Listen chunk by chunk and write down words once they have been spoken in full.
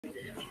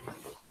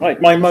Right,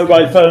 my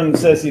mobile phone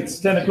says it's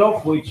 10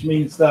 o'clock, which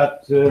means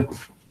that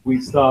we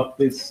start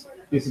this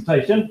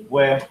dissertation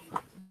where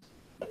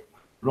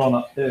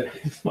Tomasz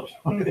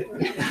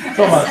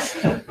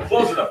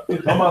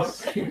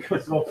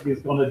Kozłowski is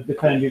going to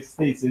defend his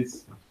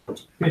thesis,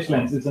 Fish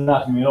Lenses,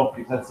 Anatomy and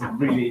Optics. That's a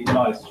really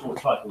nice short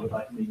title that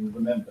I can even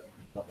remember.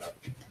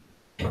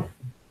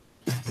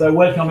 So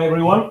welcome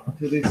everyone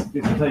to this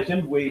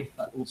dissertation. We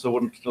also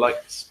would like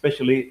to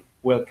especially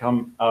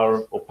welcome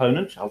our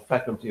opponent, our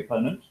faculty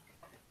opponent.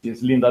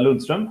 Is Linda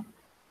Lundström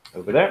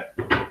over there.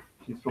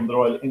 She's from the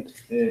Royal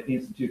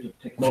Institute of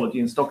Technology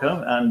in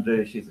Stockholm,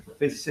 and she's a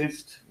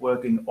physicist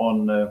working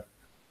on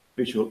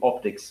visual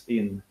optics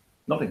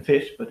not in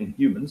fish, but in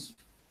humans.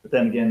 But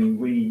then again,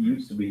 we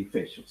used to be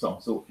fish of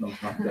some sort, not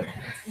like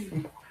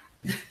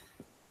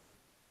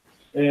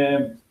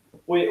that.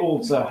 We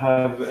also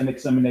have an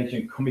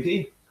examination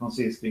committee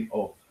consisting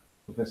of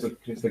Professor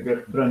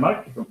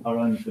Brönmark from our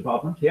own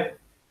department here.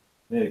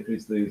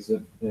 Krista is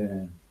a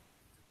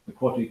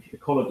aquatic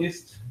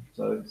ecologist,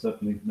 so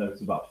certainly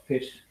knows about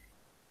fish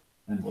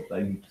and what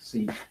they need to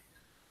see.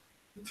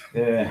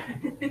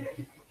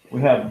 We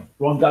have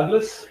Ron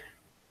Douglas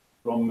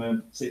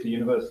from City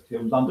University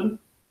of London,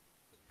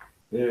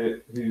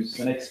 who's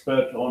an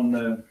expert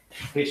on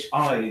fish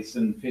eyes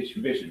and fish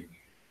vision.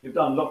 You've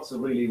done lots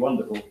of really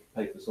wonderful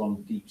papers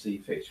on deep sea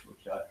fish,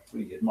 which I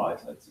really admire,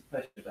 so it's a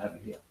pleasure to have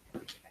you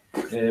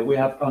here. We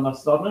have Anna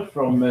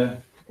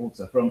Stradner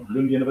also from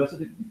Lund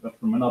University, but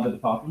from another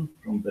department,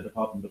 from the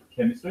Department of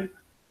Chemistry.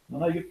 I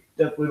know you've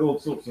dealt with all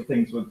sorts of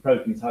things with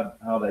proteins,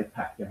 how they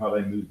pack and how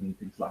they move and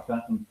things like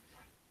that. And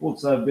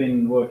also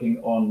been working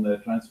on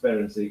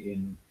transparency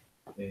in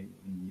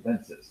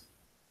lenses,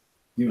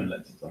 human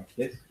lenses, I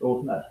guess,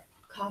 or no?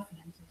 Calf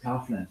lenses.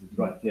 Calf lenses,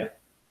 right, yeah.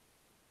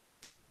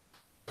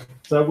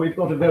 So we've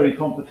got a very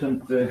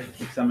competent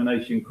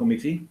examination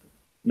committee,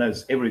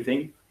 knows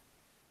everything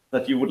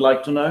that you would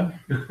like to know.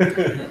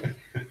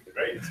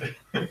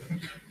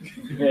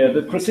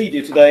 The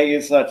procedure today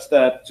is such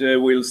that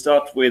we'll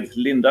start with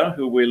Linda,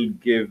 who will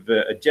give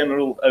a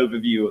general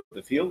overview of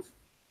the field,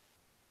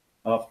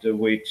 after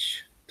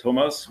which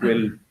Tomasz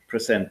will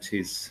present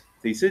his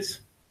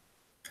thesis.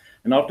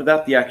 And after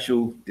that, the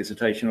actual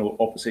dissertational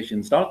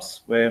opposition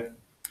starts, where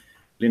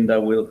Linda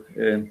will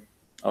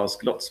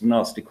ask lots of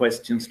nasty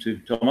questions to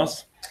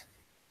Tomasz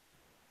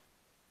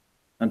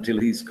until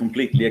he's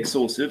completely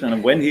exhausted.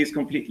 And when he's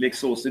completely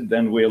exhausted,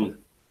 then we'll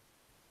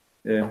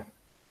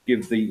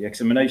give the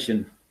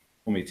examination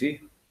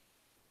committee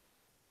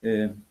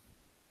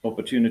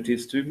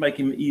opportunities to make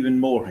him even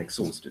more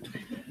exhausted.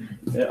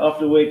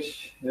 After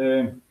which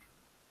the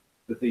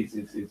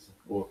thesis is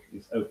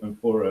open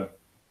for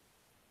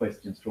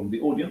questions from the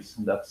audience,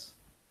 and that's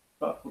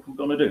about what we're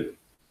going to do.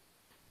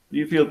 Do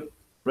you feel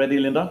ready,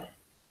 Linda?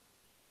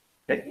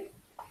 Okay.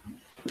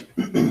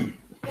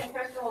 Yeah,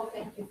 first of all,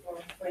 thank you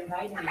for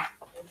inviting me.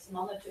 It's an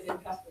honor to be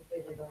entrusted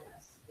with the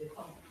bonus. It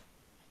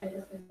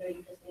has been very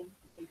interesting.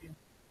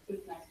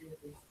 Nicely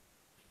with this.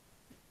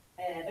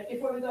 But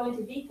before we go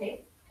into detail,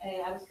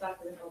 I will start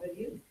with an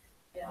overview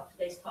of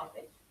today's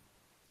topic.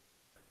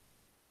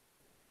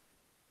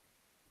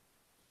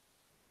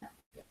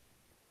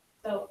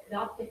 So the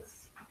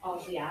optics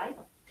of the eye,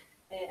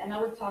 and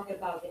I will talk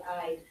about the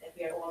eye that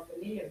we are all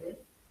familiar with.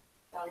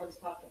 So I will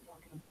start with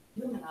talking about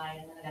the human eye,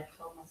 and then I let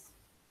Tomasz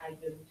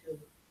dive into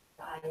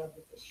the eye of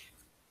the fish.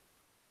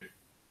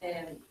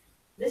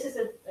 This is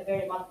a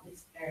very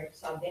multidisciplinary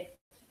subject,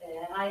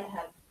 and I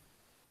have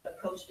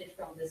approached it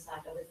from the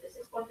side of the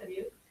physics point of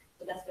view.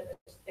 So that's the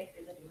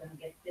perspective that we're going to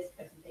get this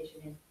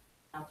presentation in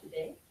now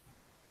today.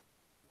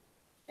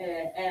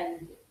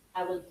 And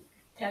I will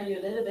tell you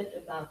a little bit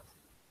about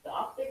the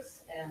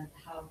optics and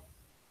how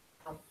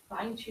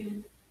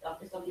fine-tuned the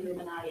optics of the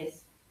human eye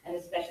is, and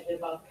especially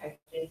about the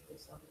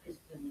characteristics of the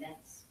crystalline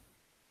lens.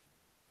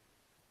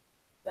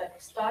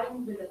 But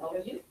starting with an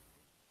overview,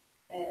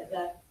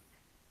 that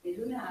the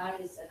human eye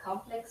is a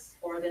complex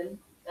organ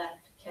that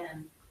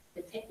can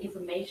detect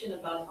information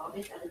about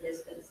objects at a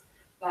distance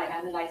by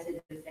analyzing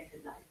the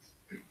reflected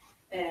light.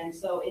 And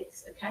so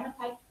it's a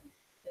canopic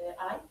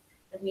eye.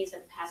 That means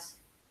it has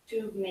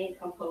two main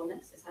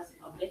components. It has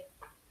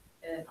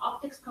an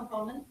optics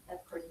component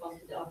that corresponds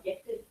to the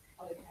objective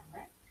of the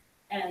camera,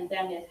 and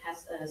then it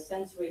has a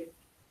sensory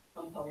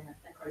component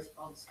that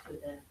corresponds to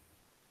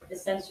the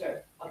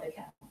sensor of the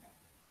camera.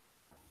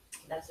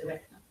 That's the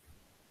retina.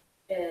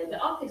 The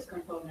optics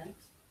component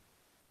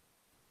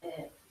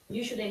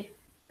usually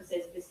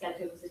this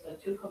calculus consists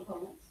of two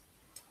components.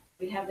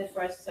 We have the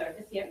first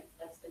surface here,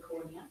 that's the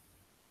cornea.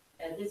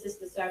 This is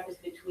the surface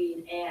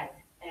between air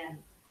and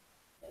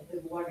the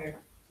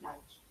water-like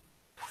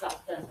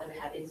substance that we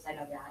have inside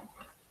of the eye.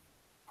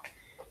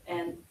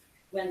 And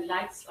when the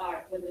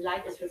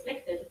light is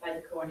reflected by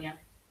the cornea,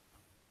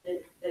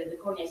 the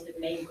cornea is the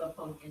main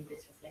component in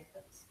this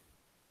reflectance,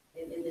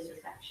 in this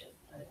refraction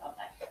of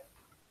light.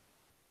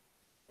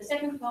 The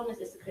second component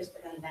is the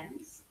crystalline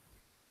lens,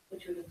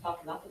 which we will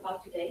talk a lot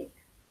about today.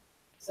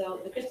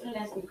 So the crystalline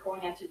lens and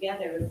cornea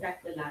together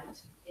refract the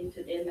light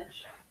into the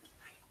image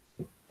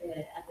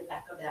at the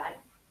back of the eye.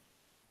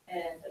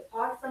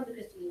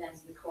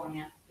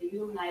 cornea, the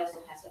human eye also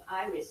has an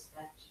iris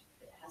that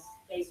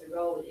plays a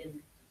role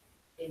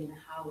in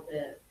how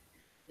the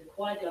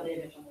quality of the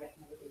image on the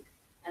retina will be,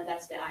 and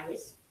that's the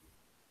iris.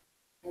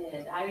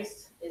 The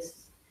iris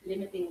is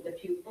limiting the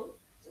pupil,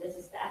 so this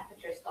is the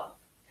aperture stop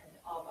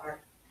of our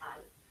eye,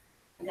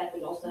 and that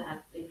will also have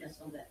influence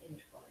on the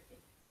image quality.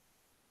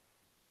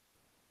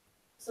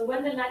 So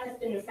when the light has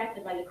been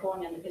refracted by the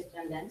cornea and the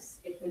crystalline lens,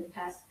 it will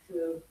pass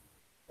through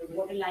the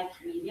water-like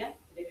media,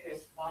 the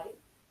vitreous body,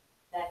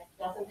 that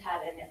doesn't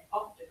have any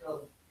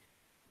optical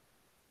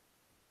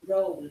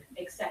role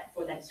except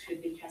for that it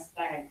should be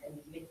transparent and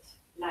emit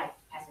light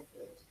passing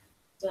through it.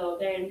 So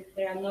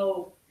there are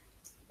no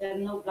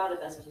blood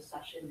vessels as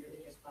such in the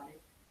vitreous body.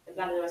 The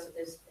blood vessels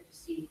that you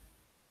see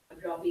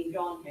being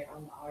drawn here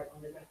on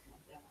the retina,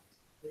 they are not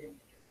within the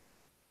vitreous.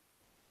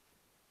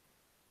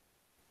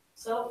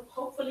 So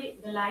hopefully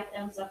the light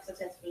ends up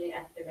successfully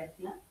at the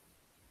retina.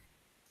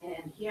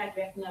 And here at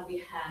retina we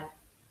have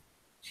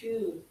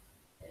two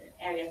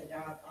areas that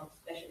are of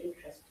special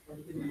interest for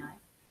the human eye.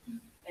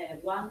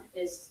 One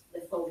is the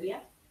fovea,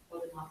 or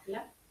the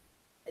macula.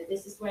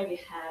 This is where we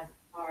have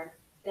our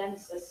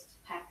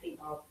densest packing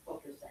of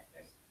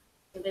photoreceptors.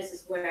 So this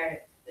is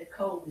where the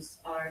cones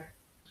are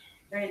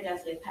very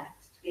densely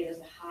packed to give us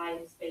a high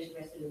spatial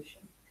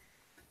resolution.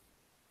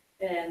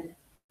 And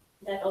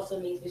that also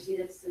means we see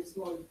this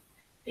small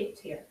pit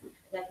here.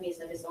 That means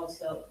that it's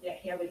also,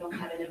 here we don't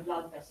have any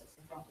blood vessels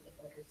in front of the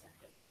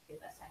photoreceptors to give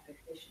as accurate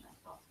vision as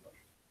possible.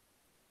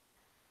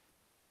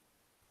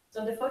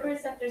 So the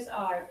photoreceptors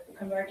are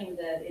converting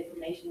the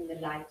information in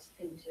the light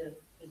into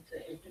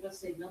electrical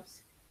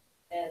signals.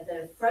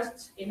 The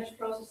first image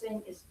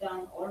processing is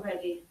done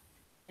already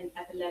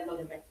at the level of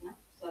the retina.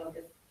 So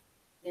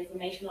the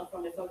information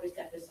from the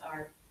photoreceptors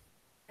are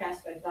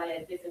transferred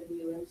via different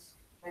neurons,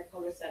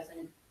 bipolar cells,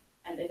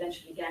 and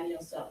eventually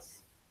ganglion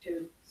cells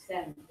to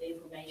send the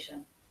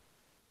information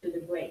to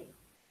the brain.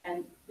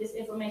 And this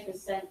information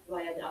is sent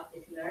via the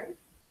optic nerve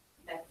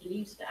that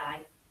leaves the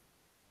eye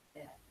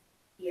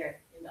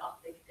here in the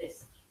optic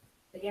disc.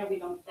 So here we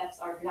don't, that's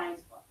our blind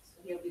spot. So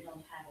here we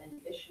don't have any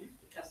vision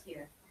because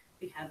here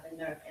we have the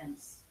nerve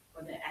ends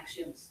or the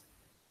axons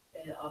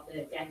of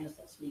the ganglion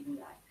cells leaving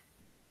the eye.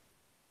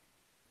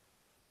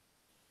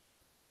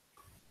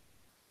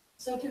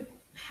 So to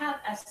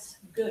have as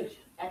good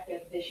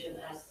accurate vision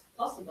as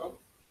possible,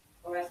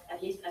 or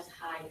at least as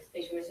high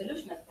spatial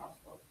resolution as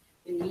possible,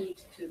 we need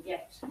to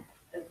get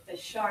a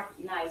sharp,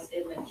 nice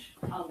image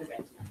on the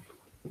retina.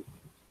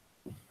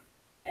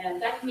 And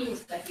that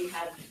means that we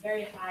have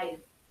very high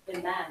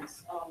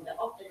demands on the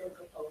optical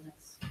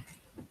components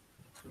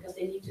because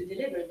they need to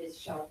deliver this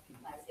sharp,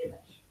 nice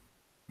image.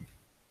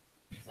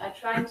 So I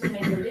tried to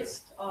make a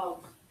list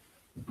of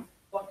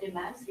what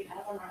demands we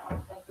have on our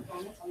optical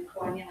components, on the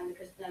cornea and the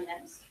crystalline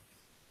lens.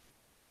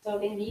 So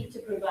they need to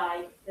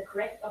provide the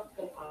correct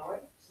optical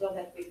power so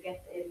that we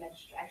get the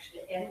image to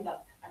actually end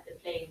up at the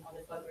plane of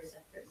the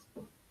photoreceptors.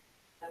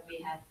 That we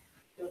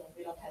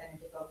don't have any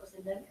focus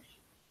in the image.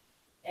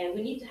 And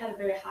we need to have a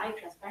very high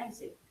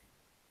transparency,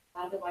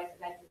 otherwise the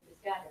light will be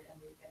scattered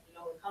and we get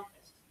lower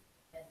contrast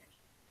image.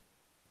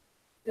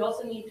 We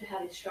also need to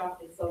have it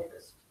sharply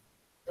focused.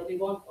 So we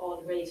want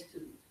all rays to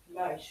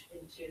merge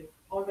into,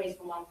 all rays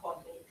from one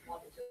point, we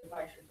want it to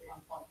merge into one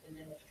point in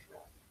the image as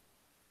well.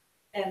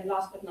 And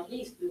last but not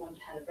least, we want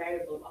to have a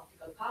variable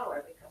optical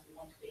power because we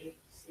want to be able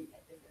to see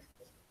at different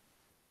distances.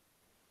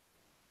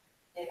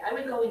 I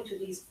will go into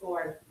these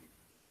four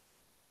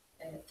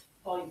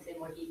points in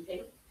more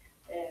detail.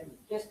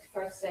 Just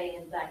first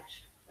saying that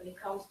when it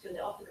comes to the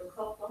optical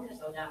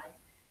components of the eye,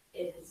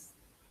 it is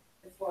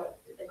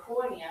the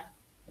cornea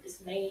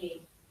is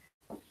mainly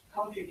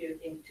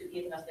contributing to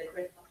giving us the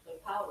correct optical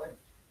power,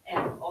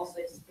 and also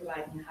it's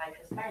providing high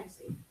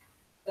transparency.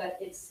 But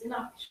it's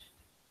not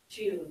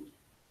tuned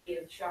to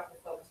give sharply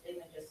focused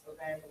images for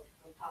variable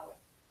optical power,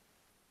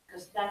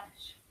 because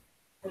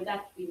for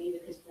that we need a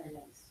crystalline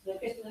lens. The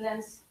crystalline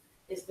lens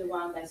is the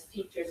one that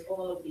features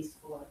all of these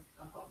four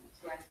components,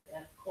 whereas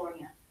the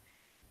cornea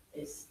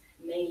is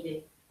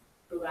mainly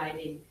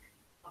providing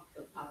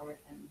optical power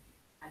and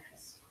high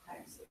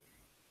transparency.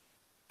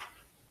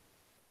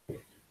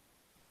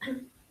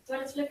 So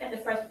let's look at the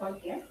first point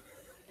here,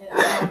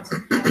 about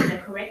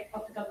the correct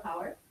optical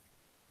power.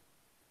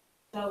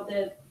 So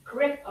the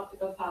correct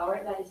optical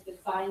power, that is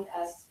defined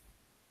as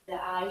the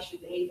eye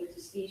should be able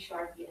to see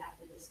sharply at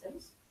a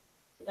distance.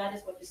 So that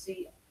is what you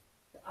see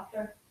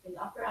in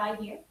the upper eye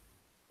here.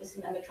 This is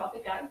an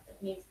ametropic eye.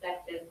 That means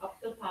that the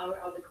optical power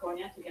of the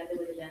cornea together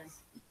with the lens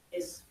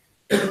is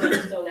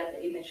so that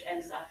the image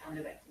ends up on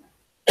the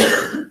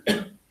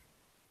retina.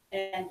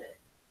 And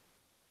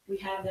we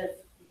have the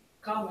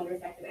common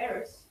refractive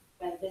errors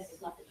when this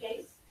is not the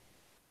case.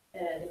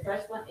 The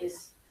first one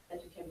is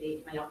that you can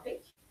be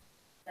myopic.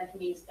 That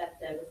means that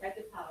the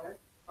refractive power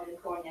of the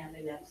cornea and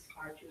the lens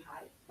are too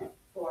high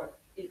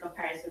in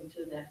comparison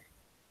to the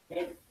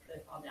length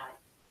of the eye.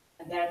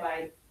 And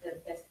thereby the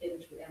best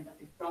image will end up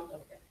in front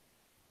of it.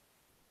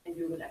 And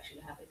you will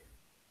actually have it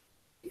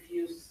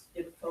diffuse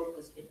the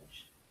focused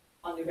image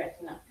on the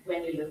retina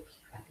when you look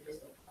at the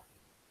distal.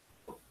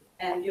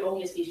 and you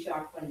only see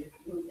sharp when you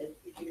move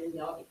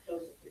the object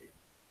closer to you.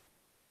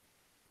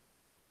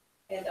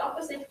 And the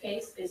opposite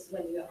case is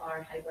when you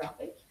are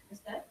hyperopic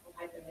instead, or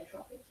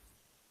hypermetropic.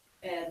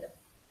 And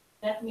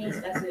that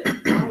means that the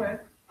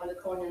power of the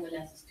cornea in the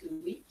lens is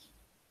too weak,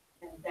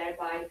 and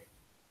thereby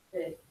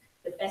the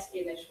best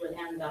image will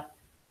end up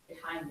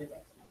behind the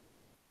retina.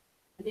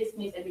 And this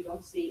means that we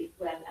don't see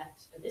well at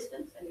a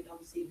distance, and we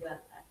don't see well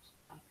at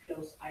up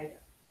close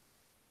either.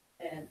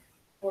 And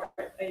for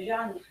a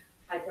young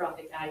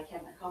hyperopic eye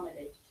can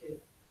accommodate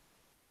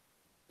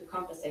to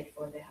compensate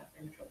for the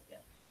hypermetropia.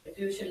 But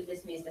usually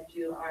this means that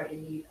you are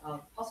in need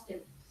of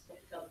positive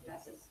spectacle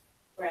glasses,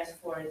 whereas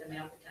for the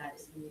myopic eye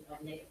is in need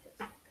of negative.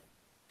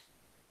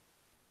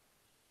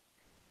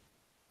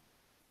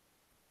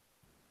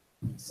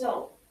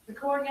 So the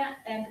cornea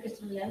and the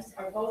crystalline lens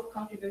are both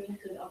contributing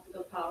to the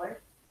optical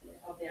power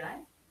of the eye.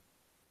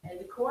 And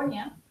the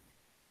cornea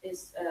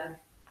is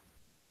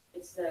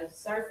it's a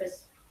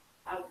surface.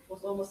 I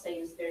was almost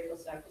saying spherical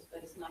surface,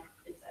 but it's not.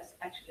 It's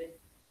actually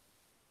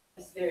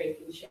a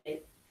spherical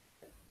shape.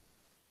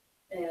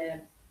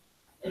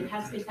 It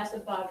has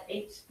about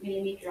 8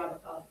 millimeters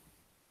of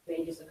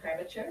radius of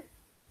curvature,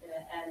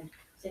 and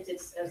since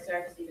it's a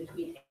surface in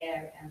between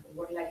air and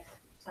water-like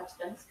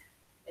substance,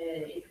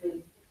 it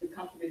will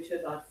contribute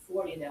to about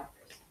 40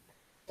 diopters.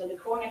 So the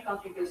cornea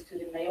contributes to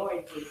the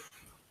majority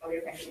of the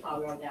refractive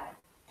power of the eye,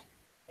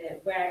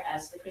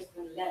 whereas the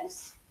crystalline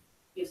lens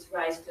gives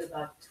rise to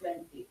about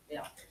 20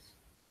 diopters.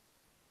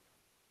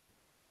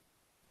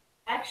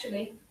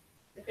 Actually,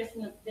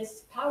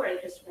 this power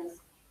of the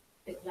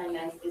crystalline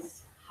lens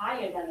is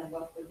higher than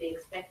what would be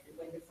expected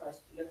when you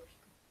first look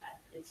at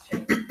its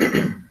shape.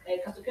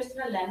 Because the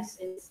crystalline lens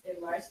is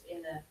immersed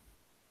in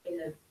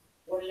a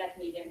water-like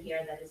medium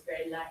here that is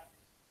very light,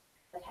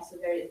 that has a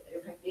very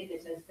refractive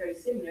index that is very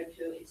similar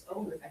to its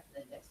own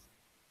refractive index.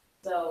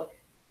 So,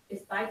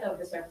 despite of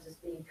the surfaces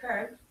being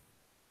curved,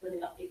 it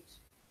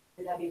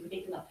would have been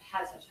predicted not to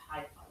have such a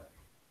high power.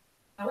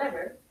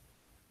 However,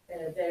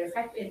 the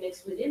refractive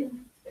index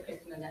within the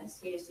crystalline lens,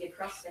 here you see a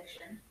cross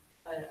section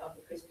of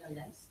the crystalline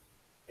lens.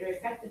 The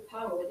refractive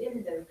power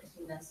within the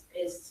crystalline lens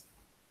is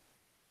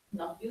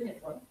not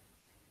uniform.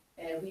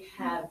 We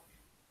have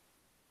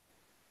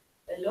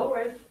a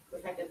lower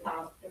refractive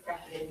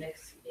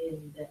index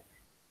in the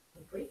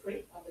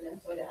periphery of the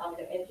lens, or the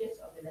outer edges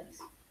of the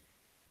lens.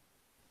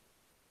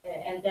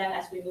 And then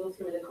as we move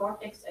through the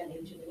cortex and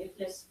into the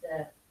nucleus,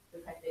 the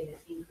refractive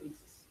index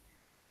increases.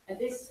 And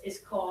this is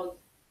called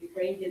the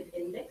gradient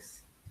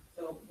index.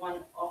 So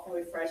one often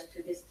refers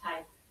to this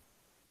type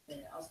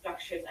of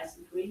structures as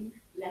green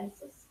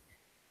lenses,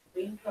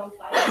 green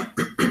profiles.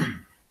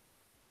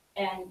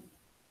 And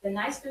the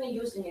nice thing in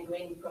using a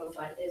green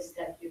profile is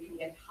that you can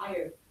get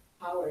higher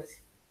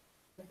powers,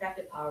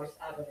 refractive powers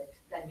out of it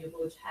than you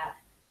would have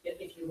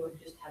if you would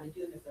just have a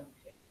uniform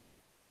shape.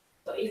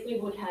 So if we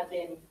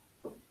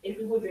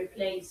would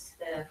replace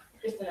the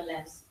crystalline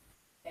lens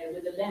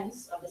with a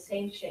lens of the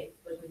same shape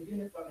but with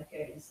uniform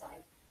material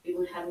inside, we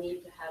would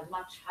need to have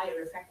much higher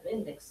refractive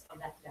index of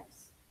that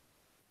lens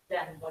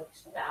than what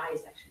the eye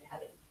is actually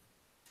having.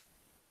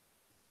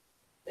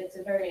 It's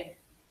a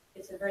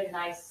very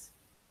nice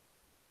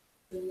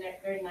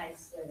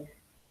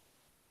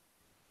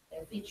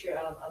feature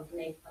of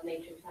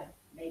nature to have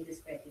made this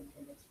gradient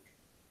index.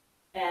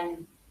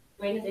 And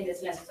gradient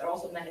index lenses are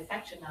also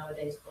manufactured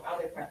nowadays for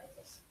other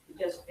purposes,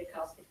 just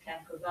because it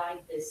can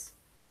provide this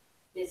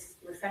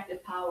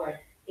refractive power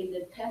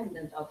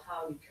independent of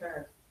how you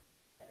curve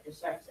the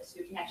surfaces.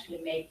 You can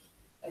actually make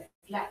a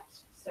flat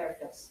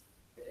surface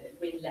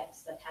with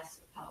lens that has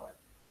power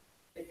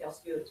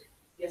because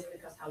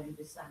how you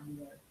design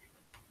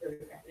your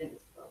refractive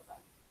index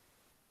profile.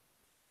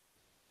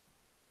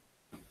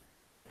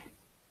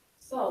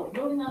 So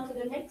moving on to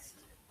the next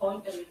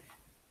point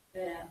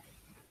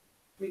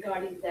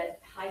regarding the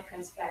high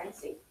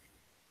transparency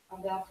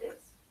of the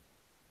optics.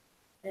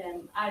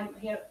 I'm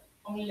here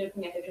only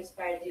looking at the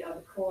transparency of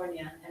the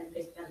cornea and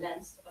crystalline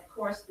lens. Of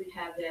course, we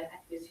have the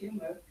aqueous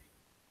humor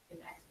in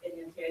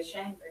the anterior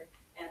chamber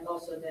and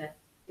also the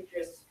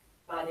vitreous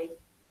body,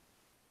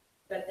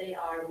 but they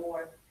are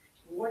more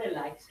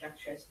water-like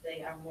structures.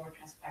 They are more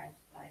transparent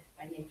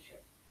by nature.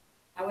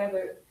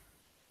 However,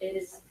 it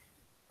is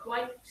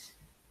quite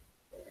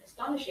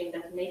astonishing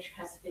that nature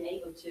has been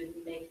able to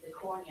make the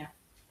cornea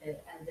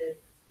and the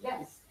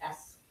lens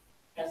as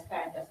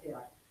transparent as they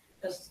are.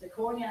 Because the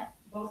cornea,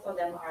 both of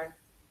them are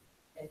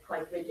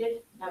quite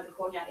rigid. Now the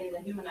cornea, in the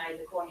human eye,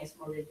 the cornea is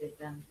more rigid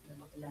than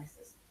what the lens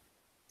is.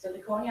 So the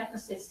cornea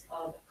consists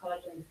of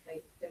collagen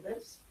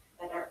fibrils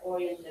that are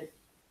oriented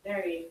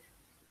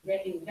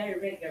in very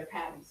regular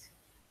patterns.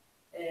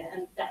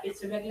 And that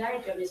it's the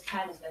regularity of these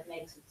patterns that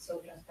makes it so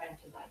transparent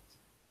to light.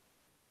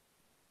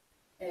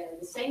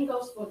 The same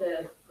goes for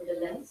the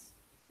lens.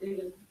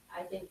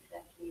 I think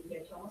that we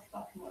hear Tomasz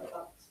talk more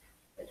about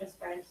the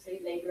transparency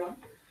later on.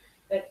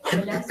 But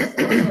the lens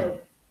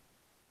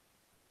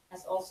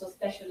has also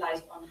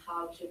specialized on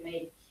how to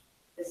make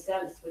the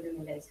cells within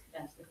the lens,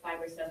 the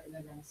fiber cells in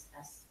the lens,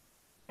 as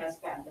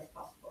transparent as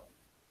possible.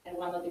 And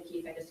one of the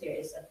key factors here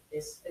is that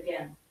this,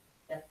 again,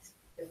 that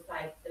the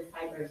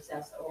fiber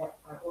cells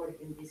are ordered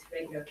in these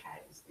regular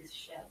patterns, these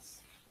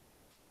shells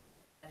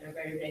that are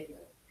very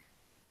regular.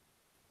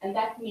 And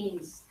that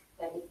means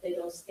that they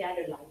don't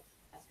scatter light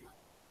as much.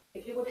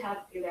 If you would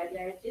have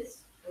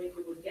irregularities, or if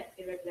you would get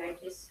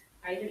irregularities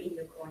either in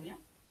the cornea,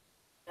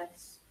 that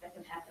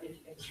can happen if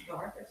you get a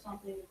scar or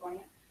something in the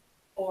cornea,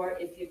 or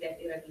if you get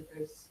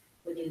irregularities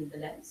within the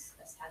lens,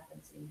 that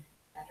happens in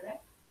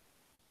cataract,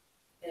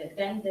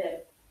 then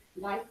the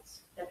light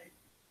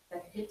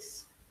that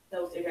hits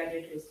those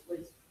irregularities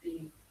will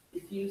be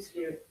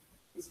diffusely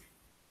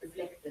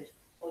reflected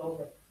all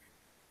over.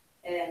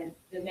 And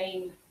the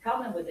main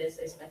problem with this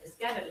is that the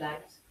scattered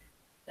light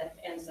that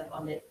ends up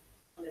on the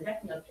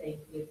retinal plane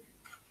will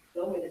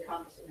lower the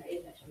contrast in the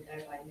image and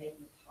thereby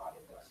making it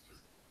harder for us to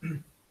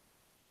see.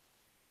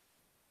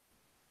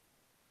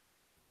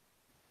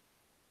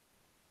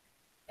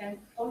 And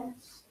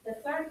the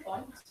third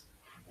point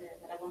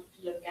that I wanted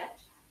to look at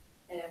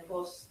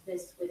was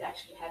this with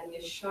actually having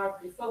a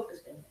sharply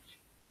focused image.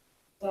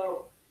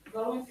 So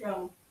going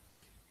from,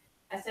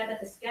 I said that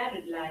the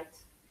scattered light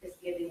is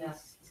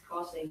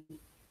causing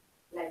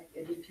like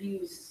a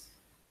diffuse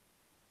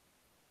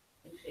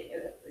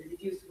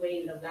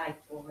wave of light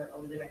over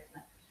the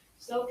retina.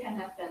 So can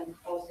happen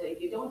also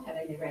if you don't have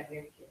any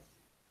irregularities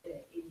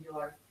in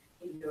your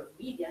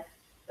media,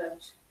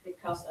 but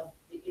because of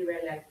the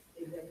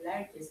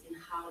irregularities in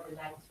how the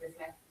light is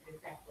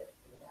reflected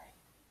in the light.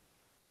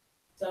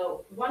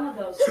 So one of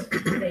those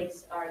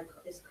things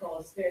is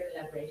called spherical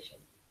aberration,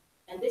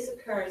 and this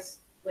occurs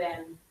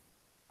when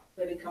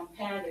we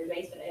compare the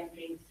rays that are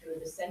entering through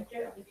the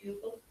center of the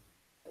pupil,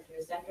 or through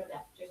the center of the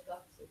aperture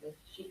spot, so the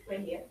sheet right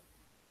here.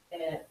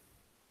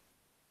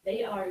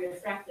 They are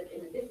refracted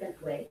in a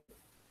different way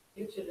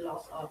due to the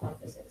loss of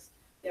physics.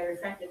 They are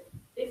refracted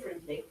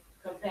differently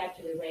compared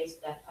to the rays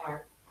that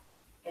are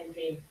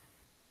entering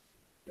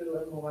through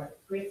a more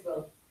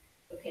peripheral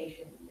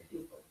location in the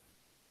pupil.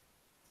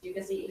 You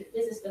can see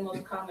this is the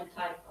most common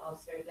type of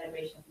spherical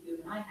aberration the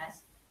human eye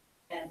has,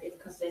 and it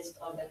consists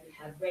of that we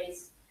have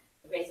rays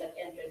that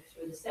enter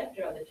through the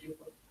center of the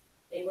pupil.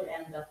 They will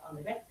end up on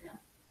the retina,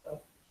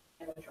 so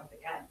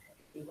hemotropic eye,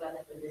 be well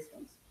at the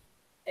distance.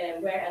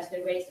 Whereas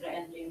the rays that are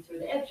entering through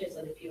the edges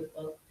of the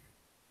pupil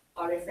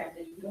are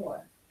refracted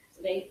more.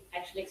 So they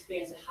actually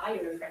experience a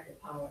higher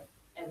refractive power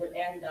and will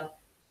end up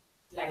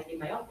slightly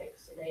myopic.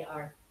 So they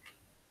are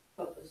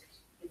focused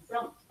in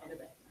front of the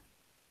retina.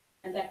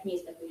 And that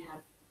means that we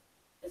have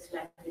a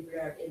slightly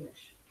blurred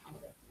image on the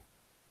retina.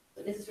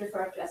 So this is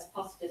referred to as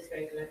positive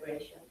spherical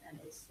aberration, and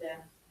it's the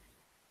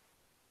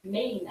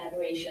main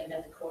aberration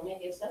that the cornea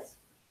gives us.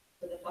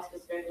 So the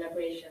positive spherical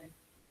aberration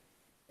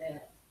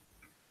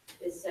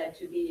is said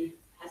to be,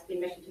 has been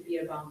measured to be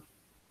around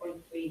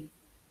 0.3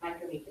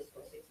 micrometers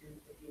per 6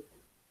 millimeter pupil.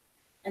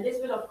 And this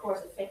will of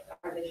course affect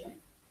our vision.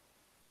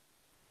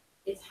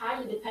 It's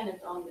highly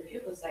dependent on the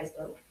pupil size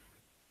though.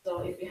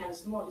 So if we have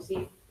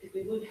if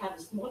we would have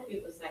a small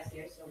pupil size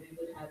here, so we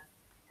would have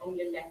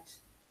only let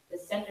the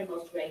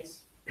centermost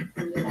rays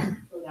through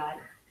the eye,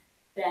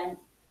 then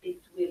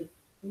it will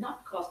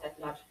not cause that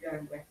large blur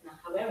in retina.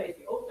 However, if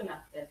you open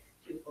up the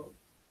pupil,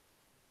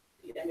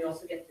 and you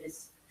also get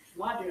this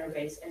marginal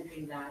rays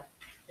entering the eye,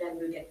 then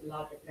we get a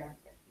larger blur in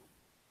retina.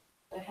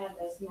 I have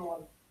a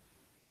small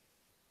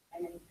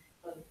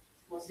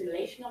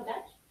simulation of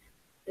that.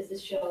 This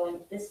is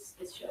showing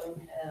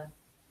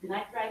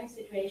night driving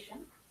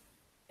situation,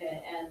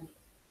 and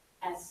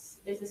as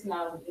this is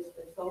now just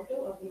a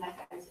photo of the night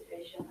driving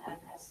situation, and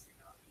as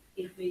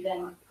if we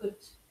then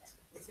put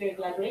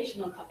spherical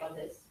aberration on top of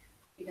this,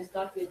 we can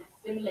start with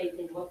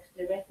simulating what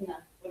the retina,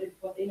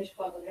 what the image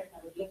quality of the retina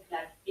would look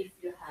like if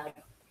you have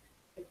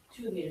a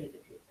 2 millimeter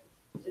pupil.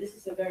 So this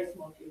is a very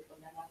small pupil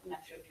and not a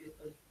natural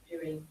pupil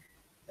during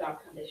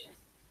dark conditions.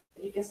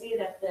 But you can see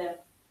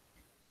that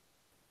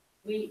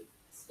we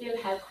still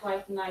have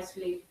quite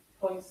nicely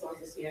point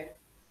sources here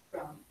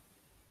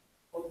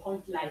or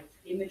point light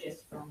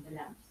images from the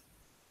lamps.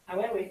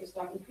 However, if you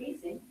start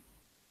increasing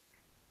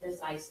the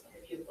size of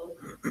the pupil,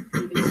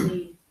 you will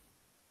see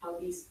how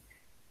these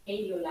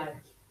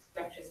halo-like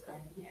structures come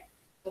in here.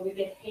 So we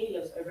get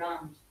halos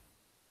around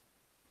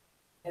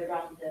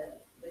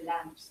the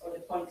lamps or the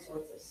point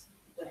sources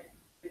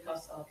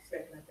because of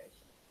spherical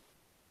aberration.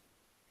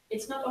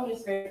 It's not only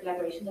spherical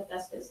aberration that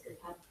does this.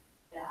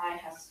 The eye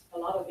has a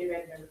lot of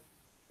irregular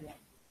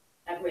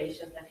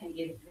aberrations that can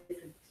give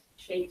different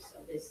shapes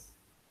of these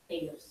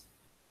halos.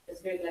 The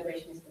spherical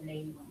aberration is the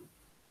main one.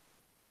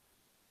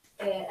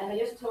 And I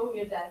just told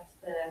you that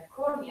the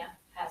cornea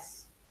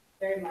has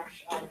very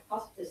much of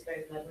positive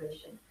spherical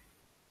aberration.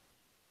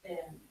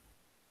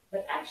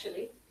 But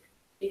actually,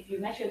 if you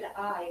measure the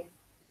eye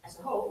as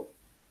a whole,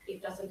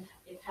 it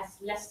has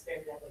less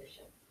spherical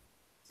aberration.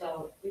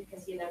 So we can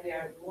see that we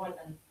are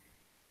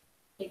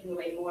taking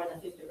away more than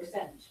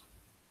 50%.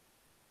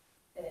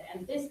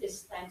 And this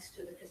is thanks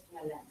to the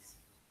crystalline lens.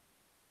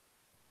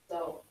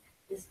 So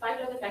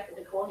despite of the fact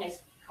that the cornea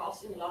is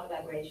causing a lot of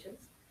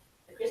aberrations,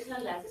 the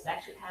crystalline lens is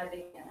actually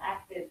having an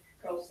active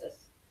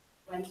process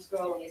when it's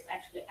growing, is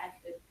actually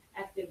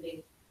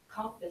actively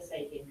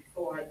compensating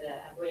for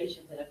the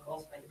aberrations that are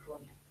caused by the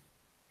cornea.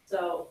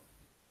 So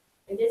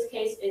in this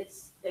case,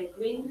 it's the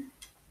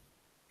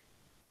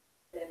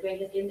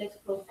gradient index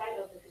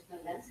profile of the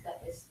crystalline lens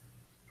that is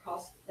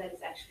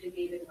actually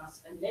giving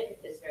us a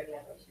negative circular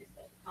aberration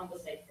that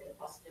compensate for the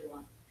positive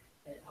one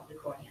of the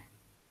cornea.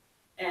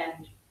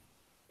 And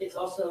it's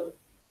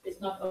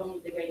not only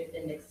the gradient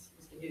index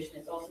distribution,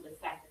 it's also the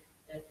fact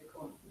that the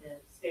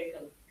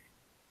spherical,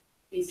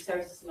 these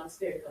surfaces are not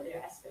spherical,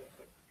 they're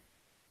aspherical.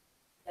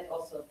 That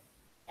also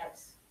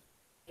helps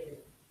in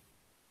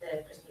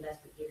the crystalline lens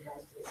to give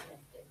rise to this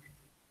negative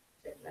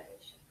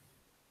circularization.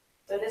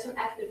 So there's an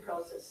active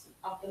process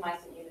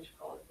optimizing image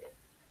quality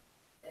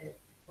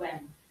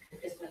when the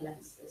crystalline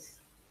lens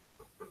is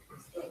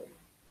growing.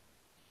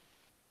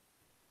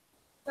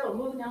 So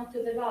moving on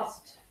to the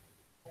last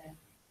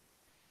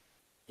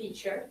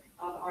feature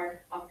of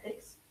our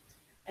optics,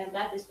 and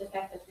that is the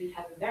fact that we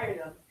have a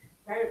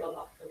variable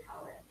optical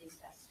power, at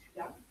least as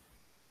young.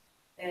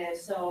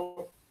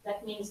 So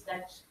that means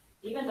that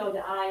even though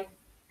the eye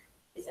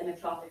is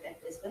ametropic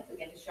at distance, you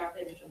get a sharp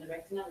image from the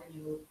retina when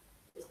you move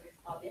distant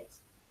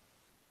objects.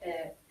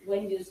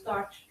 When you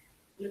start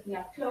looking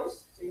up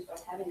close, so you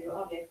start having your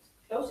object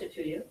closer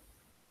to you,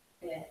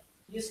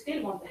 you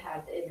still want to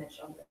have the image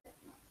on the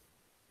retina.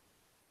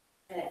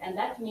 And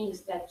that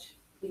means that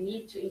we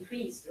need to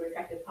increase the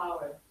refractive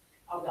power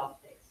of the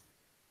optics.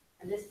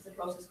 And this is a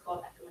process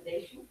called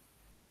accommodation,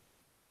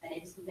 and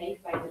it is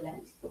made by the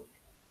lens,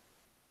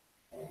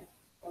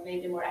 or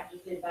maybe more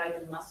accurately by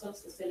the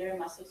muscles, the cellular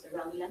muscles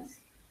around the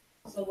lens.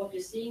 So what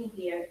you're seeing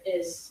here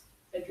is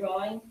a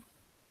drawing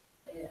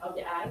of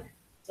the eye.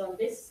 So on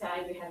this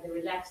side, we have the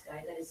relaxed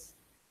eye, that is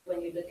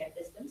when you look at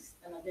distance,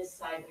 and on this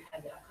side, we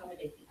have the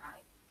accommodating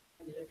eye,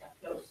 when you look up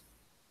close.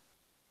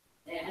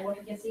 And what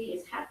you can see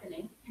is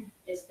happening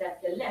is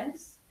that the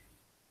lens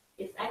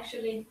is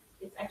actually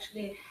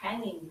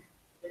hanging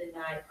with an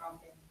eye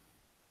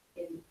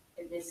in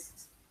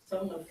this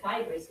zone of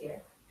fibers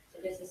here.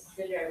 So this is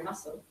cellular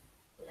muscle,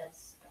 so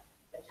that's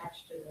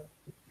attached to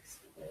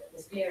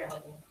the sclera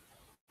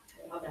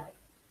of the eye.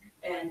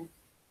 And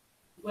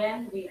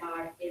when we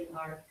are in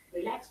our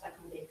relaxed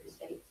accommodative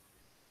state,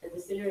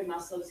 the cellular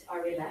muscles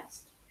are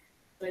relaxed.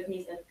 So it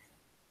means that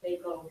they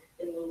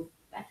move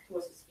back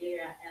towards the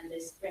sclera and they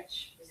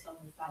stretch the zone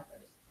of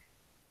fibers.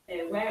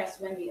 Whereas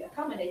when we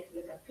accommodate,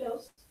 look up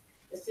close,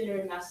 the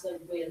cellular muscle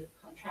will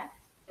contract.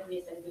 That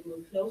means that we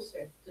move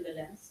closer to the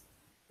lens,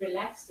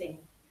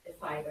 relaxing the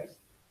fibers.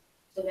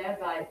 So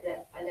thereby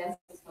the lens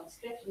is not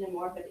stretched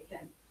anymore, but it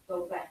can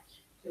go back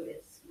to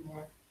its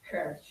more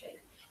curved shape.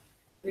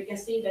 We can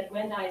see that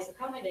when the eye is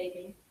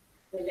accommodating,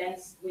 the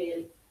lens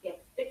will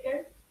get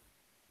thicker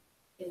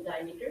in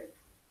diameter,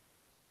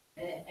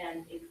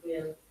 and it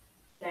will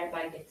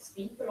thereby get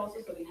steeper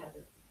also, so we have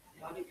the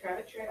larger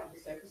curvature of the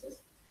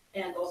surfaces,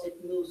 and also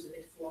it moves a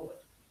bit forward.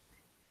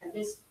 And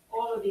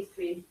all of these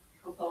three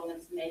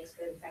components makes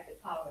the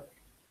refractive power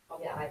of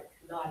the eye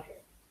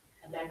larger,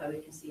 and thereby we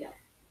can see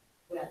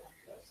well up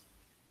close.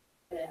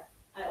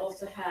 I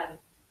also have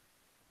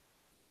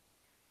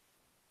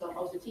some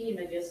OCT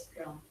images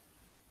from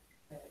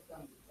the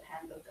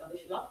handbook of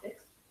visual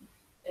optics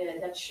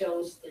that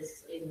shows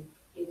this in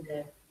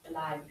the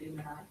live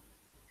human eye.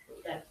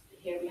 That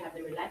here we have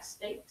the relaxed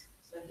state.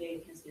 So here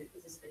you can see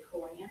this is the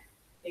cornea.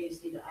 Here you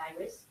see the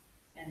iris,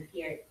 and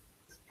here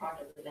is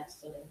part of the lens,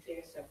 so the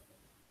anterior surface,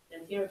 the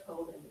anterior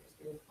pole and the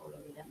posterior pole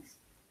of the lens.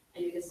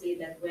 And you can see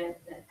that when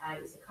the eye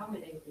is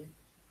accommodating,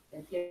 the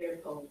anterior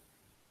pole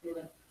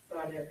will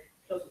further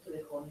closer to the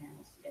cornea and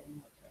also getting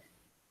more curved.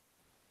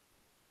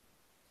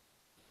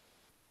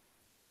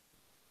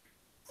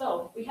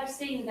 So we have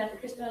seen that the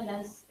crystalline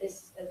lens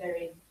is a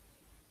very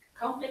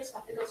complex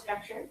optical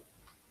structure.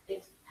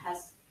 It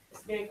has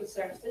spherical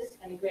surfaces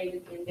and a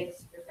gradient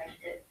index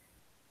refractive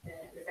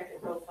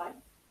profile.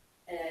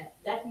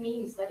 That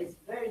means that it's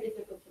very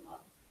difficult to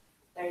model.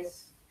 There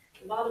is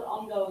a lot of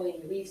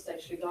ongoing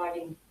research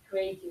regarding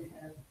creating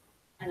an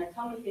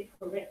anatomically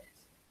correct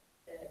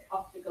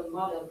optical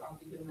model of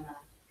the human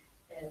eye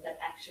that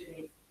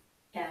actually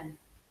can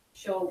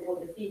show all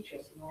the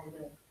features and all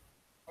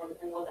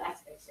the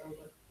aspects of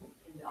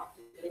in the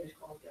optical image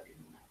quality of the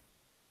human eye.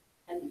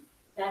 And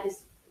that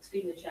is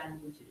extremely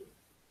challenging to do.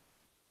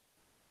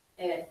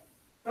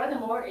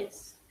 Furthermore,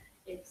 it's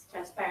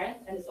transparent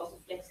and it's also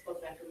flexible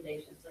for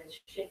accommodation, so it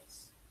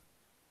shifts.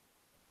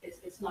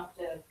 It's not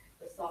the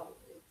solid.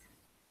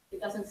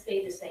 It doesn't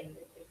stay the same.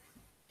 It's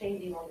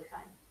changing all the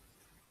time.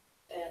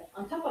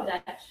 On top of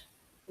that,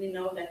 we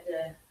know that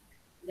the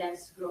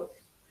lens growth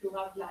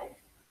throughout life.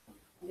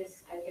 And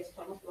this, I guess,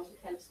 Thomas will also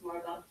tell us more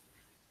about.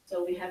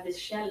 So we have this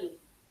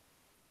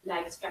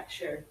shell-like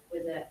structure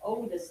with the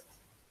oldest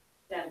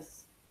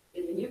cells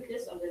in the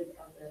nucleus of the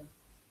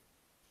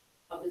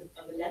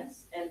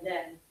lens, and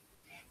then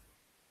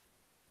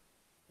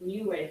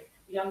newer,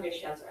 younger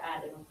shells are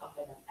added on top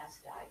of them as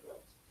the eye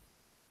grows.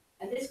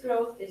 And this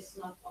growth is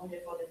not only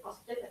for the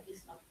positive, at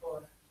least not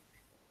for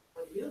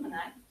the human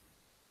eye.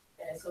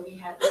 So we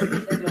have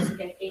that we also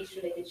get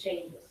age-related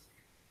changes.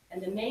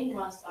 And the main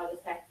ones are the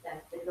fact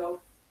that the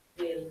growth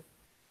will,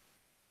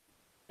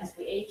 as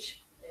we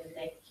age,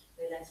 make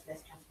the lens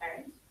less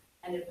transparent,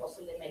 and it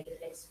also will make it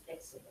less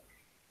flexible.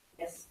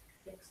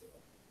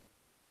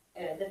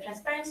 The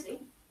transparency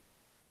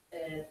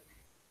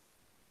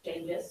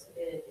changes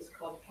is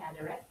called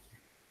cataract.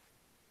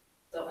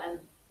 So, and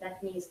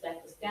that means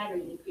that the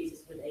scattering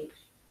increases with age.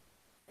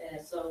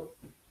 So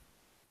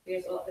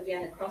here's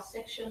again a cross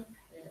section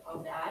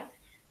of the eye.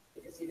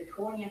 You can see the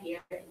cornea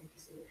here, and you can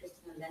see the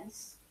crystalline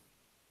lens.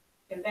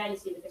 You can barely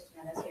see the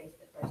crystalline lens here, it's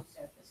the first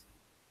surface.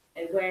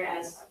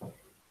 Whereas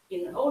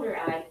in an older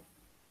eye,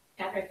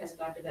 cataract can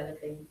start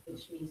developing,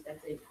 which means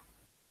that the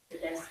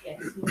lens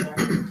gets more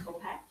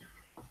compact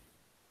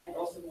and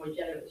also more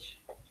yellowish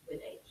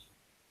with age.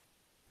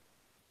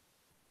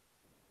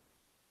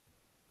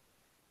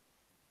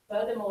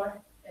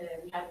 Furthermore,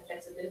 we have the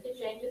flexibility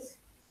changes.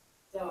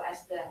 So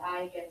as the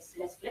eye gets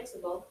less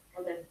flexible,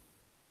 or the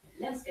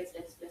lens gets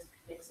less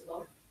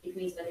flexible, it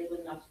means that it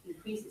will not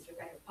increase its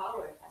refractive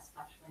power as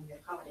much when you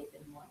accommodate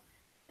it more.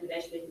 And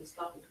eventually it will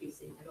stop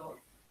increasing at all.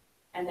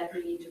 And that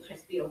will lead to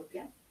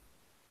presbyopia,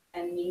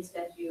 and means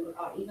that you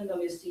are, even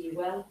though you see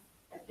well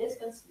at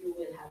distance, you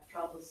will have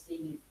trouble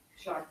seeing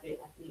sharply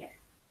at near.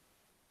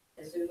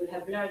 And so you will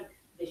have blurred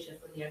vision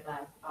for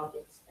nearby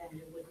objects, and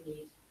you would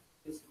need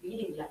to use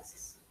reading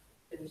glasses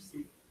to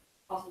see,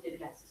 positive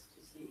glasses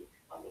to see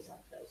objects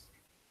up close.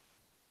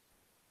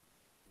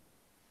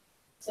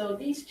 So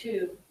these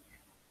two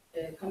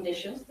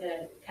conditions,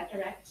 the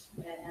cataract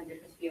and the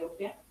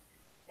presbyopia,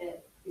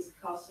 is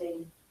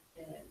causing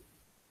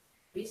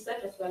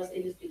research as well as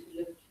industry to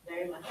look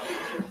very much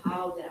into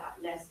how the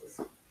lens is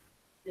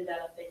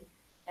developing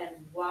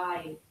and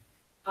why,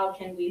 how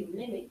can we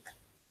mimic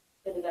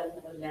the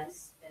development of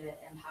lens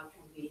and how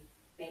can we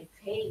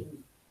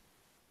maintain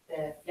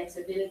the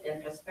flexibility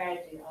and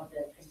transparency of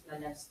the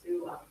crystalline lens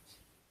throughout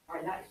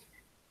our life.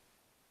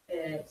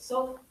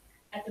 So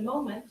at the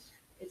moment,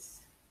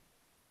 it's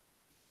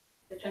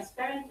the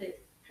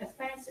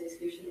transparency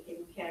is usually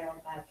taken care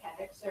of by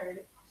cataract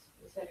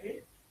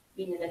surgery,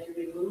 meaning that you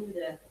remove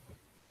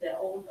the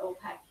old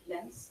opaque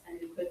lens and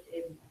you put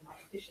in an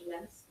artificial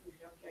lens,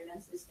 intraocular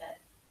lens instead.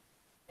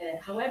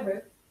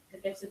 However, the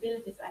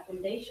flexibility for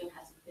accommodation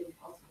hasn't been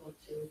possible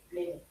to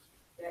mimic.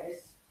 There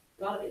is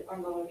a lot of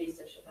ongoing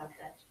research about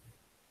that.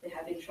 They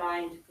have been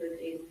trying to put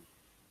in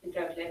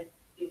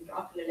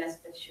intraocular lens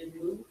that should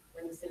move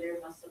when the cellular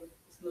muscle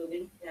is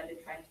moving. They have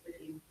been trying to put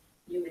in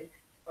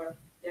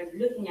they're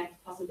looking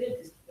at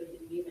possibilities to put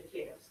in new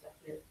materials that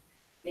will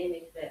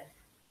mimic the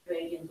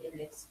gradient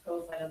index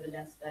profile of the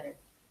lens better.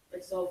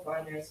 But so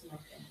far, there is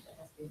nothing that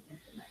has been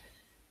implemented.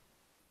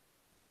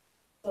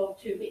 So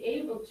to be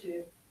able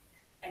to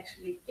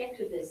actually get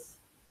to this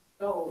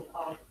goal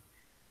of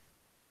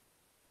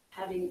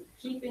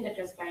keeping the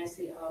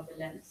transparency of the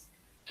lens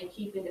and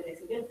keeping the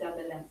flexibility of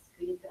the lens,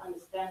 we need to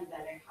understand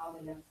better how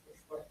the lens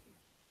is working.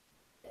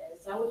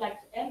 So I would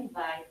like to end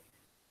by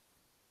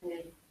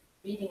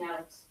reading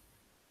out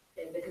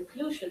the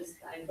conclusions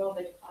by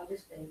Robert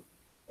Augustin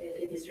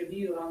in his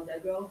review on the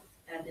growth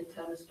and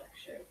internal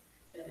structure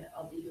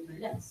of the human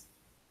lens.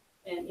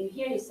 And in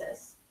here he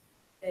says,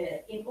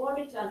 in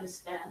order to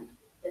understand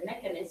the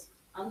mechanism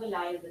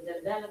underlying the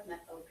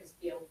development of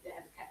presbyopia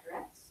and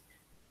cataracts,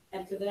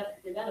 and to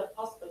develop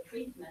possible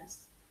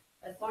treatments,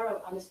 a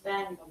thorough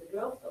understanding of the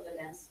growth of the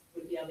lens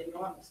would be of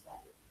enormous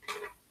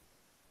value.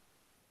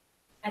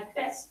 At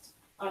best,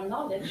 our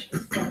knowledge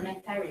is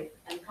fragmentary,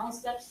 and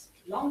concepts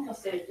long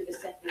considered to be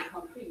set in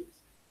concrete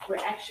were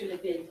actually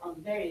built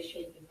on very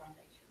shaky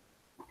foundation.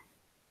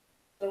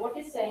 So what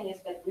he's saying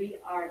is that we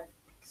are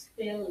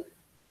still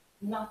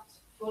not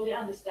fully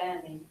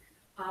understanding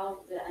how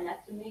the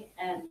anatomy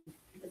and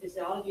the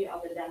physiology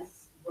of the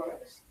lens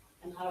works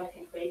and how it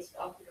can create the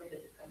optical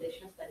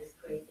conditions that it's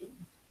creating.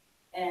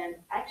 And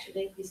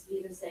actually, he's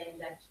even saying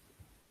that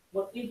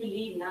what we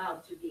believe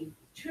now to be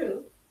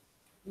true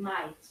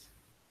might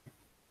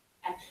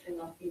actually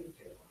not be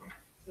true.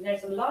 So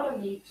there's a lot of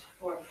need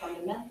for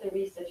fundamental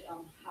research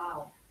on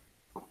how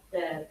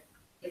the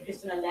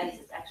crystalline lens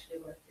is actually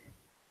working.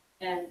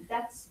 And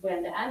that's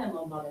when the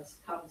animal models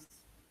comes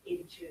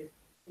into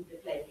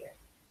play here.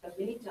 Because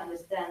we need to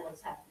understand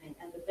what's happening,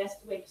 and the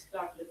best way to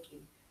start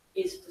looking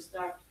is to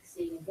start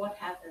seeing what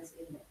happens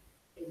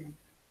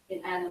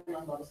in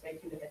animal models, where you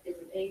can look at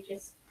different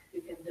ages,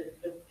 you can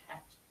look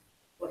at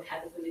what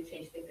happens when you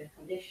change different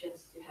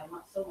conditions. You have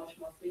so much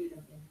more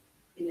freedom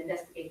in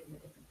investigating the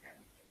different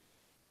parameters.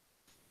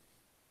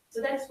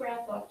 So that's where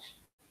I thought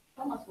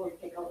Tomasz will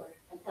take over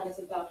and tell us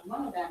about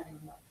one of the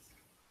animal models.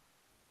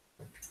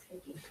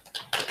 Thank you.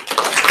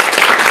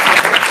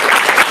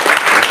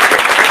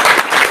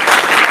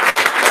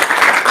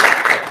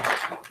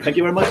 Thank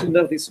you very much,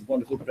 Linda, for this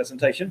wonderful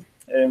presentation.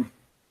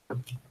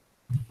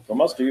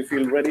 Tomasz, do you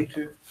feel ready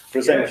to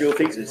present your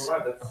thesis?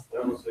 Right.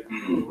 That was a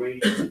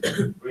great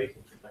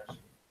introduction.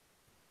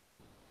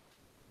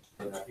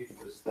 And I think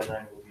then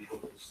I will be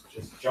able to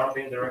just jump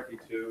in directly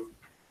to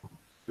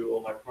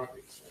all my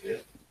projects. Yeah.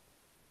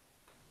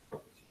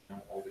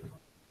 All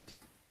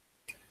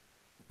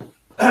the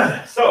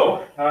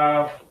So,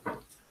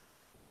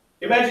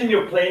 imagine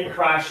your plane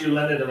crash, you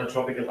landed on a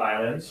tropical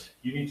island,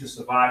 you need to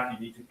survive, you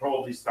need to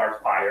probably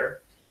start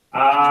fire.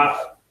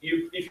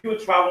 If you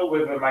travel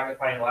with a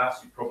magnifying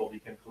glass, you probably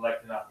can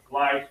collect enough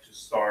light to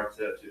start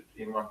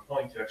in one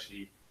point to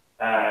actually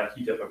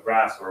heat up a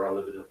grass or a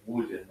little bit of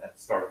wood and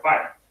start a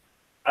fire.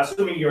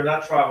 Assuming you're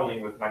not traveling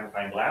with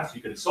magnifying glass,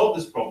 you can solve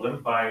this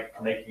problem by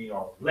making your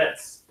own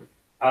lens.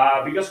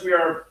 Because we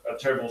are a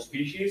terrible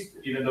species,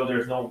 even though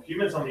there's no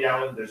humans on the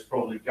island, there's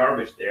probably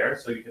garbage there.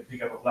 So you can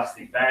pick up a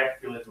plastic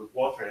bag, fill it with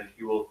water, and if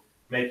you will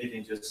make it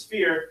into a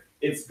sphere,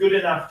 it's good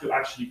enough to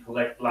actually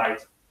collect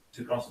light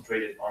to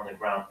concentrate it on the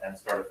ground and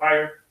start a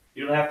fire.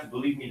 You don't have to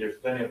believe me, there's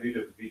plenty of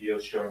YouTube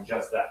videos showing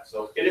just that.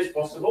 So it is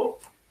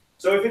possible.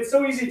 So if it's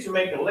so easy to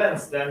make a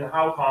lens, then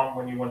how come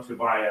when you want to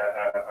buy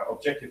an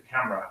objective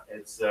camera,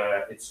 it's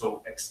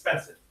so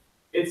expensive?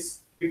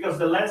 It's because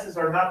the lenses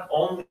are not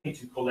only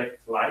to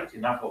collect light,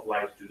 enough of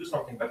light to do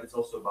something, but it's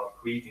also about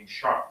creating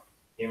sharp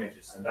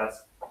images, and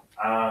that's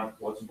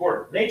what's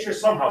important. Nature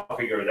somehow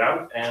figured it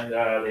out, and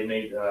they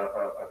made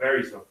a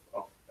variety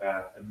of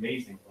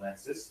amazing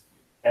lenses.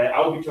 I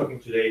will be talking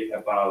today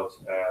about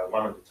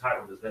one of the type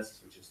of the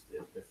lenses, which is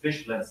the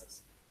fish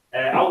lenses.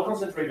 I will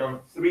concentrate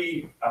on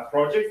three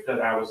projects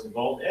that I was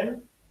involved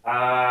in,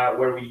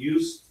 where we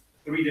used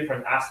three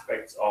different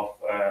aspects of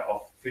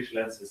fish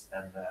lenses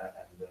and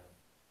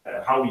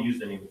how we use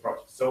them in the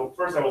project. So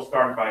first, I will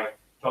start by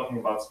talking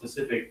about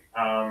specific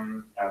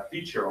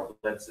feature of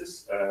the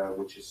lenses,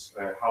 which is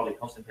how they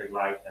concentrate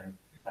light and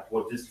at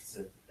what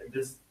distances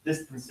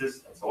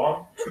and so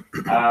on.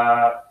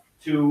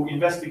 To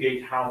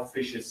investigate how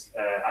fishes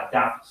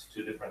adapt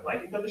to different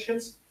lighting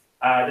conditions.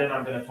 Then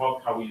I'm going to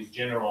talk how we use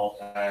general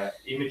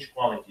image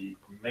quality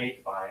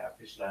made by a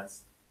fish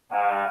lens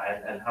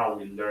and how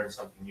we learn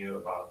something new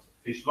about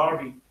fish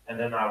larvae. And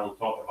then I will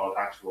talk about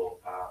actual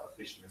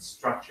fish lens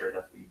structure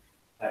that we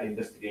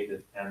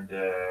investigated and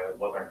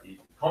what are the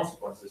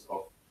consequences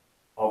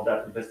of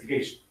that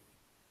investigation.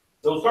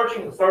 So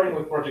starting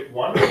with project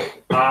one,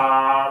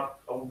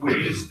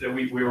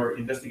 we were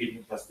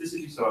investigating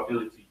plasticity, so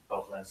ability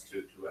of lens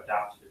to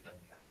adapt to different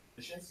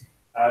conditions.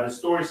 The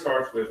story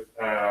starts with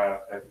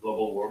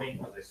global warming.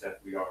 As I said,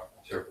 we are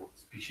a terrible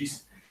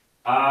species.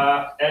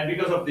 And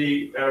because of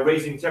the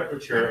rising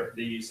temperature,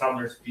 the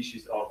southern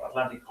species of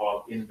Atlantic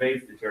cod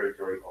invades the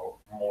territory of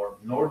more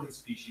northern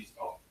species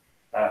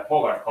of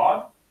polar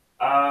cod.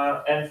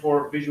 And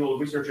for visual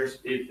researchers,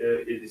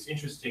 it is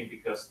interesting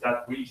because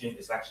that region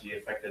is actually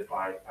affected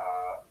by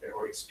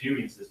or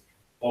experiences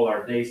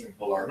polar days and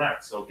polar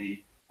nights. So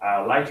the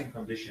lighting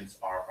conditions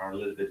are a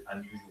little bit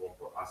unusual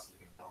for us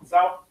living down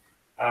south.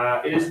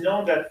 It is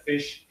known that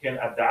fish can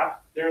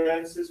adapt their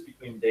lenses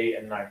between day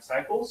and night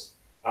cycles.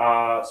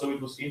 So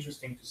it was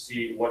interesting to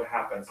see what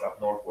happens up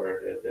north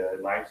where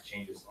the light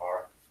changes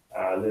are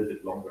a little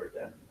bit longer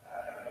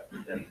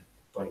than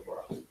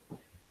 24 hours.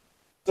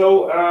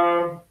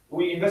 So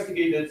we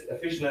investigated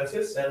fish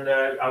lenses, and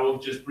I will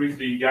just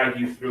briefly guide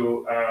you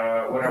through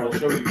what I will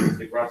show you because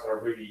the graphs are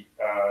really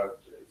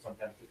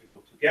sometimes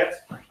difficult to get.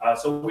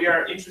 So we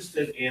are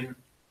interested in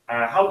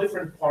how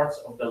different parts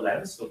of the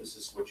lens, so this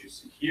is what you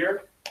see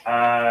here,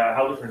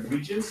 how different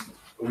regions.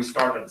 We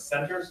start at the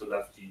center, so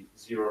that's the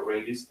zero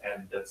radius,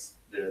 and that's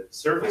the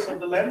surface of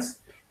the lens.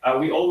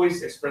 We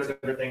always express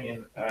everything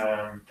in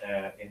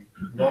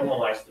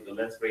normalized to the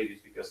lens radius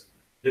because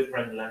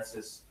different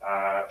lenses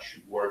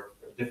should work,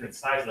 different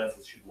size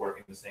lenses should work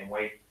in the same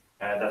way.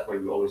 That's why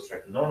we always try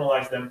to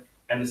normalize them.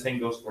 And the same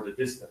goes for the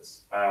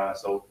distance.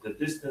 So the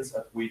distance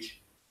at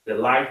which the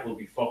light will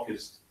be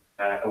focused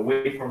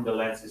away from the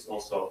lens is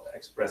also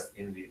expressed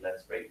in the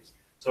lens radius.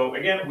 So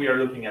again, we are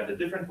looking at the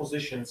different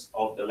positions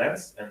of the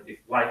lens, and if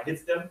light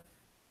hits them,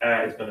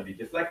 it's going to be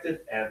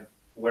deflected, and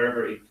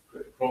wherever it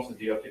crosses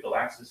the optical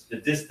axis, the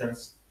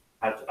distance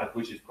at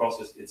which it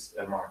crosses is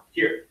marked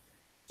here.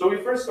 So we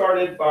first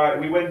started by,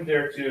 we went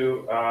there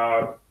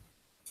to,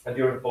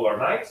 during polar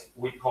night,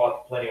 we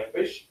caught plenty of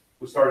fish.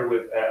 We started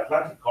with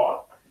Atlantic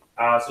cod.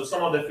 So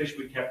some of the fish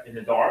we kept in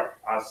the dark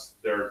as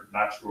their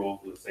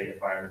natural, let's say,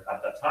 environment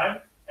at that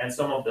time. And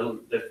some of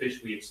the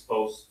fish we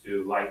exposed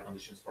to light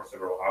conditions for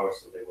several hours,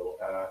 so they will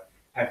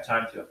have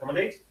time to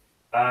accommodate.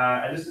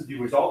 And this is the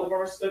result of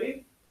our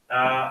study.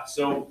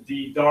 So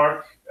the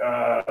dark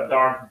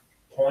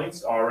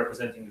points are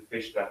representing the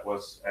fish that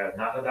was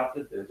not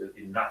adapted,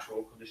 the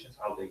natural conditions,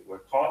 how they were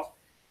caught.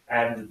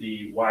 And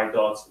the white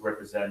dots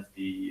represent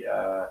the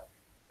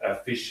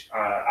fish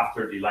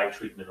after the light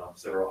treatment of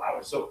several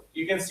hours. So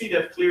you can see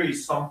that clearly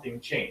something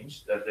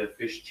changed, that the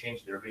fish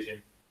changed their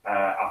vision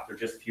after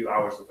just a few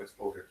hours of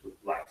exposure to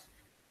light.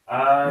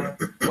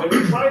 When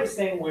we try the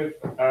same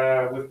with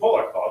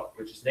polar cod,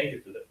 which is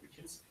native to the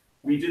regions,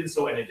 we didn't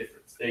saw any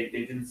difference. They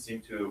didn't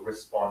seem to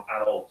respond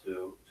at all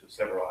to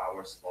several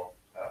hours of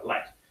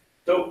light.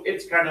 So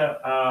it's kind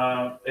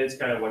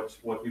of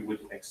what we would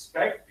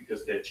expect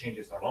because the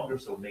changes are longer.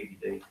 So maybe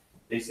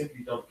they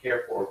simply don't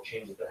care for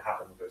changes that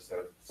happen over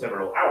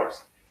several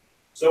hours.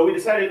 So we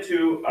decided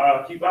to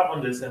keep up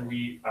on this, and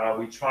we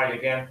tried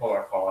again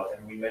polar cod,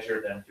 and we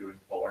measured them during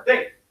polar polar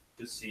day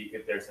to see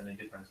if there's any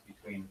difference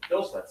between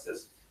those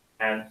lenses.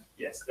 And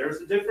yes, there's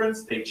a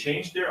difference. They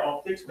changed their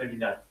optics, maybe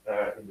not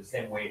in the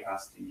same way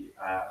as the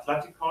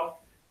Atlantic cod,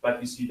 but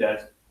you see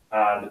that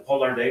the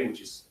polar day,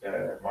 which is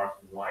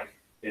marked in white,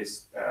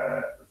 is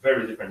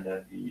very different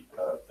than the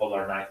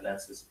polar night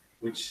lenses,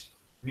 which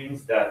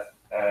means that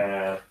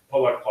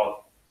polar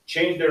cod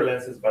change their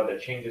lenses, but the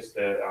changes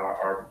that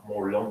are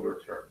more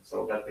longer term.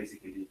 So that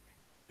basically,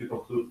 to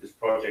conclude this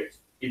project,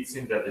 it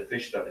seems that the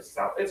fish that is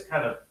south, it's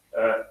kind of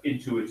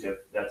intuitive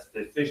that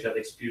the fish that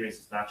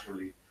experiences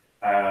naturally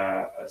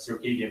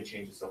circadian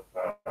changes of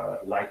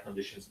light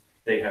conditions,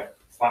 they have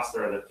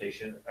faster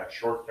adaptation,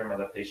 short-term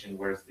adaptation,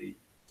 whereas the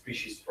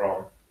species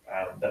from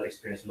that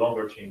experience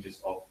longer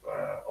changes of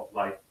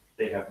light,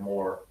 they have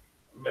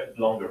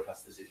longer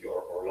plasticity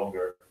or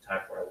longer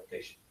time for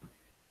adaptation.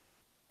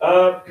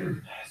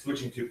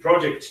 Switching to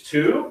project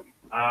 2,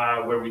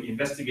 where we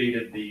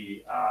investigated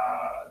the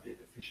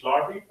fish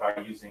larvae by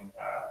using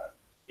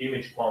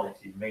image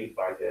quality made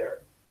by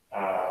their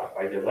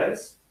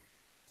lens.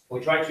 We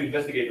tried to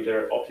investigate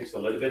their optics a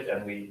little bit,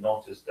 and we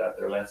noticed that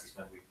their lenses,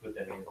 when we put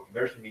them in the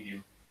immersion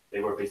medium, they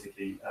were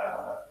basically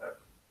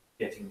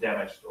getting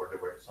damaged, or they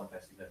were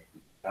sometimes even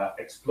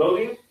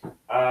exploding.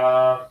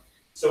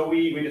 So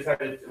we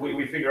decided,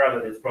 we figured out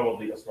that it's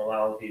probably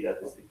osmolality that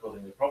is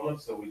causing the problem,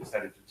 so we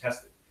decided to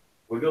test it.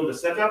 We built a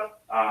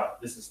setup.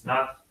 This is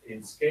not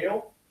in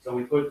scale, so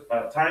we put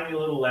a tiny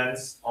little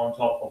lens on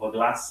top of a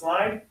glass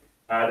slide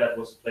that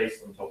was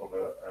placed on top of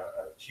a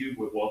tube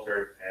with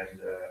water, and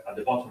at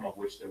the bottom of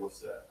which there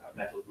was a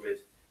metal grid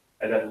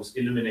that was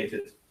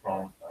illuminated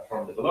from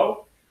the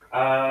below.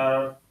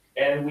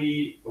 And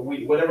we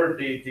whatever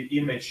the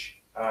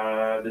image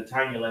the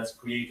tiny lens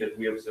created,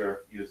 we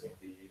observed using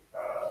the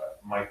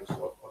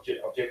microscope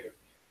objective.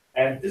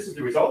 And this is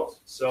the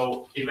result.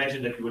 So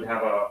imagine that you would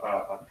have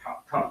a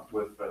cup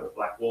with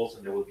black walls,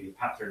 and there will be a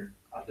pattern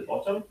at the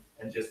bottom,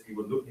 and just you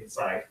would look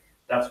inside,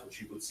 that's what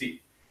you would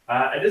see.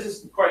 And this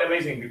is quite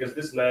amazing because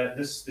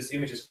this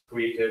image is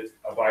created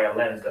by a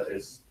lens that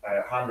is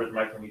 100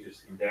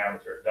 micrometers in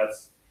diameter.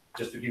 That's,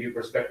 just to give you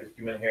perspective,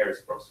 human hair is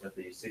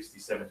approximately 60,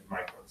 70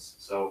 microns.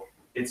 So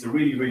it's a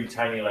really, really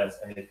tiny lens,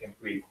 and it can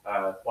create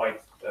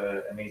quite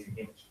amazing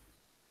image.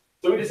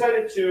 So we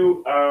decided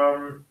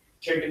to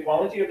check the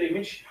quality of the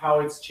image,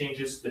 how it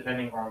changes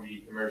depending on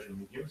the immersion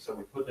medium. So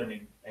we put them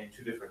in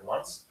 2 different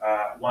ones.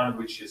 One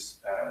which is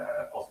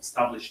of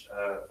established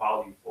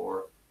value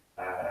for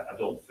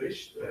adult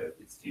fish.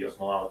 It's the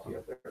osmolality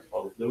of their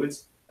solid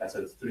fluids.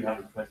 So it's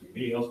 320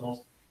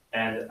 milliosmoles.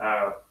 And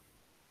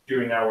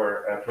during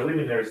our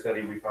preliminary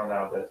study, we found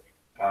out that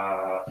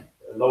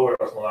lower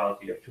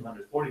osmolality of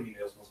 240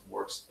 milliosmoles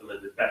works a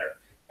little bit better.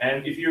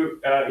 And if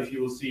you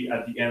will see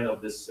at the end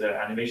of this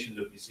animation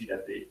loop, you see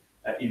that the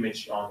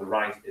image on the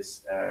right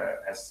is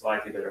has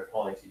slightly better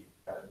quality,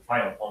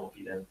 final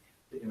quality than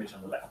the image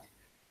on the left.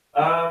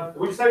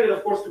 We decided,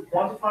 of course, to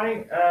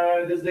quantify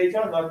this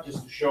data, not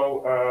just to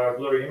show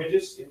blurry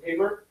images in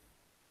paper.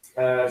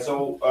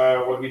 So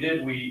what we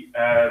did, we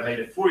made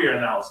a Fourier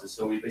analysis.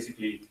 So we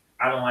basically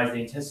analyzed the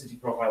intensity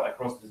profile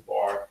across this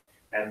bar,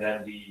 and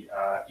then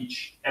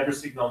every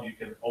signal you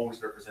can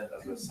always represent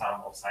as a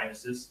sum of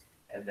sinuses,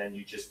 and then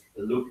you just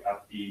look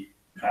at the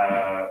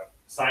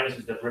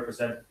sinuses that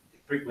represent the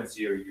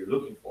frequency you're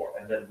looking for,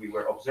 and then we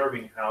were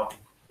observing how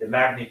the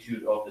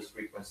magnitude of this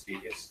frequency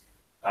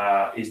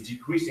is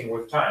decreasing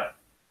with time.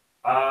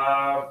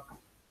 I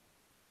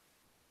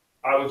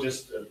will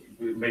just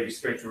maybe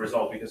straight to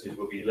result because it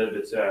will be a little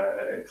bit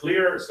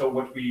clearer. So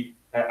what we,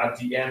 at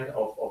the end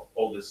of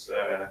all this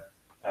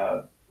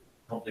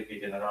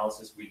complicated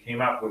analysis, we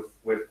came up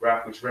with a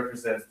graph which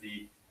represents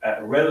the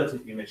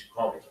relative image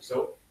quality.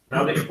 So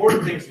now the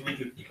important things you need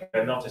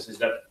to notice is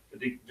that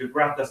the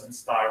graph doesn't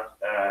start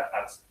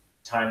at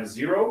time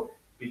 0,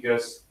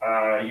 because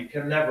you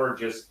can never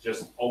just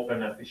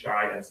open a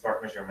fisheye and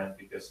start measurement,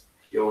 because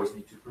you always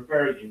need to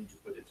prepare it, you need to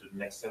put it to the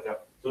next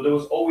setup. So there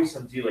was always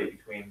some delay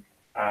between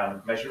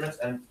measurements,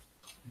 and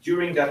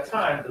during that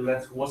time, the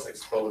lens was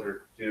exposed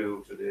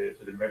to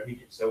the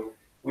medium. So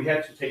we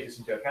had to take this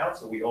into account.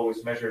 So we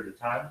always measured the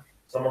time.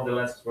 Some of the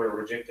lenses were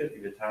rejected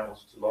if the time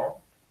was too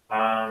long.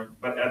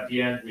 But at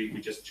the end, we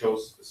just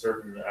chose a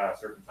certain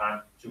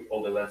time, took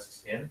all the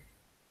lenses in.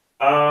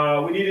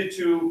 We needed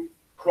to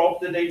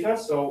crop the data,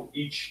 so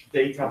each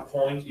data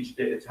point, each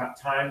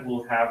time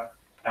will have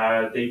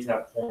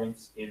data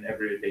points in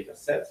every data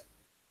set.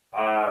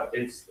 I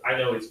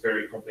know it's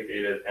very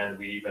complicated, and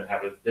we even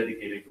have a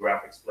dedicated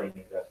graph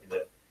explaining that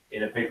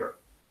in a paper.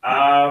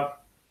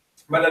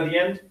 But at the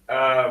end,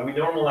 we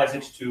normalize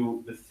it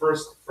to the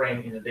first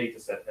frame in the data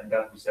set, and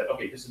that we said,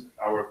 okay, this is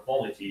our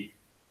quality.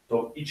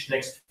 So each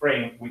next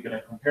frame, we're going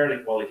to compare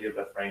the quality of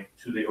that frame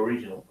to the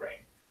original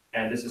frame.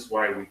 And this is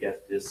why we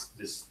get this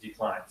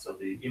decline. So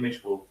the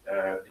image will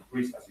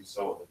decrease, as you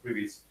saw in the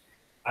previous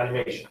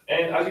animation.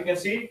 And as you can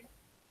see,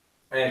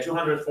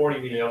 240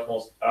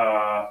 milliosmoles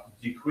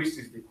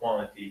decreases the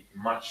quality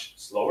much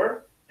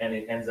slower, and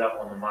it ends up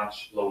on a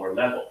much lower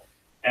level.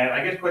 And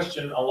I get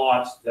questioned a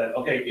lot that,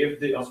 okay, if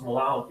the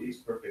osmolality is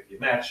perfectly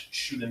matched,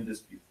 shouldn't this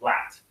be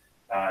flat?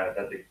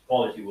 That the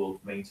quality will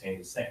maintain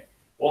the same.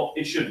 Well,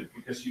 it shouldn't,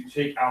 because you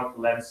take out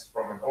lens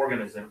from an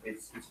organism,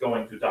 it's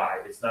going to die.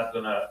 It's not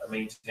going to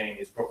maintain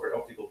its proper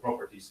optical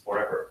properties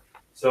forever.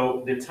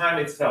 So the time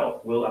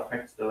itself will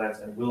affect the lens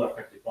and will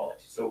affect the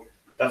quality. So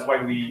that's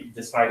why we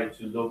decided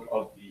to look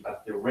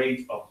at the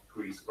rate of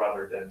decrease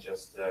rather than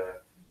just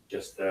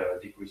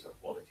decrease of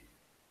quality.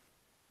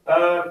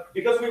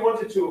 Because we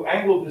wanted to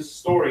angle this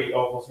story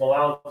of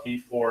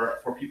osmolality for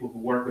people who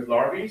work with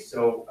larvae,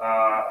 so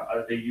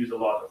they use a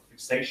lot of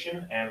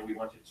fixation, and we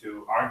wanted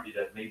to argue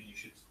that maybe you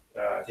should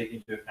take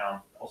into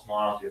account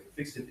osmolality of the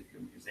fixity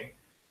you're using.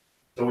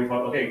 So we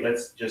thought, okay,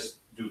 let's just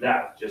do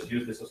that. Just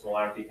use this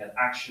osmolality and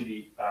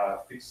actually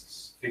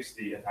fix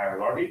the entire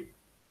larvae.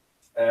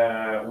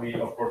 We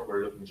of course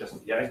were looking just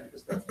at the eyes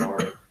because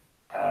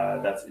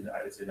that's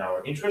it's in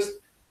our interest.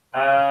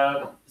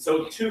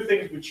 So two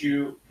things which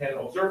you can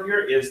observe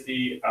here is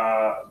the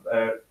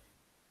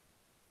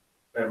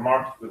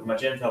marked with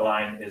magenta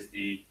line is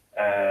the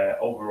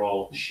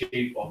overall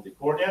shape of the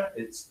cornea.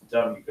 It's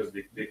done because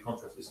the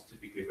contrast is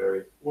typically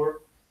very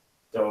poor.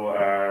 So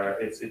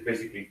it's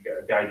basically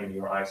guiding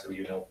your eye so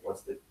you know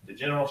what's the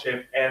general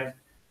shape and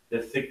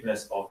the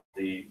thickness of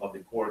the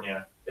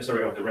cornea,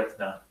 of the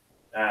retina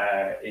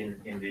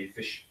in the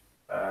fish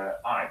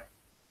eye.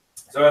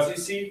 So as you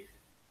see,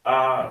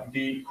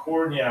 the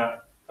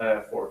cornea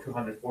for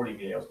 240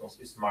 milliosmoles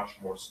is much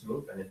more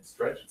smooth and it's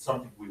stretched. It's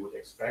something we would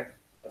expect.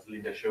 As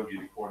Linda showed you,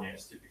 the cornea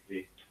is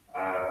typically,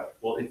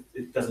 well,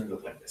 it doesn't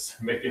look like this.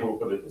 Maybe I will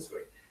put it this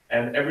way.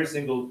 And every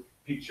single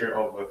picture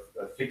of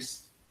a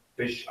fixed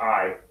fish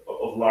eye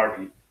of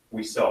larvae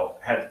we saw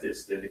had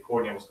this. The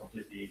cornea was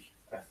completely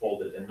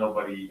folded and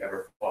nobody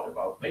ever thought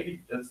about,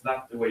 maybe that's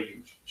not the way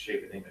you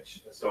shape an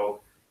image.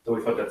 So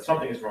we thought that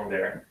something is wrong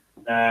there.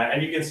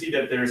 And you can see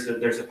that there's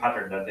a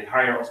pattern that the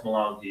higher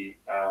osmolality,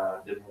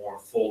 the more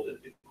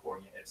folded the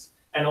cornea is,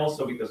 and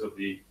also because of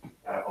the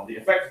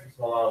effect of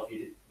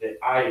osmolality, the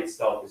eye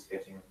itself is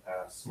getting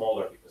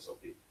smaller because of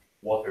the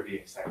water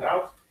being sucked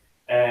out,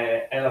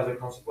 and as a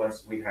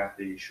consequence, we have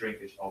the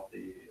shrinkage of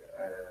the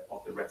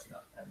retina,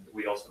 and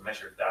we also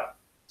measured that,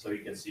 so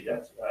you can see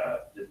that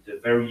the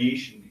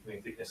variation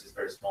between thickness is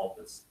very small.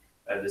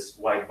 This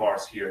white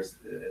bars here is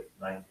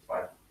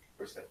 95%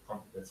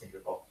 confidence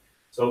interval.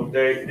 So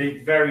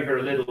they vary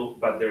very little,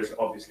 but there's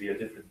obviously a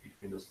difference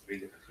between those three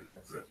different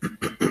frequencies.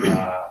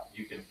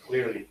 You can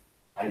clearly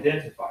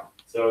identify.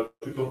 So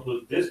to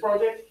conclude this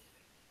project,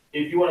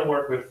 if you want to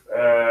work with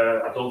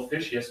adult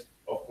fish, yes,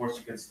 of course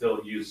you can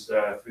still use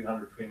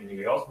 320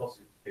 milliosmoles.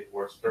 It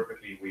works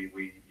perfectly.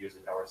 We use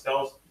it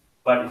ourselves.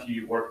 But if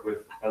you work with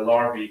a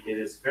larvae, it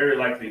is very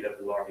likely that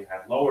the larvae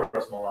have lower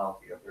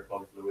osmolality of their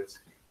body fluids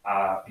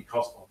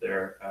because of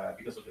their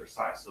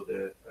size. So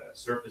the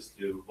surface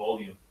to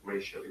volume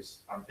ratio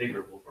is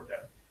unfavorable for them.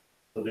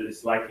 So that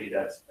it's likely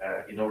that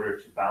in order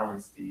to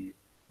balance the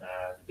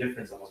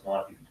difference of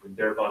osmolality between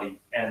their body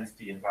and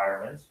the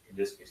environment, in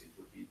this case it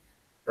would be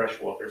fresh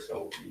water,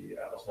 so the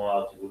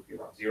osmolality would be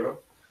around 0.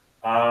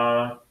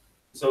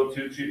 So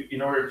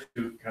in order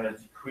to kind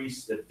of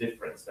decrease the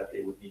difference that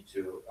they would need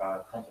to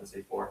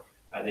compensate for,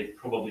 they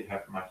probably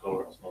have much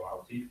lower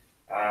osmolality.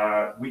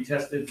 We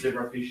tested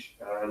zebrafish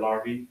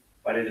larvae,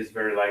 but it is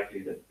very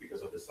likely that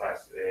because of the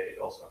size, it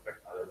also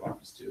affects other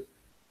larvae too.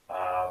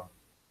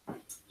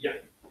 Yeah.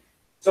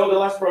 So the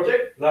last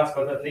project, last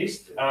but not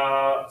least,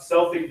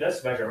 cell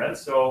thickness measurement.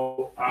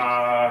 So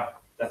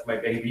that's my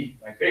baby,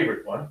 my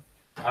favorite one.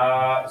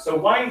 So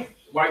why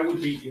would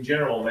we in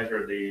general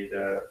measure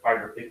the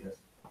fiber thickness?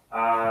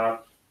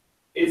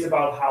 It's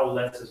about how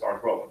lenses are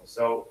growing.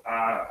 So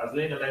as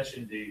Linda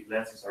mentioned, the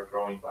lenses are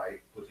growing by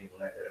putting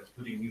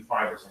new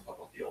fibers on top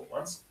of the old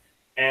ones.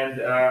 And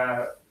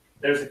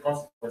there's a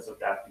consequence of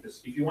that,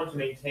 because if you want to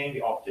maintain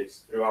the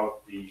optics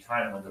throughout the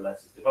time when the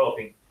lens is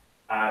developing,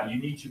 you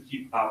need to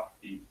keep up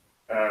the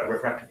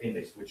refractive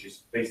index, which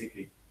is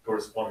basically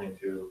corresponding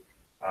to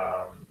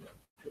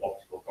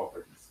optical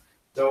properties.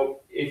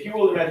 So if you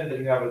will imagine that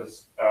you have a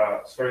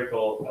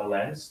spherical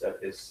lens that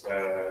is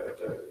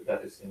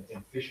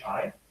in fish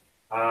eye,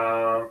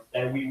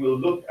 and we will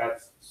look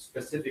at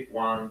specific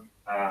one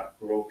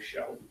growth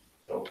shell,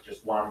 so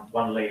just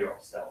one layer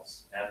of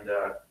cells, and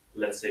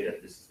let's say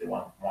that this is the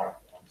one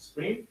marked on the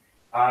screen.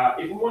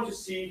 If we want to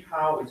see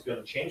how it's going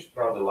to change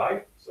throughout the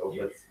life, so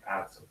let's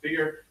add some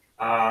figure.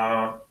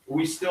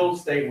 We still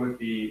stay with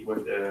the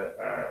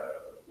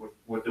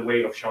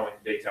way of showing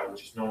data,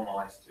 which is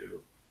normalized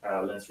to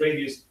lens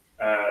radius.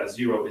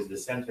 0 is the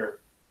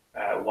center,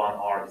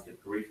 1R is the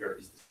periphery,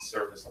 is the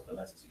surface of the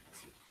lens, as you can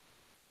see.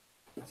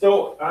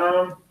 So,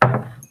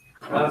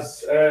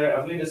 as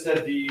Linda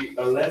said, the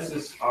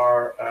lenses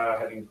are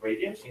having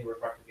gradient in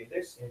refractive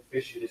index. In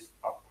fish, it is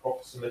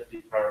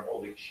approximately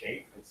parabolic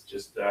shape. It's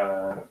just,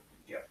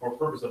 for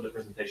purpose of the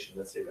presentation,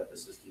 let's say that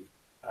this is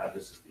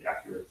the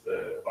accurate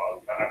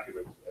value,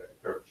 accurate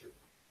curvature.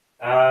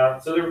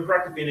 So the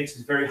refractive index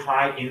is very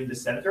high in the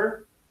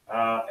center,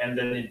 and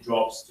then it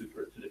drops to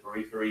the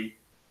periphery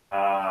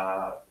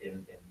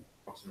in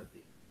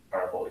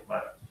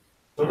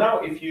So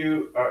now, if we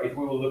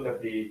will look at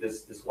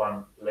this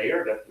one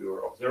layer that we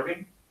were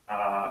observing,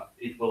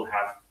 it will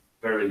have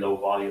very low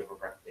value of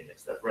refractive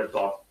index. That red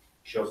dot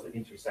shows the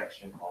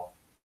intersection of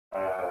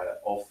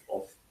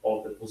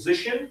the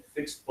position,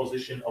 fixed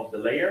position of the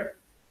layer,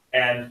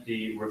 and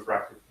the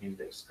refractive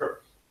index curve.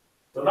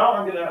 So now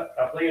I'm going to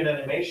play an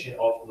animation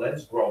of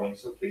lens growing.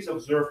 So please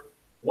observe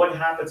what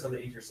happens on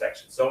the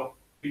intersection. So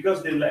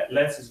because the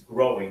lens is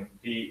growing,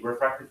 the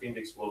refractive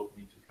index will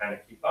need to kind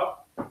of keep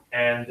up,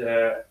 and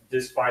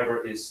this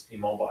fiber is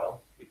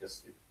immobile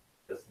because it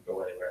doesn't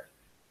go anywhere.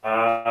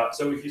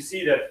 So if you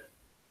see that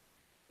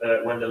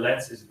when the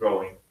lens is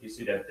growing, you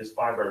see that this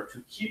fiber,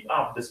 to keep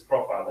up this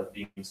profile that's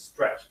being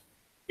stretched,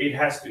 it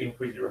has to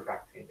increase the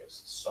refractive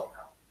index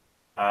somehow.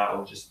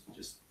 Or just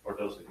for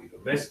those of you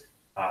who missed,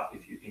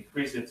 if you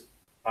increase it,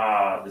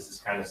 this is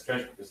kind of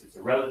stretched because it's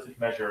a relative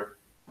measure,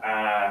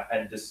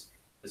 and this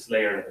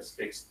layer that is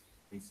fixed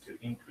needs to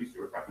increase the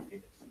refractive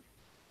index.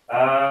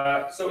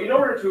 So in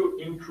order to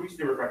increase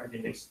the refractive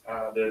index,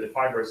 the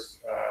fibers,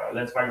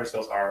 lens fiber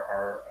cells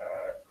are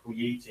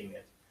creating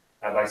it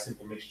by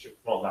simple mixture,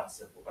 well, not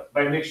simple, but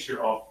by mixture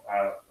of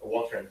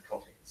water and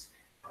proteins.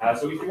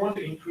 So if you want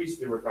to increase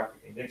the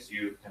refractive index,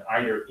 you can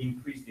either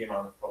increase the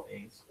amount of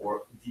proteins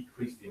or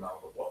decrease the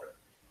amount of water.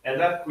 And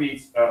that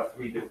creates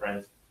 3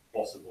 different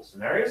possible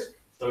scenarios.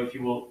 So if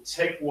you will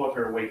take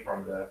water away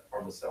from the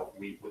cell,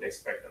 we would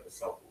expect that the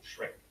cell will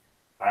shrink.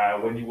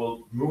 When you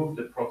will move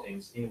the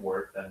proteins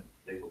inward, then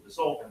they will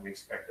dissolve, and we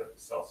expect that the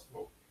cells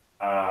will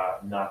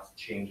not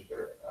change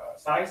their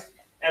size.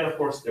 And of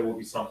course, there will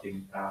be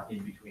something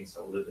in between,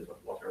 so a little bit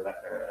of water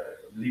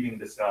leaving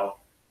the cell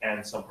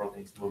and some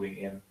proteins moving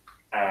in,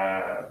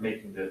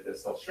 making the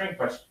cell shrink,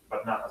 but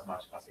not as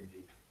much as in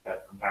the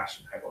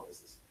compaction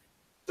hypothesis.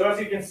 So as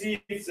you can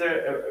see, it's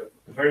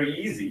very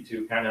easy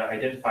to kind of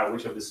identify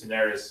which of the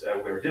scenarios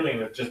we're dealing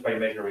with just by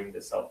measuring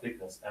the cell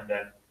thickness. And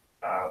then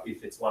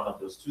if it's one of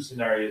those 2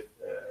 scenarios,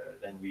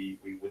 then we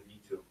would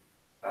need to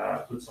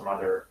put some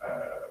other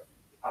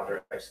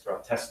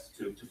extra tests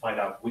to find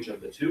out which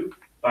of the 2.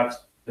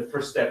 But the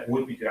first step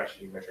would be to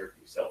actually measure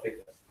the cell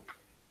thickness.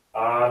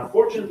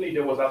 Unfortunately,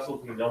 there was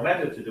absolutely no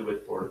method to do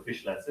it for the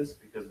fish lenses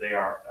because they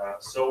are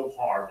so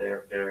hard.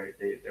 Their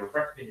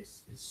refractive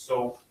index is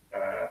so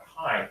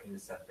high in the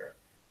center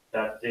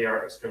that they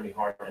are extremely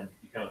hard, and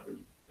you cannot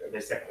really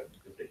dissect them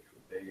because they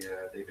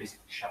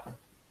basically shatter.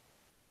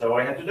 So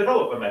I had to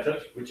develop a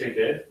method, which I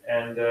did,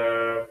 and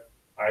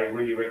I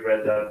really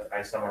regret that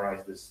I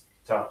summarized this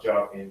tough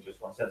job in just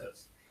 1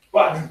 sentence.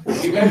 But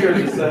we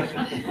measured the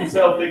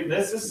cell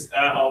thicknesses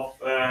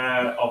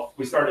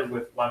we started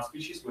with 1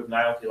 species, with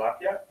Nile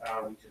tilapia.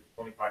 We took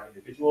 25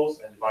 individuals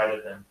and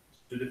divided them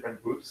into 2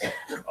 different groups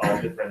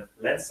of different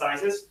lens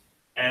sizes,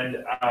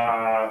 and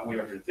we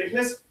measured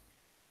thickness.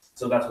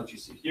 So that's what you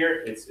see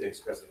here. It's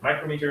expressed in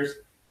micrometers,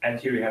 and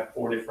here you have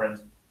 4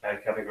 different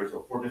categories,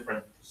 or 4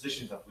 different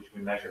positions at which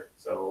we measure.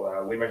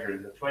 So we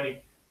measured the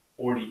 20,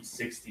 40,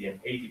 60,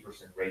 and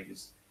 80%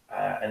 radius,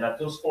 and at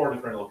those 4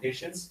 different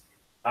locations.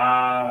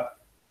 Yes,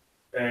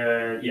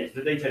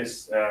 the data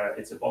is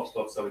it's a box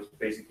plot, so it's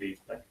basically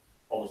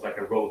almost like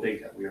a raw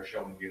data. We are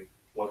showing you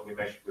what we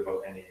measured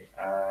without any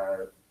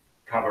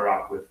cover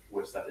up with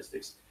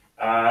statistics.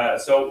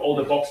 So all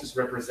the boxes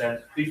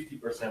represent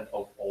 50%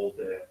 of all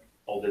the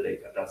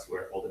data. That's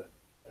where all the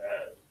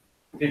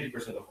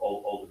 50% of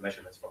all the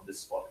measurements from this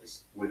spot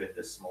is within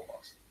this small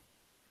box.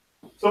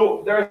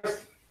 So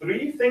there's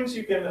 3 things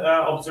you can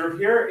observe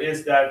here.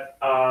 Is that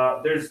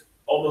there's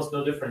almost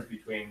no difference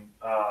between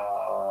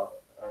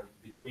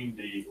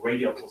the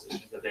radial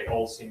positions, that they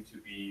all seem to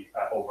be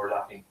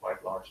overlapping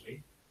quite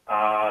largely.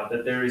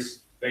 That there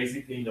is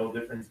basically no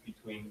difference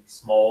between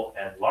small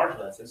and large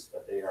lenses,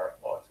 that they are,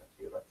 well,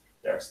 but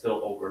they're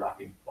still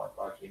overlapping quite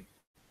largely.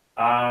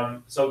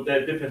 So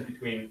the difference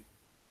between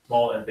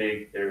small and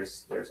big,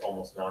 there's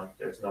almost none.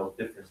 There's no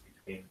difference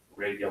between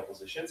radial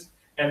positions,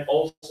 and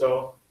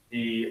also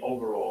the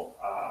overall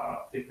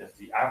thickness,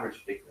 the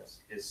average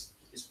thickness is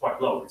quite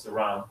low. It's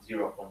around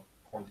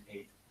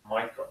 0.8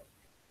 micron,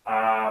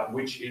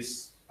 which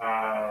is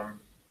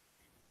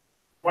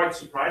quite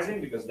surprising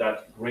because that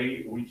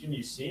gray region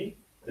you see,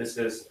 this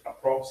is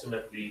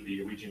approximately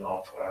the region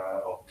of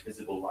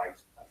visible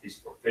light, at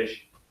least for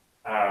fish.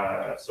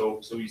 So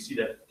you see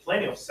that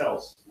plenty of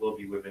cells will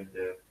be within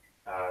the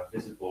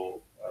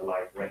visible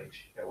light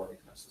range when it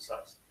comes to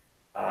size,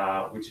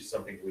 which is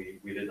something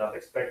we did not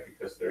expect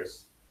because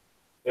there's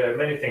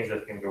many things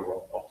that can go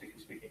wrong,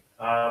 optically speaking.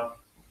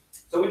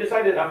 So we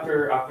decided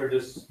after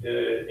this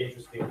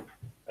interesting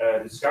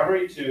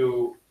discovery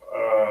to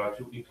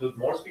include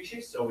more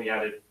species. So we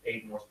added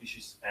 8 more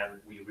species, and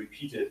we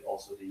repeated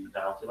also the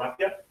Nile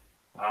tilapia.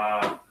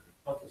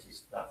 This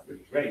is not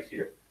really great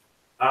here.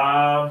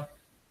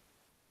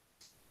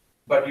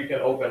 But you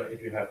can open,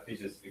 if you have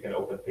pieces, you can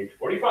open page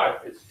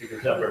 45. It's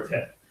figure number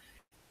 10.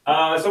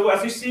 So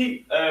as you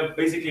see,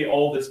 basically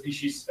all the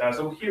species,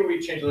 so here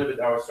we changed a little bit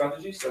our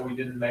strategy. So we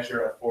didn't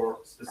measure for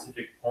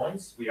specific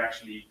points. We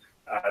actually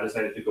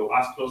decided to go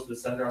as close to the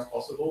center as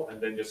possible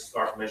and then just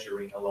start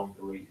measuring along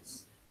the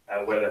radius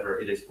wherever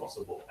it is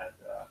possible,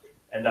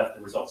 and that's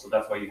the result. So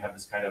that's why you have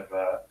this kind of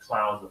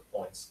clouds of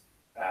points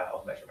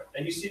of measurement.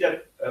 And you see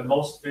that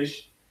most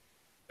fish,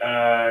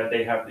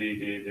 they have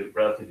the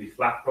relatively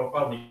flat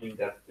profile, meaning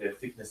that the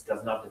thickness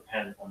does not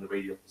depend on the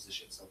radial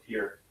position. So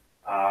here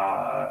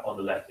on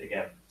the left,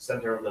 again,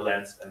 center of the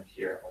lens, and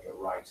here on the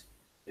right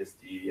is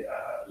the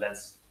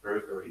lens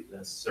periphery,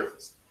 lens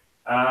surface.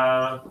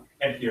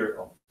 And here,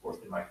 of course,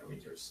 the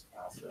micrometers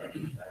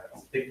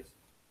as thickness.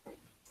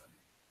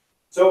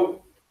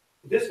 So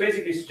this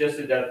basically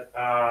suggested that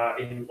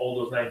in all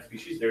those 9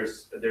 species,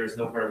 there's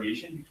no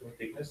variation between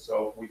thickness.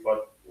 So we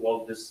thought,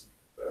 well, this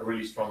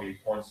really strongly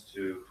points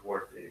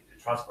toward the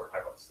transport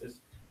hypothesis.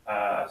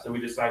 So we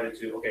decided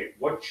to, okay,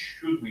 what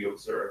should we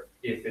observe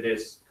if it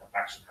is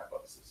compaction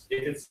hypothesis?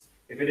 If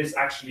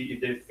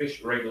the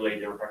fish regulate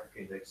the refractive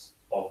index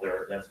of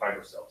their lens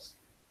fiber cells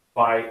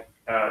by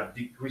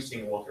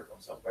decreasing water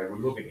from cells, by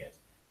removing it,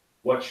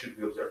 what should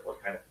we observe?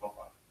 What kind of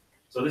profile?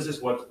 So this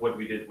is what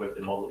we did with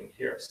the modeling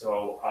here.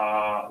 So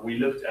we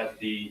looked at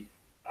the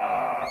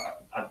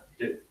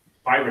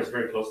fibers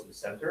very close to the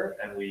center,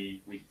 and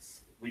we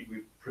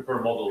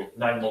prepare 9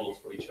 models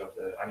for each of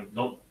the,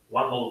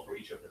 one model for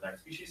each of the 9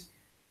 species,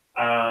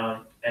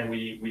 and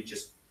we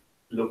just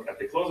look at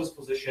the closest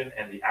position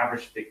and the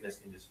average thickness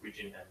in this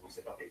region, and we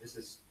said, okay, this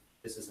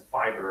is a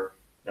fiber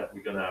that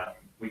we're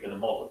gonna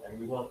model, and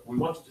we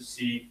wanted to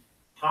see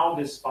how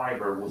this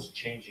fiber was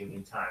changing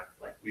in time.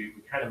 Like we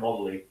kind of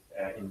model it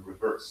in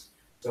reverse.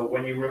 So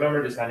when you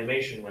remember this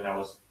animation, when I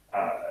was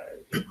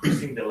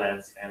increasing the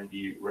lens and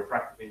the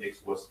refractive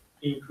index was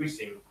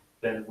increasing,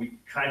 then we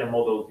kind of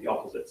modeled the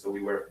opposite. So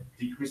we were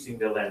decreasing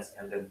the lens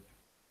and then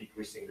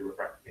decreasing the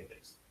refractive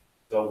index.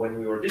 So when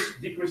we were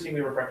decreasing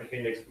the refractive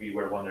index, we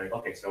were wondering,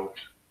 okay, so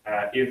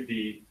if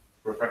the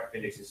refractive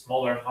index is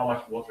smaller, how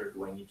much water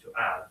do I need to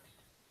add?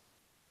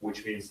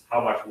 Which means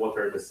how much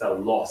water the cell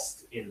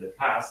lost in the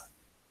past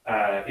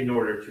in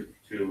order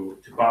to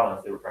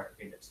balance the refractive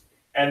index.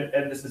 And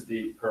this is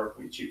the curve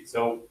we achieved.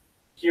 So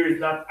here is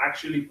not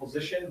actually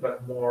position,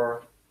 but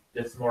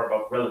it's more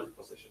about relative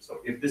position. So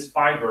if this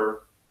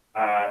fiber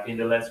in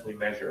the lens we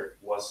measured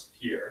was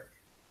here,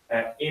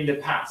 in the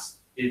past,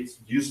 it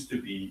used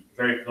to be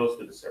very close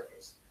to the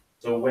surface.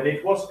 So when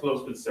it was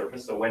close to the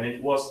surface, so when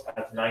it was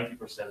at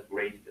 90%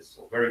 radius,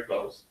 so very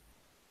close,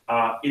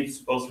 it's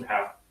supposed to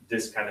have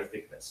this kind of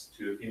thickness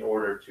in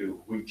order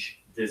to reach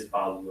this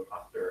value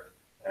after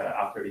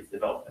its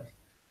development.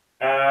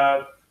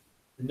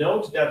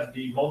 Note that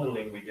the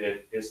modeling we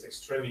did is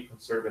extremely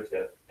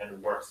conservative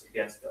and works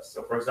against us.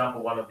 So for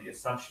example, one of the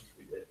assumptions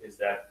we did is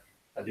that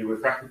the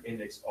refractive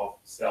index of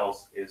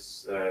cells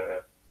is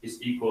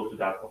equal to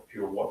that of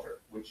pure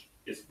water, which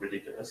is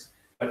ridiculous.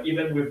 But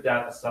even with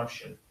that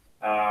assumption,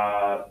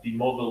 the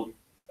model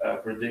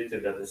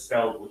predicted that the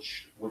cell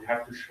would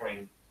have to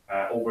shrink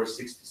over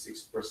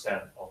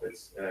 66%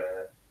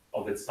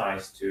 of its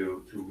size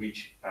to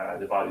reach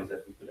the values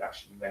that we could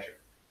actually measure,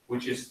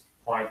 which is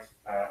quite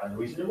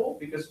unreasonable,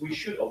 because we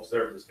should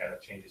observe this kind of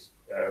changes,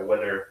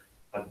 whether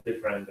at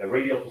different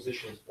radial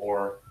positions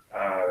or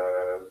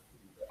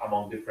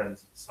among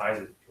different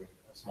sizes between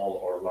small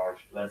or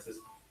large lenses.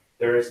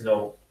 There is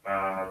no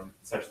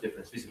such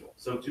difference visible.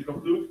 So to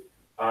conclude,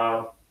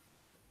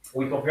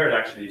 we compared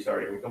actually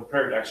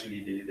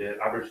the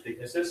average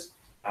thicknesses,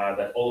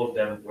 that all of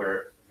them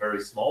were very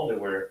small. They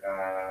were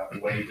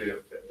way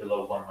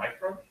below 1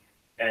 micron.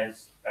 And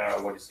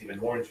what is even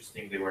more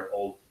interesting, they were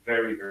all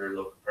very, very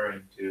low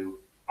comparing to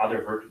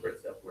other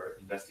vertebrates that were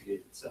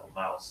investigated, so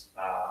mouse,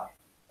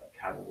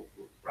 cattle,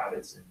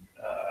 rabbits, and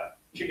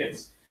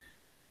chickens.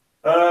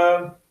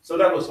 So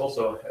that was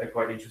also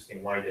quite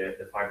interesting why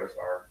the fibers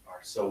are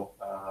so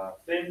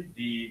thin.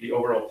 The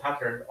overall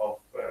pattern of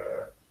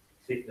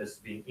thickness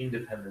being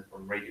independent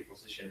from radial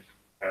position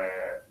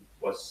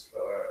was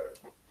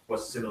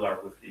similar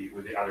with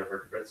the other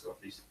vertebrates. So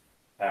at least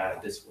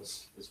this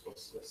was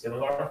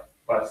similar,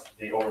 but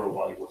the overall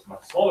value was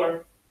much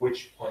smaller,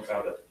 which points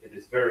out that it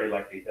is very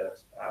likely that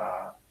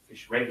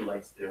fish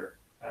regulates their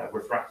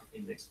refractive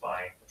index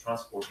by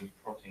transporting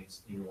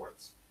proteins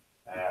inwards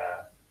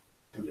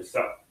to the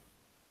cell.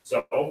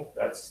 So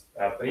that's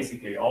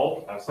basically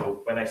all.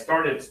 So when I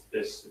started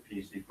this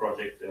PhD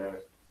project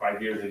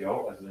 5 years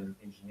ago as an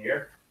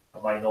engineer,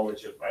 my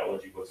knowledge of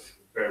biology was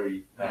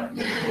very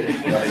limited.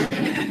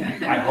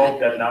 I hope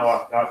that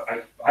now,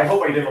 I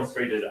hope I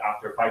demonstrated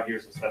after 5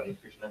 years of studying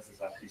fish lenses,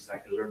 at least I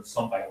could learn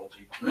some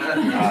biology. So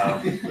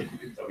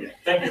yeah,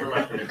 thank you very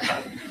much for your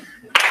time.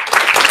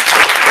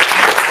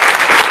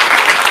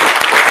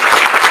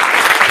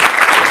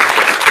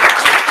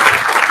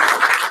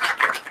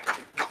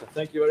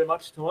 Thank you very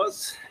much,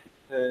 Thomas.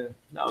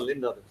 Now,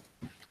 Linda,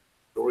 the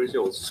floor is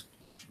yours.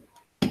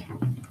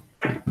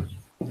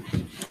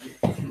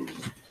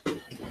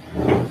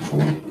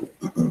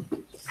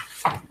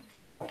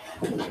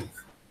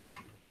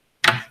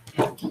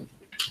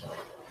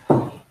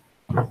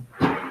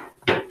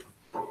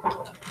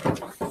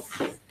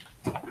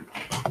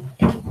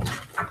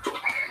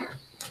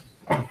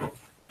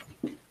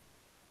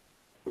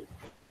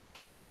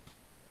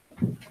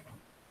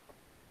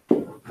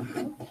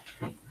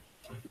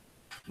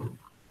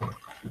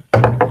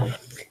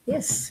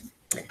 Yes.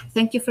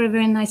 Thank you for a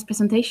very nice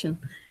presentation.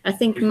 I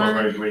think It's a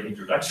very great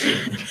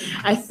introduction.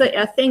 I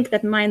think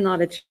that my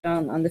knowledge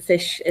on the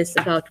fish is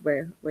about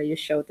where you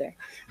showed there.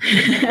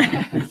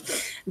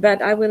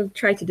 But I will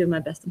try to do my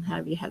best and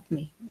have you help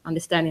me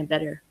understanding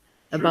better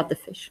about the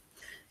fish.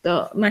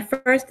 So my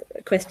first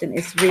question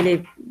is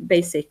really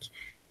basic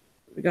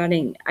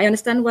regarding, I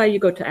understand why you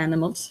go to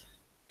animals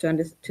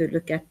to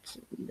look at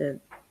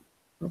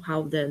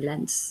how the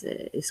lens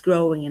is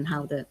growing and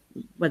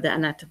what the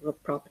anatomical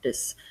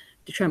properties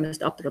determines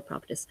the optical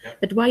properties. Yeah.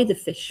 But why the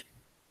fish?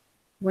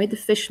 Why the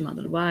fish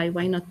model?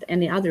 Why not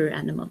any other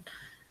animal?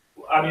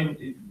 I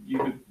mean, you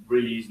could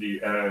really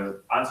easily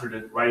answer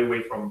it right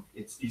away from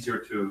it's easier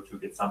to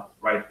get samples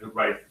right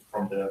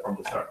from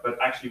the start. But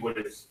actually, what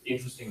is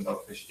interesting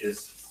about fish is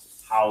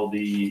how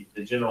the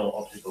general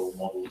optical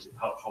model is,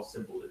 how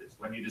simple it is.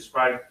 When you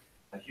describe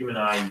a human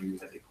eye, you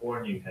had the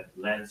cornea, you had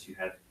the lens, you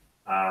had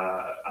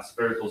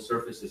spherical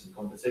surfaces and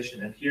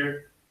compensation. And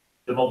here,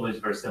 the model is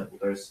very simple.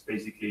 There's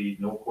basically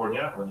no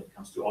cornea when it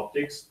comes to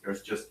optics.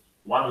 There's just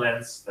one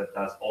lens that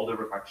does all the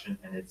refraction,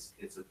 and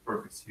it's a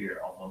perfect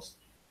sphere almost.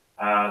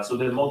 So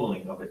the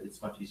modeling of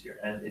it's much easier,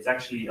 and it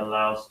actually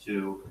allows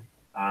to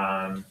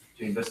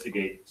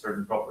investigate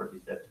certain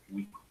properties that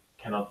we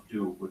cannot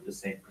do with the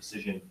same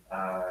precision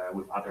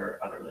with other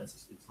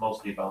lenses. It's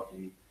mostly about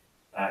the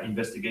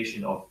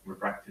investigation of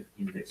refractive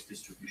index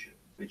distribution,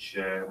 which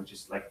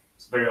is like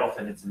very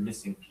often it's a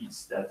missing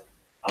piece that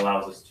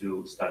allows us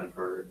to study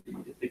for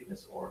the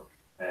thickness or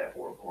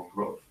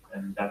growth,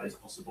 and that is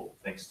possible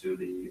thanks to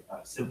the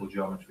simple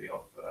geometry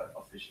of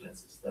fish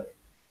lenses that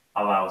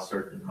allow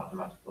certain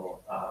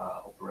mathematical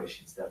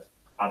operations that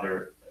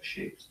other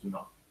shapes do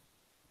not.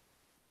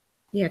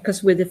 Yeah,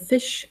 because with the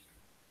fish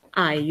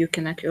eye, you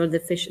can actually, or the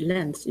fish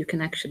lens, you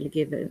can actually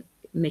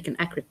make an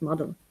accurate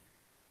model.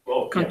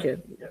 Well, Can't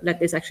you? Yeah.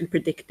 That is actually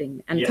predicting,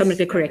 Yes,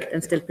 anatomically correct, yeah,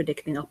 and still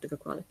predicting optical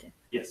quality.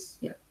 Yes.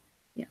 Yeah.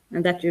 Yeah,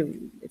 and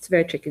it's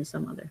very tricky in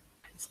some other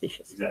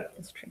species. Exactly.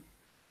 That's true.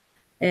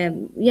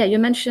 Yeah, you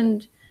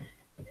mentioned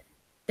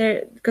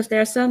because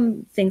there are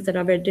some things that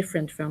are very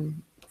different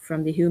from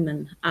the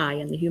human eye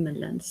and the human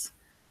lens.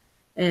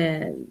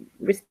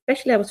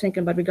 Especially, I was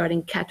thinking about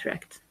regarding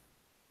cataract.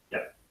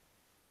 Yeah.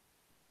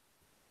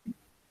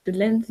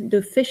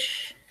 Do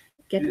fish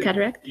get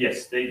cataract?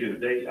 Yes, they do.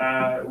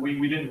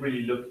 We didn't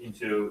really look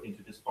into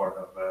this part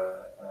of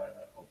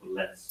the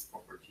lens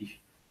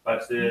property,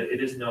 but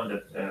it is known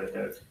that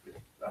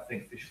I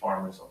think fish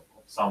farmers of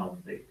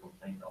salmon, they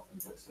complain often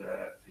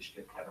that fish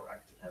get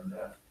cataract and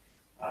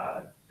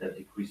that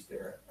decrease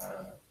their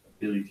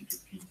ability to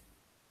feed.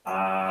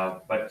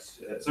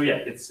 So yeah,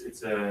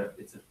 it's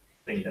a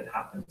thing that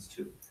happens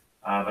too.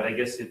 But I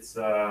guess it's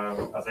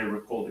as I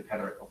recall, the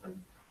cataract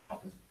often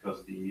happens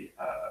because the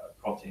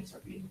proteins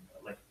are being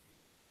like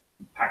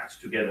packed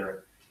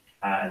together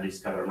and they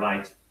scatter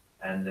light,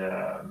 and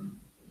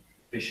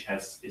fish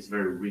is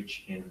very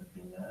rich in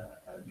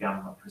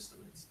gamma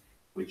crystallines,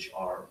 which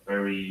are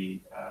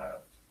very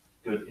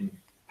good in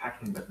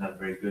packing, but not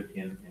very good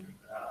in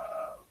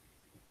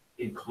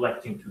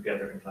collecting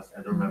together in class.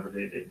 I don't remember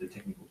the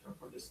technical term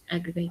for this.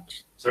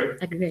 Aggregate. Sorry?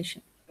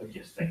 Aggregation.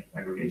 Yes, thank you.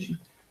 Aggregation.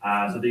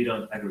 So they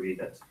don't aggregate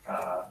that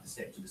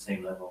to the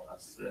same level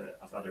as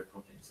other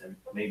proteins, and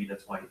maybe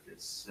that's why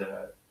this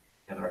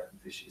cataract in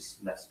fish is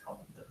less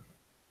common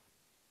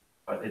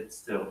but it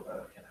still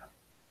can happen.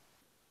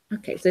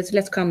 Okay, so it's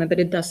less common, but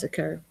it does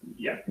occur.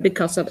 Yeah.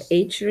 Because of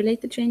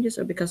age-related changes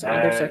or because of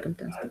other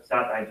circumstances?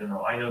 That I don't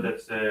know. I know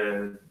that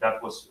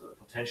that was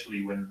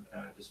potentially when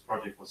this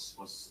project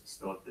was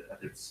still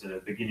at its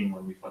beginning,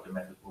 when we thought the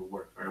method will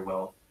work very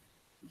well,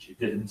 which it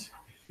didn't.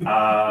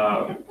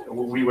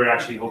 We were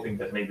actually hoping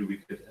that maybe we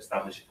could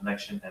establish a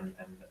connection and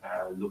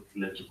look a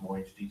little bit more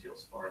into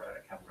details for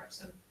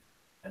cataracts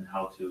and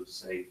how to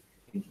save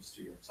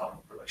industry of salmon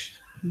production.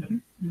 Mm-hmm.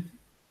 Mm-hmm.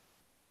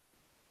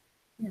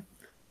 Yeah.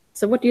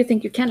 So what do you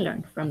think you can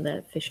learn from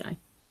the fish eye?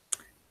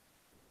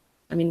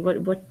 I mean, what?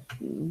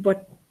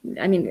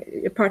 I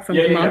mean, apart from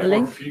the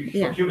modeling, for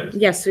humans.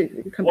 Yes.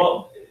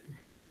 Well,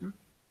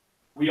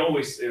 we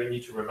always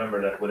need to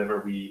remember that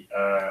whatever we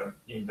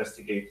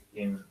investigate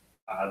in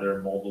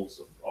other models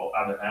of or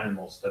other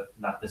animals, that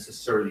not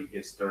necessarily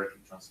is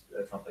directly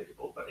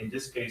translatable. But in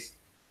this case,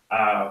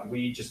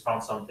 we just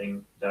found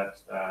something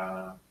that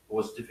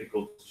was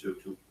difficult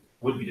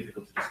would be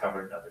difficult to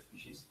discover in other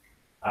species.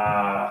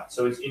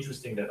 So it's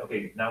interesting that,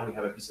 okay, now we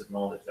have a piece of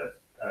knowledge that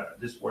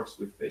this works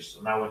with fish.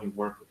 So now when you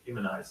work with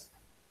human eyes,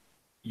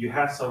 you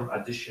have some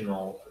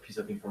additional piece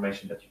of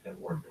information that you can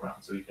work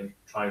around. So you can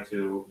try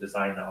to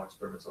design now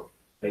experiments or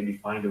maybe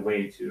find a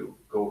way to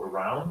go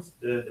around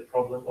the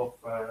problem of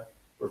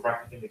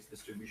refractive index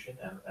distribution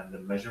and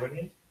then measuring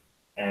it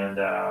and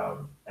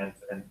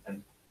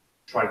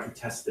try to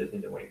test it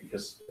in a way.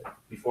 Because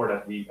before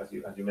that, we, as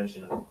you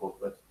mentioned in the quote,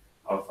 that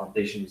our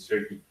foundation is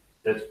tricky,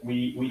 that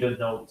we don't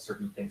know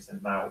certain things,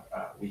 and now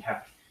we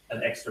have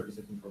an extra piece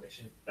of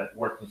information that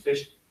worked in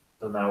fish.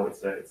 So now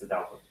it's a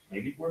doubt.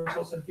 Maybe it works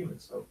also in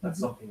humans. So that's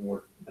something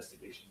worth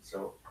investigation.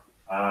 So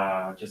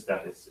just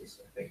that is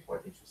I think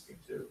quite interesting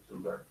to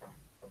learn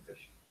from fish.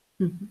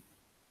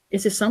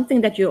 this is something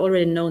that you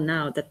already know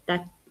now,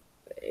 that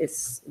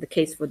is the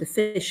case for the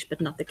fish, but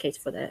not the case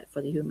for the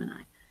human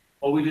eye.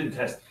 Well, we didn't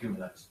test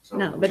human eyes. So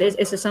No, but is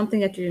there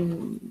something that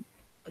you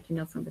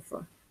know from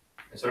before?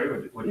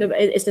 Sorry, what No, but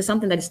is there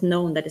something that is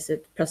known that is a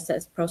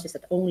process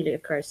that only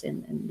occurs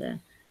in the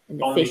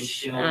Only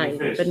fish in only eye,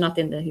 fish. but not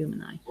in the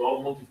human eye?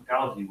 Well,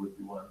 multifocality would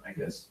be one, I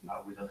guess.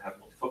 We don't have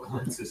multifocal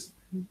lenses,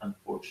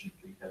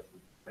 unfortunately. That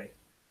would be great.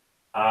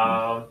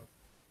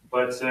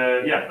 But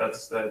yeah,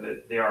 that's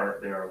they are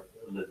a little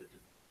bit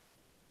different.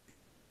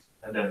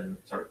 And then,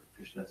 sorry,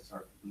 fish lenses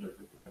are a little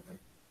bit different.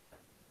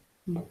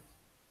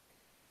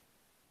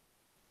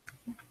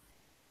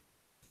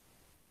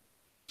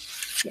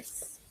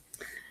 Yes.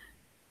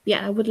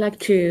 Yeah, I would like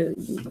to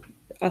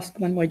ask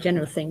one more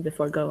general thing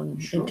before going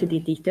Sure. into the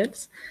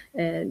details.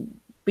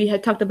 We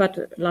had talked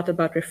a lot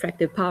about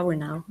refractive power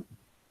now,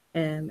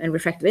 and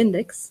refractive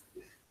index,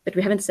 but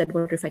we haven't said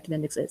what refractive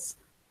index is.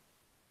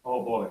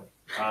 Oh boy.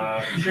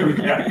 Sure,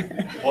 yeah.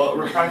 Well,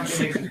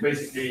 refractive index is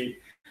basically,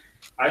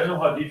 I don't know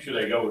how deep should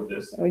I go with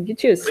this. Oh, you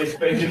choose. It's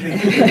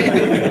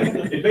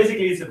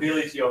basically its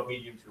ability of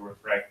medium to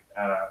refract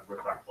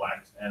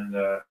light, and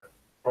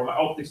from an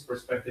optics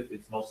perspective,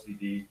 it's mostly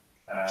the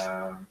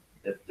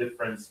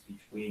difference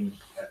between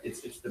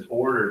it's the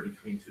border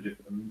between two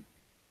different.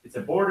 It's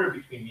a border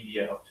between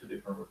media of two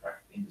different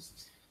refractive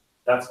indices.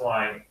 That's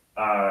why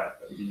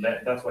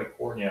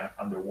cornea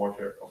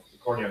underwater,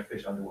 cornea of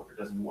fish underwater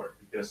doesn't work,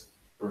 because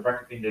the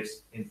refractive index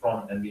in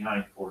front and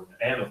behind cornea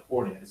and of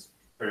cornea is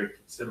very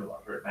similar,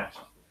 very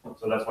matched.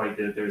 So that's why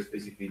there's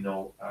basically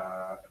no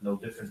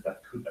difference that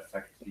could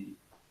affect the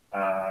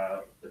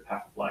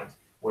path of light.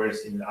 Whereas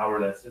in our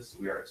lenses,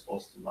 we are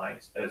exposed to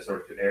light,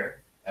 to air,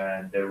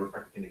 and the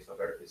refractive index of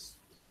air is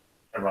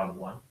around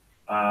 1.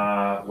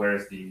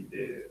 Whereas the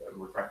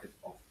refractive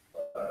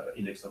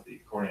index of the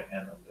cornea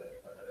and of the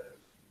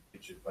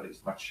picture body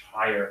is much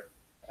higher.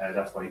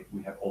 That's why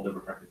we have all the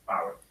refractive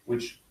power,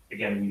 which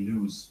again we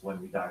lose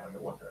when we dive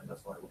underwater, and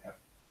that's why we have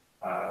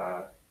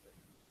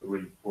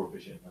really poor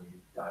vision when we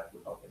dive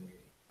without any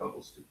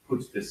goggles to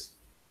put this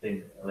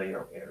thin layer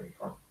of air in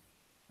front.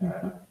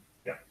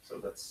 Yeah, so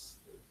that's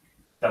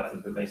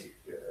the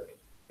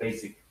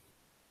basic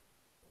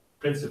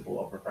principle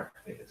of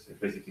refractive index. It's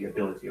basically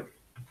ability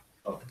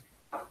of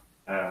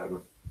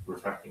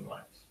refracting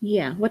light.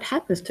 Yeah, what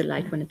happens to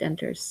light when it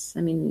enters?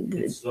 I mean,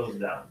 It slows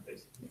down,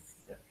 basically.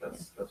 Yeah,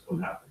 that's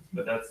what happens.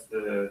 But that's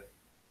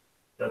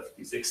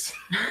physics.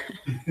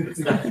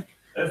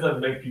 Let's not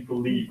make people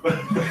leave.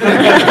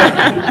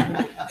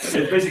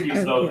 It's basically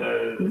slow.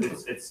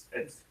 It's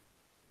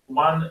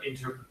one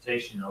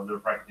interpretation of the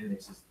refractive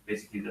index is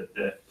basically that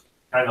the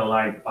kind of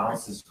light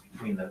bounces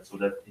between them, so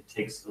that it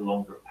takes a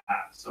longer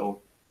path.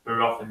 So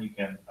very often you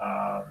can,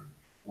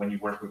 when you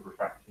work with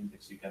refractive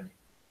index, you can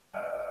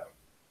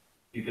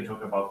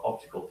talk about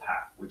optical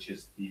path, which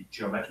is the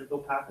geometrical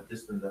path, the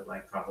distance that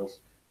light travels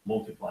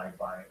multiplied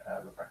by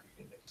refractive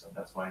index. And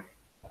that's why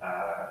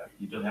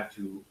you don't have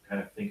to kind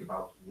of think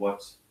about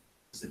what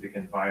specific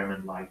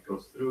environment light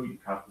goes through. You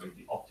calculate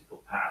the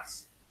optical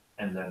paths,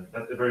 and then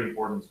that's very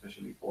important,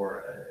 especially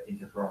for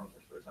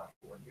interferometers, for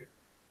example,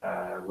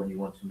 when you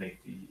want to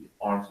make the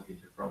arms of the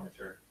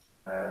interferometer,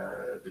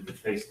 the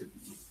face to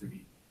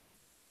be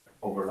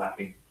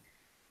overlapping.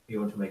 You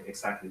want to make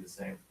exactly the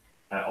same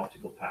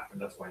optical path,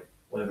 and that's why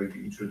whenever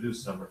you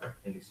introduce some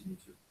refractive index, you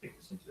need to take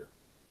this into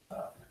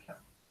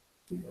account.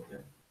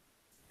 Okay.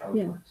 How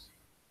it works.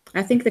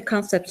 I think the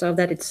concept of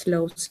that it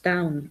slows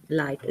down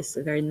light is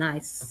a very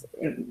nice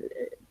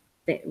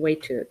way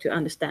to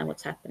understand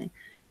what's happening.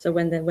 So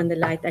when the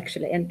light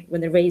actually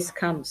when the rays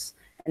comes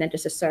and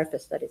enters a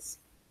surface that is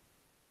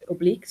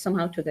oblique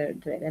somehow to the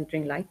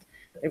entering light,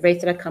 the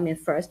rays that are coming in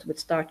first would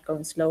start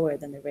going slower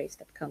than the rays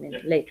that come in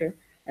later,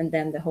 and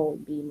then the whole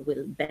beam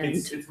will bend.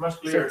 It's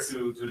much clearer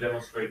to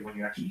demonstrate when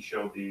you actually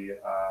show the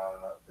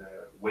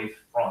wave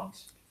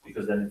front,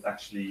 because then it's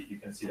actually, you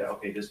can see that,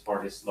 okay, this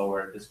part is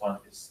slower, this one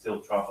is still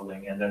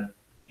traveling, and then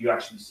you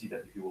actually see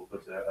that if you will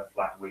put a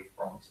flat wave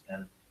front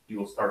and you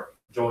will start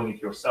drawing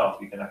it yourself,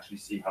 you can actually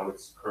see how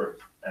it's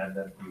curved, and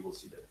then you will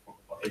see that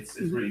it's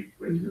really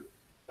great to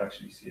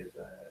actually see it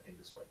in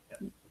this way.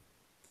 Yeah.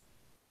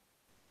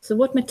 So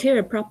what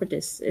material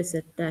properties is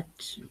it that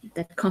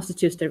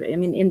constitutes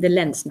in the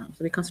lens now?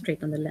 So we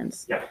concentrate on the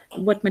lens. Yeah.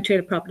 What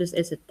material properties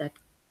is it that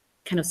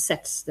kind of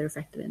sets the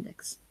refractive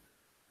index?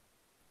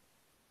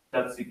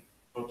 That's the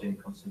protein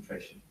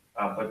concentration.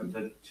 But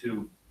the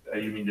two,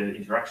 you mean the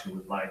interaction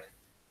with light?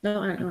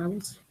 No, I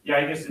was. Yeah,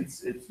 I guess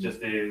it's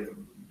just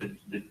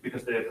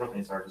because the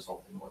proteins are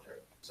dissolved in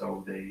water,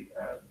 so they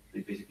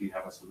basically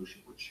have a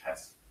solution which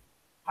has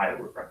higher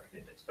refractive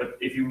index. But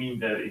if you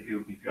mean if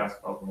you ask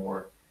about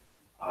more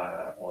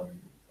on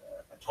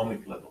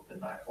atomic level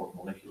or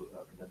molecular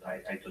level, then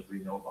I don't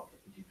really know about the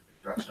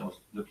interaction. I was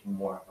looking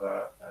more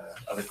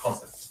of a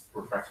concept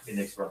refractive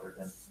index rather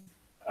than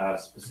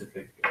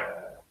specific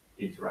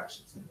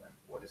interactions and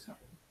what is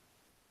happening.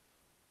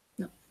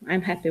 No,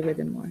 I'm happy with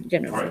the more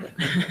general. Right.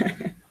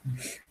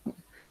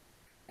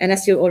 And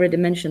as you already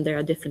mentioned, there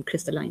are different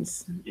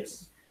crystallines.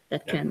 Yes.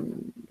 that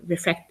can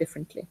refract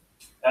differently?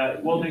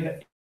 Well, I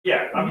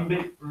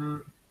mean,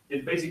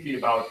 it's basically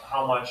about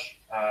how much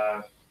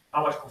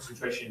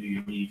concentration do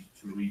you need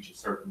to reach a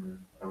certain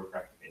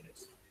refractive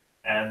index.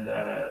 And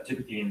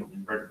typically in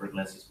invertebrate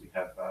lenses, we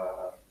have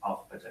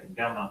alpha, beta, and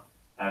gamma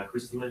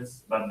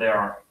crystallines, but there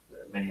are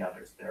many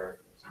others. There are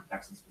some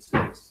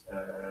taxon-specific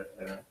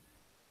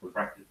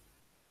refractive,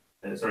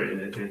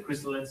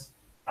 crystallines,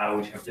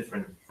 which have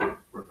different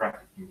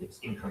refractive index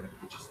increment,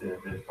 which is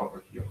the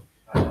property of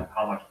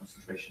how much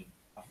concentration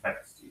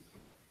affects the.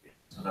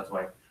 So that's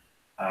why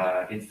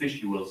in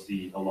fish you will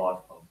see a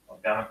lot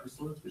of gamma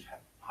crystallines, which have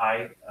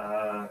high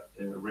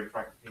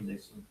refractive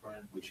index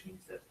increment, which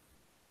means that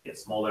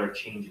smaller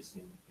changes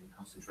in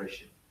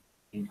concentration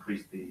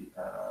increase the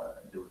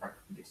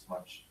refractive index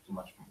to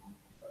much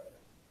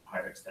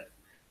higher extent.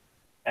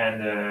 And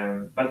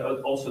but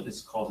also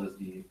this causes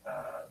the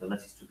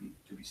lenses to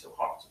be so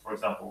hard. So for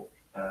example,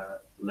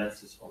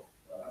 lenses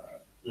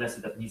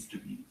that needs to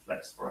be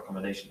flexed for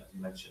accommodation, as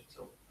you mentioned.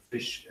 So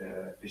fish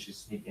is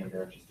sneaky, and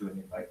they're just doing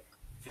it by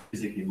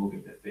physically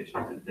moving the fish,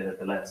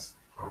 the lens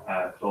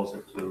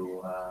closer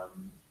to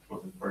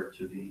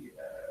the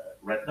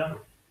retina.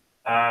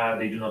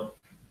 They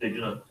do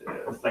not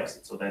flex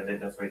it, so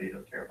that's why they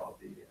don't care about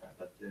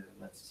that the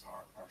lenses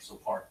are so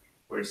hard.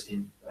 Whereas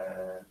in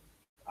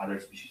other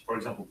species, for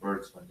example,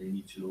 birds, when they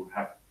need to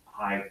have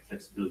high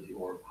flexibility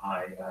or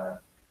high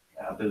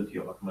ability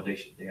of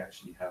accommodation, they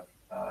actually have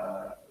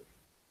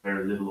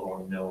very little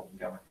or no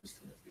gamma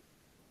crystallines. The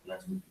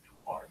lens would be too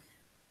hard,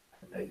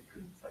 and they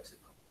couldn't flex it.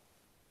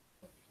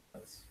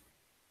 That's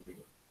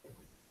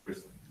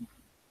crystalline.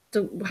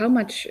 So how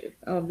much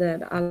of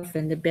the alpha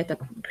and the beta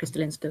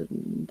crystallines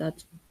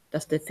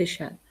does the fish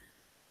have?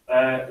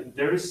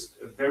 There is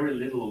very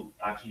little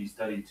actually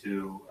study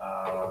to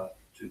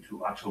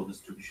actual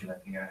distribution. I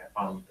think I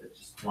found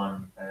just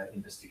one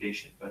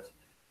investigation, but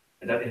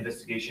that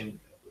investigation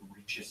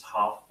reaches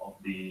half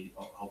of the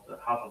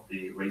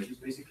radius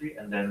basically,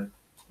 and then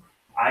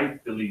I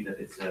believe that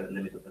it's a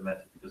limit of the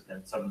method, because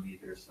then suddenly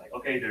there's like,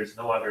 okay, there's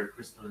no other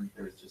crystalline,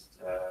 there's just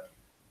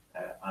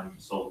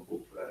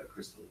unsolvable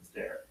crystallines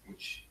there,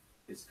 which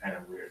is kind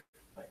of weird.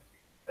 Like,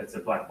 it's a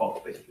black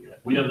box basically.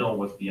 Like, we don't know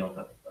what's beyond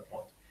that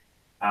point.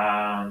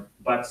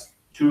 But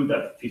to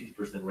that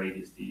 50%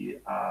 radius,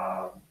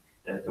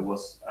 there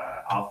was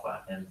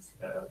alpha and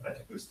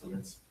beta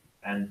crystallines,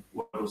 and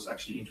what was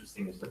actually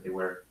interesting is that they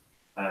were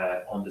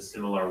on the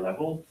similar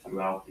level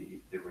throughout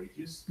the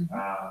radius,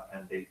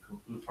 and they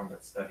conclude from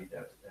that study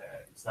that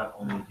it's not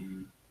only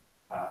the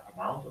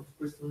amount of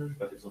crystallines,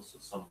 but it's also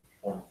some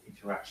form of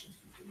interactions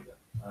between them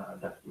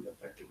that would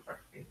affect the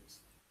refractive index.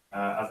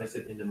 As I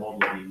said, in the model,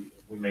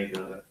 we made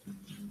a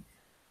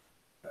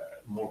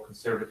more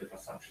conservative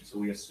assumption. So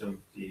we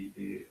assumed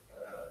the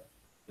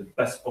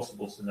best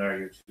possible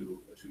scenario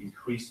to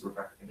increase the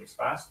refractive index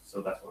fast.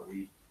 So that's why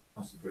we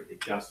concentrated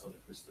just on the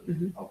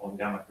crystalline, on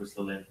gamma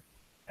crystalline,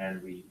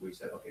 and we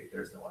said, okay,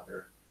 there's no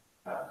other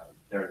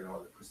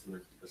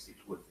crystallines, because it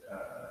would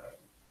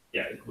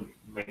it would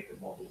make the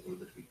model a little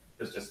bit weak.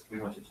 It's just we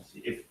wanted to see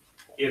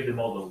if the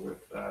model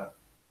with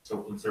so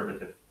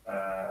conservative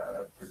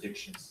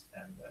predictions,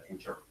 and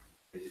which are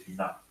basically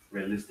not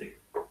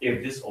realistic,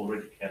 if this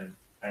already can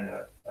kind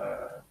of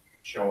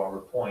show our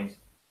point,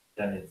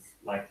 then it's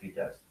likely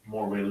that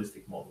more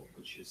realistic model,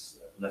 which is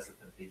less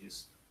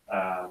advantageous,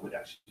 would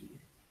actually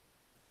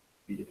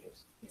be the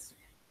case. Yes.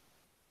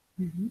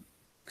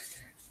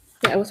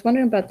 Yeah, I was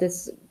wondering about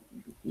this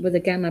with the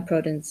gamma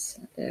protons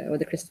or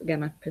the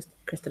gamma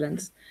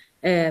crystallines,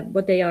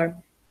 what they are,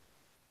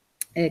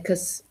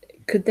 because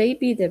could they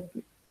be the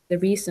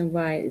reason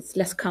why it's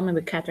less common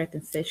with cataract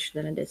in fish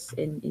than it is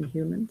in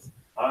humans?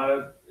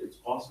 It's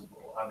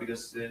possible,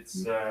 because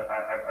it's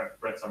I've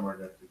read somewhere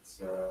that it's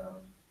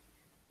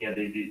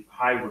the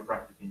high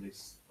refractive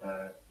index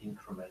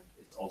increment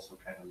is also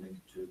kind of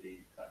linked to the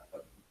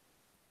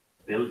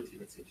ability,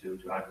 let's say,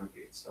 to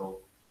aggregate.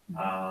 So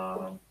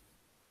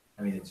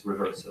I mean, it's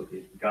reversed. So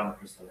the gamma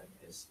crystalline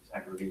is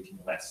aggregating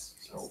less.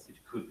 So it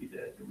could be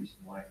the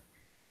reason why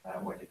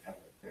the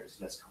cataract there is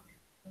less common.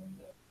 And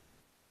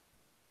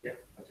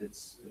but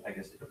it's, I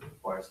guess it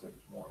requires a little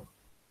bit more.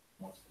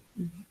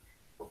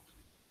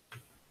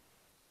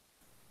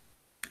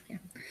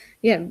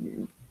 Yeah,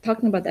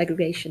 talking about the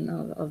aggregation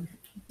of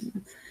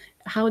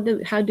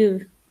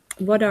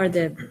what are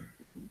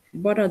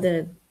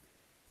the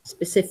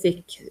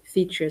specific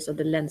features of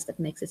the lens that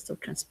makes it so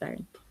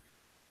transparent,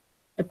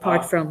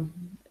 apart from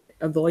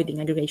avoiding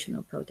aggregation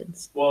of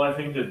protons? Well, I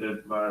think that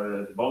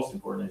the most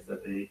important is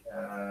that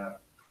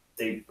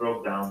they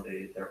broke down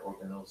their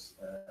organelles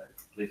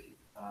completely.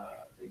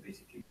 They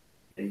basically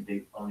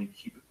they only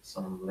keep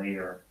several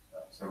layers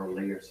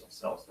of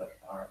cells that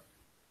are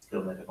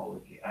still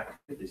metabolically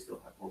active. They still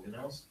have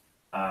organelles.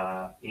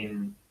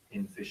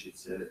 In fish,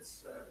 it's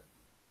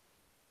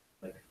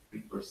like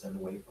 3%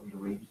 away from the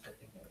radius. I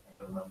think I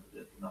don't remember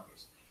the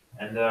numbers.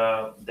 And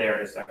there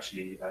is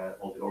actually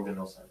all the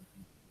organelles. And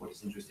what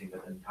is interesting,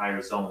 that the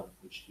entire zone,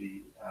 which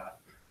the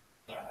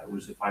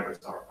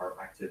fibers are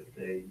active,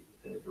 the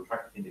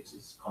refractive index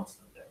is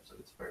constant there.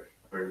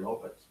 very low,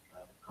 but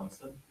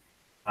constant.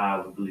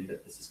 We believe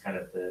that this is kind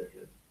of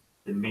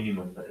the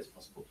minimum that is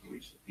possible to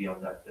reach.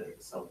 Beyond that, the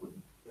cell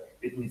wouldn't.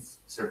 It needs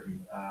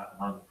certain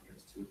amount of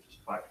nutrients to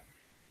survive.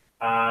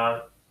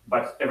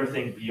 But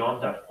everything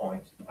beyond that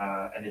point,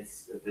 and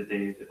it's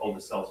all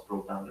the cells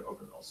broke down their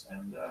organelles,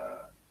 and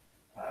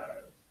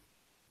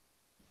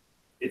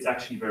it's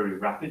actually a very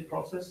rapid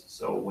process.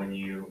 So when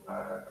you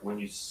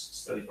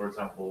study, for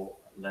example,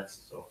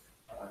 lenses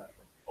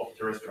of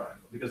terrestrial,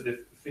 because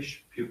the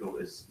fish pupil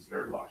is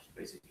very large,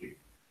 basically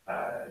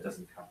it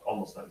doesn't cover,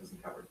 almost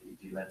doesn't cover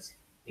the lens.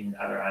 In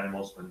other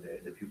animals, when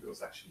the pupil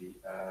is actually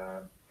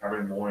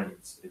covering more and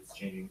it's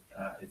changing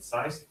its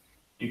size,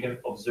 you can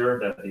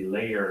observe that the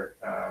layer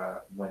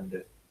when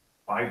the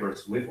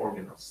fibers with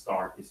organelles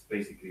start is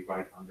basically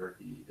right under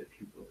the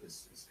pupil.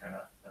 Is kind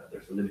of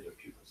there's a limited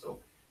pupil, so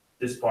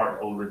this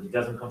part already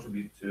doesn't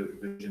contribute to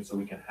vision. So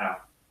we can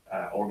have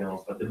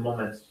organelles, but the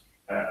moment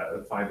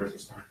fibers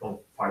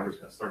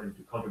are starting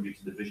to contribute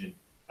to the vision,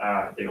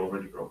 they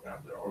already broke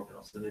down their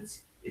organelles, and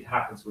it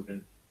happens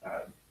within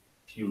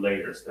few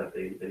layers that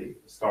they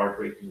start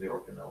breaking the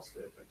organelles,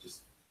 by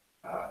just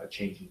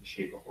changing the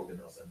shape of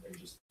organelles and then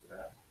just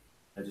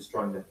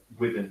destroying them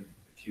within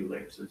a few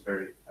layers. So it's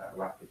very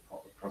rapid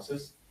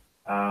process.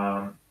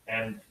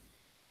 And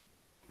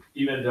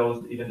even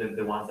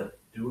the ones that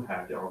do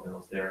have the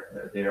organelles,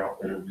 they are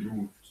all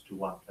moved to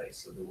one place.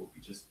 So they will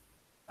be just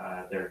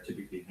they're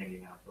typically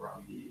hanging out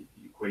around the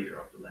equator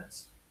of the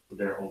lens. So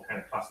they're all kind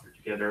of clustered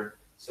together.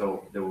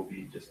 So there will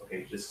be just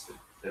this is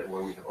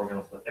where we have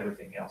organelles, but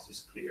everything else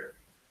is clear,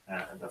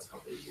 and that's how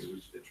they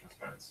reach the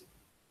transparency.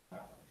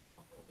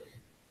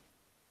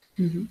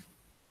 Mm-hmm.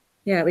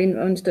 Yeah, we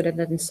understood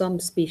that in some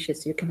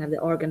species you can have the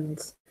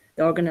organelles.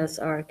 The organelles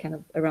are kind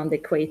of around the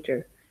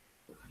equator,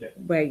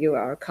 where you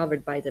are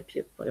covered by the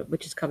pupil,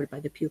 which is covered by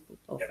the pupil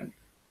often. Yeah.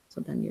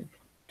 So then you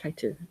try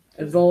to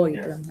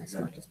avoid them as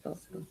much as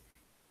possible.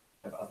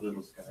 Have a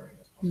little scattering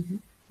as possible.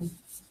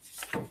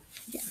 Mm-hmm.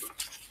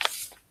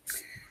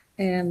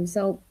 Yeah.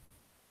 So,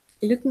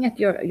 looking at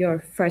your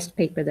first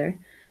paper there,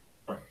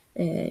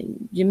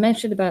 you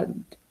mentioned about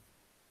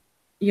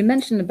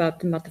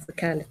the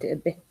multiplicality a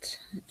bit,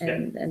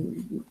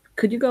 and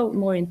could you go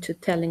more into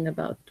telling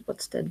about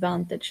what's the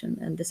advantage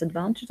and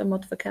disadvantage of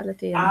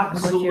multiplicality? And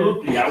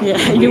absolutely.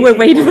 You were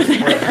waiting for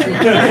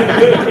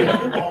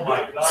that. Oh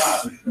my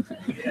God!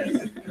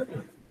 Yes.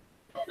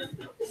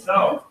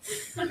 So,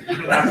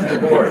 that's the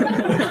board.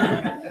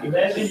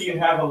 Imagine you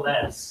have a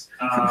lens.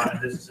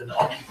 This is an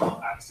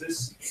optical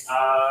axis.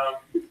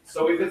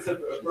 So if it's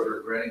we're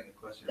regretting the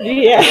question.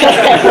 Yeah.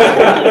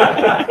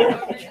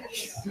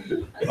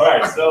 All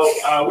right. So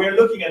we're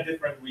looking at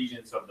different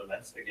regions of the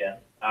lens again.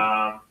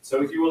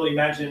 So if you will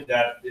imagine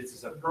that this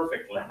is a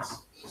perfect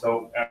lens.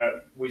 So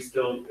we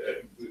still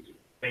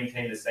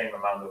maintain the same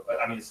amount of.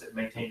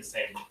 Maintain the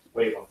same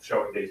way of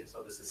showing data.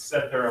 So this is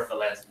center of the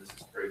lens. And this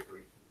is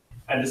periphery.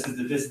 And this is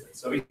the distance.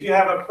 So if you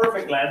have a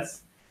perfect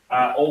lens,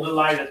 all the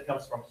light that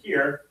comes from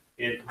here,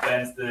 it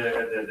bends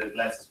the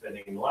lens is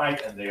bending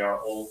light, and they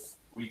are all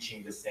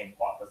reaching the same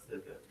point. That's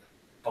the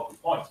focal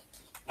point.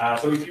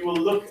 So if you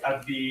will look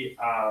at the,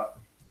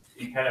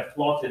 you kind of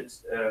plotted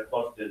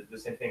the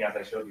same thing as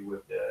I showed you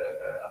with the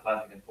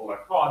Atlantic and polar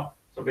cod.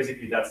 So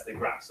basically that's the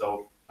graph.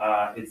 So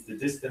it's the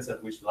distance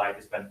at which light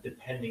is bent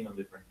depending on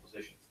different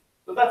positions.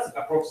 So that's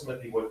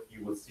approximately what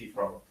you will see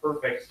from a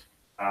perfect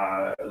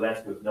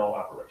lens with no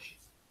aberrations.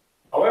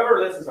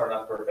 However, lenses are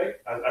not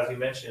perfect, as you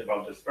mentioned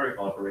about the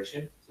spherical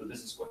aberration. So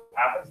this is what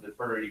happens. The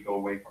further you go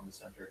away from the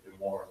center, the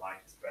more light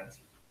is bent.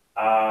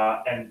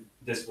 And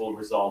this will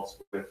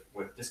result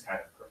with this kind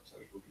of curve. So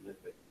it will be a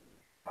little bit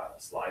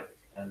sliding.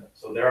 And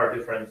so there are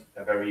different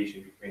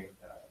variations between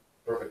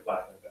perfect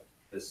light and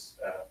this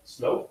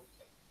slope.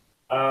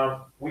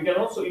 We can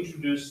also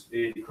introduce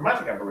the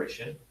chromatic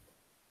aberration,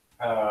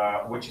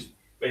 which is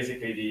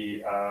basically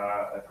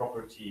the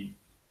property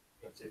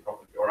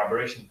or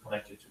aberration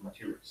connected to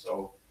material.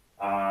 So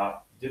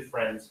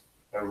different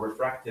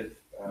refractive,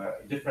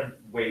 different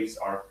waves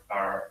are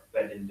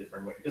bent in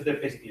different ways, because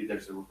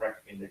there's a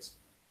refractive index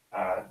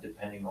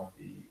depending on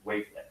the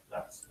wavelength.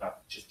 That's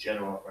not just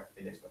general refractive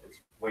index, but it's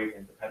wave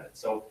independent.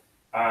 So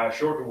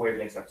shorter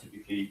wavelengths are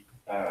typically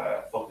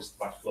focused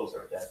much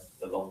closer than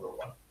the longer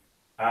one.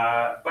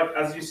 But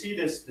as you see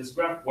this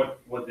graph,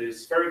 what the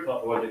spherical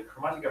or the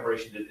chromatic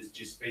aberration did is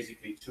just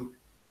basically took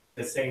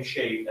the same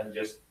shape and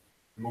just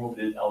moved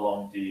it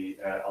along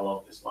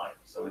this line.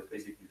 So it's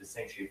basically the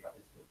same shape that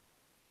it's moved.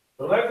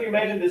 So now if you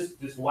imagine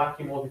this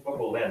wacky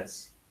multifocal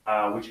lens,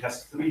 which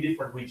has three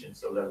different regions.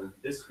 So there will be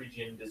this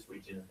region,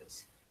 and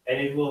this. And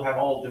it will have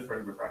all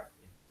different refractive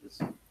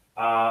indexes.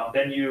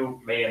 Then you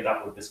may end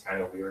up with this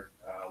kind of weird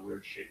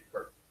shaped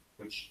curve,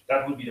 which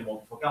that would be the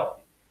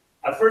multifocality.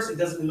 At first, it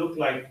doesn't look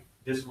like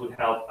this would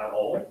help at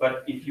all,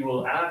 but if you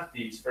will add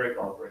the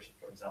spherical aberration,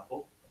 for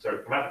example,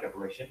 chromatic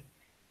aberration,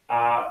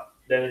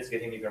 then it's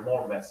getting even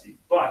more messy.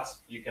 But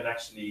you can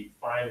actually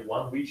find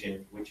one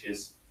region which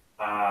is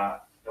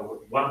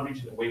one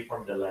region away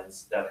from the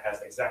lens that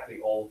has exactly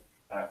all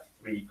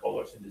three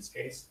colors in this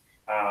case,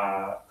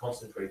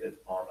 concentrated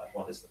on at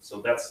one distance.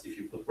 So that's, if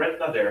you put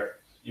retina there,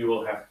 you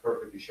will have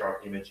perfectly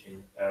sharp image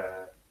in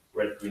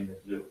red, green,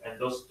 and blue. And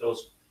those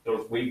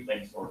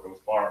wavelengths or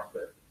those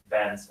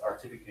bands are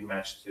typically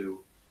matched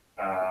to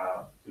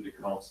the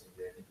cones in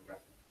the retina.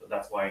 So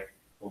that's why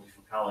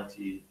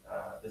multifocality,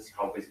 this is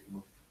how basically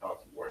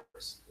multifocality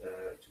works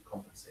to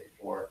compensate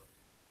for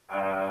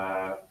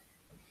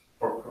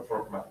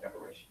chromatic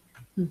aberration.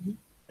 Mm-hmm.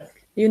 Yeah.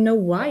 Do you know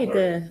why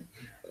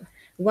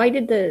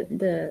did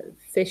the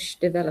fish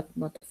develop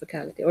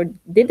multifocality, or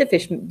did the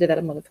fish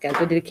develop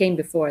multifocality, or did it came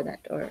before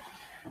that, or?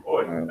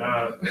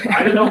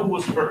 I don't know who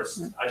was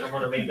first. I don't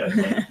want to make that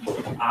claim.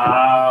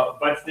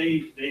 But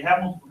they have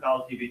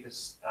multifocality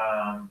because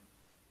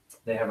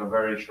they have a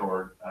very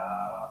short,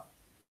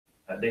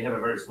 they have a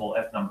very small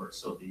f number.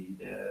 So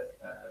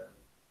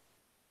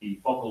the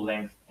focal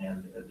length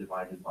and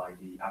divided by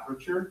the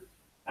aperture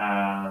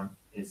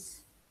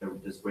is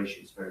this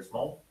ratio is very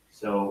small.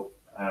 So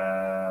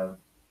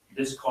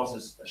this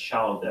causes a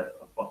shallow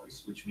depth of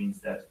focus, which means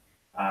that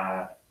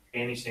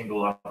any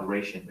single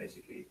aberration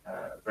basically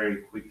very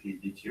quickly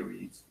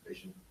deteriorates the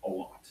vision a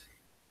lot.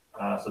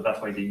 So that's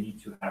why they need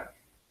to have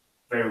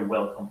very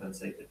well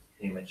compensated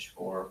image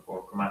for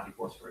chromatic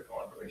or spherical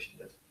aberration.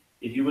 That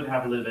if you would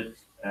have a little bit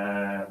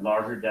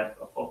larger depth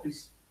of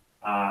focus,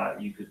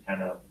 you could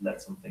kind of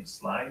let some things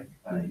slide.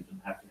 You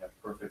don't have to have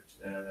perfect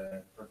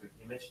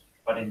image.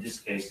 But in this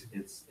case,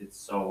 it's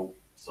so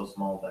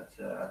small that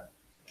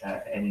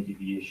any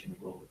deviation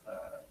will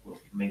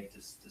make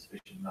this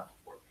vision not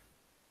work.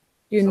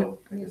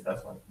 I guess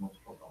that's one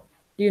multiple problem.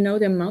 Do you know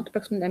the amount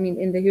approximately? I mean,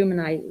 in the human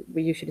eye,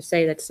 we usually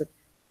say that's a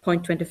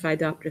 0.25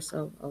 diopters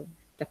of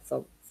depth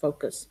of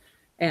focus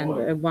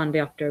and 1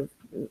 diopter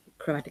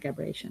chromatic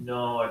aberration.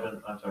 No, I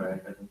don't. I'm sorry, I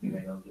don't think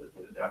I know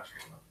the actual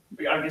amount.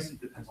 But I guess it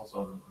depends also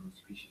on the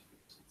species.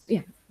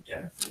 Yeah.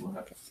 Yeah, so we'll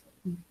have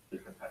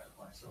different types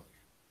of eyes, so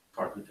it's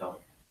hard to tell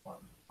one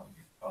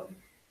value.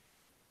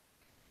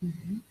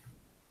 Mm-hmm.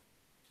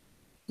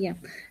 Yeah,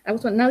 I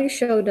was. Now you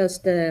showed us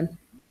the.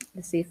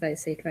 Let's see if I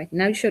say it right.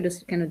 Now you showed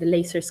us kind of the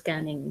laser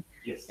scanning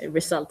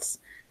results.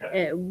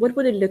 Yeah. What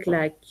would it look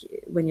like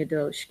when you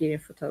do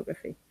Schlieren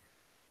photography?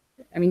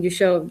 I mean, do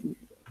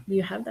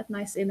you have that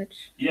nice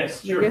image?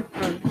 Yes, sure.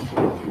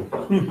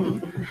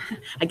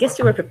 I guess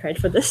you were prepared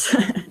for this.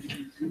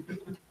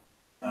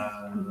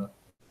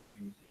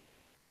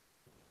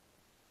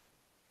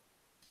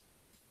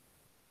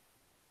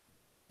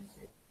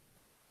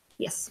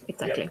 Yes,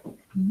 exactly. Yeah.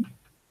 Mm-hmm.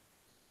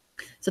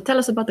 So tell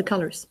us about the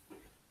colors.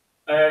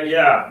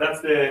 Yeah,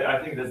 I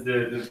think that's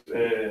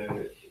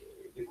the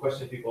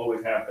question people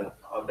always have.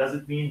 That does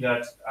it mean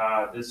that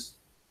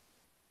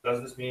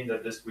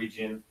this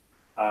region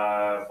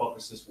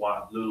focuses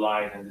blue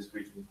light and this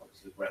region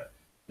focuses red?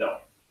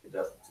 No, it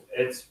doesn't.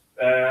 It's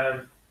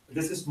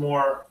this is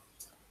more.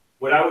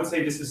 What I would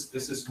say, this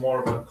is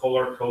more of a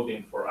color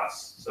coding for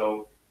us.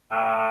 So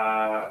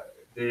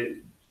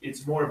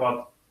it's more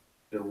about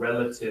the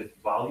relative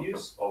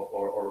values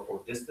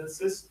or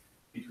distances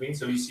between.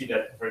 So you see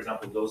that, for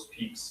example, those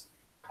peaks,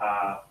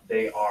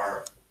 they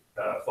are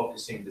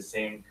focusing the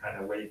same kind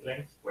of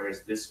wavelength,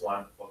 whereas this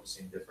one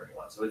focusing different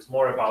ones. So it's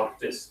more about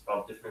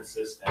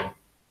differences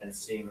and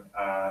seeing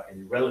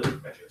in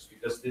relative measures,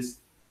 because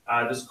these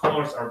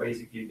colors are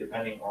basically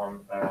depending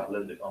on a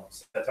little bit on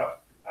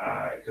setup,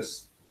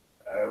 because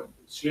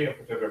Schlieren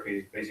photography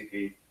is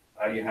basically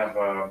you have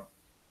a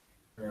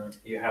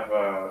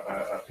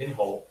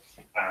pinhole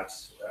at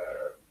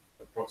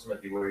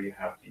approximately where you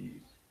have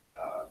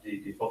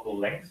the focal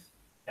length,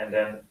 and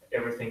then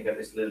everything that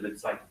is a little bit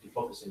slightly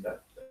defocused in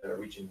that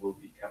region will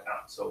be cut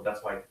out. So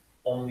that's why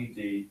only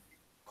the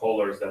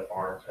colors that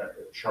are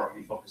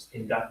sharply focused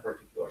in that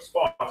particular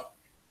spot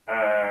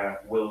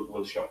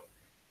will show.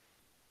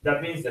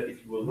 That means that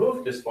if you will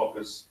move this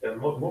focus and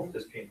move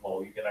this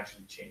pinhole, you can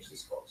actually change the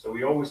scope. So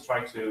we always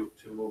try to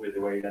move it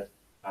the way that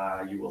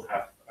you will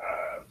have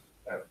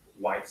a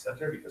wide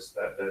center, because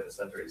the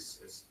center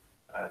is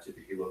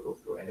typically will go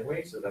through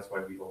anyway. So that's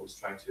why we always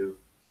try to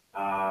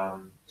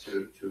kind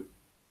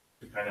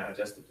of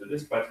adjust it to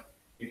this, but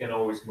you can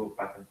always move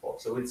back and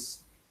forth. So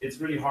it's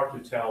really hard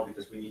to tell,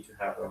 because we need to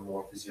have a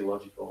more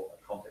physiological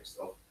context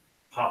of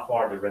how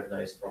far the retina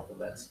is from the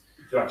lens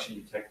to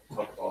actually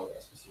talk about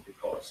a specific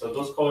color. So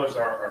those colors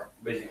are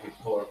basically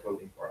color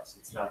coding for us.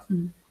 It's not.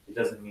 It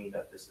doesn't mean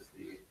that this is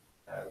the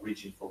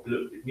region for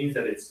blue. It means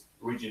that it's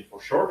region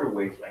for shorter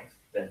wavelength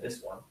than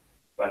this one,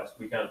 but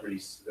we can't really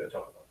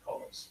talk about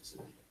colors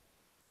specifically.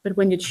 But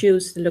when you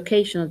choose the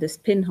location of this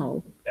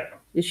pinhole,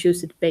 you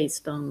choose it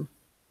based on.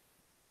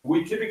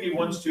 We typically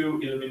want to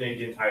illuminate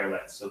the entire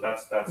lens, so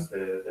that's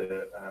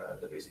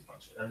the basic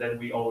function. And then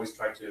we always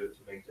try to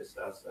make this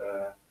as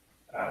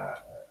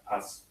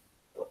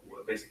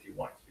basically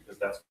white, because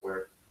that's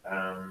where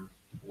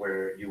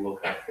you will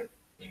have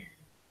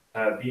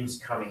beams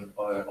coming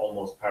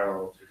almost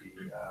parallel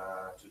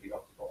to the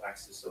optical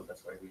axis. So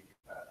that's why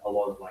a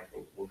lot of light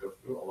will go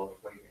through, a lot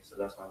of wavelength. So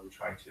that's why we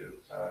try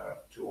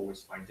to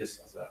always find this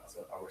as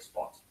our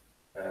spot,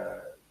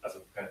 as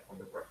a kind of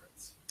point of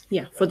reference.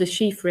 Yeah, for the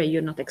sheaf ray,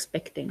 you're not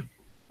expecting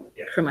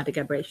chromatic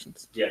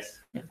aberrations.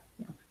 Yes. Yeah.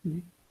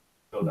 Mhm.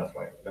 So that's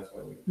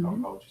why we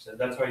count pouches, and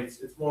that's why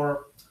it's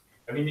more.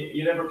 I mean,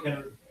 you never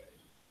can.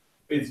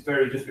 It's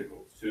very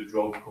difficult to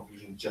draw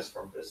conclusions just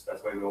from this.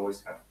 That's why we always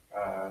have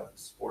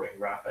supporting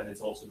graph, and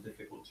it's also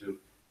difficult to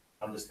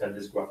understand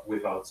this graph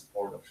without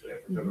support actually.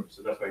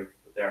 So that's why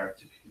they are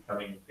typically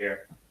coming in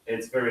here.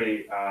 It's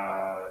very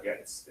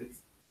it's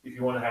if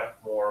you want to have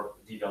more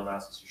detailed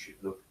analysis, you should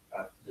look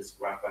at this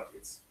graph, but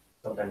it's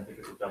sometimes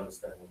difficult to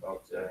understand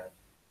without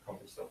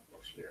context of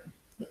Schlieren.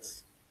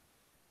 Yes.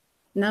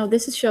 Now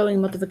this is showing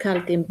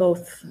multiplicality in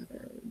both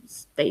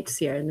states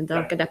here, in the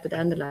dark adapted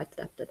and the light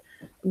adapted.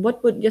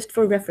 What would, just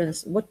for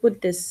reference, what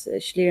would this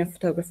Schlieren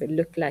photography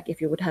look like if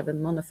you would have a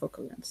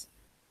monofocal lens?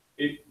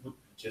 It would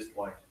be just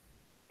like,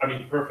 I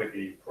mean,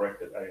 perfectly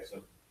corrected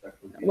ISO. That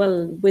would be,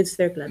 well, with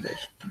spherical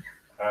aberration.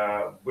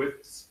 with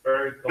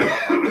spherical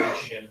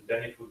aberration,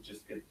 then it would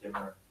just get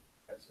dimmer.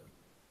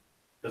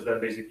 Because then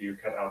basically you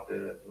cut out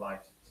the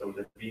light. So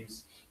the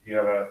beams, you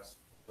have a,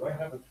 do I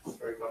have a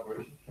spherical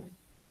aberration?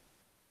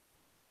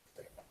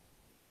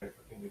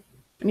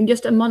 I mean,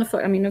 just a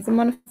monofocal. I mean, of a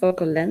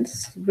monofocal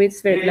lens with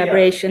spherical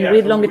aberration,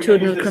 with so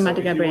longitudinal this,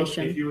 chromatic so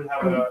aberration. If you would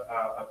have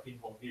a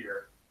pinhole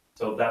here,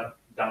 so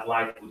that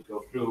light would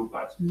go through,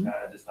 but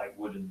this light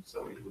wouldn't,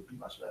 so it would be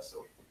much less.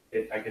 So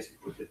I guess it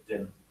would get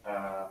dim,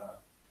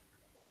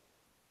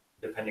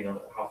 depending on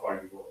how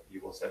far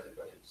you will set it.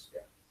 But it's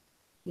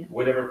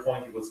whatever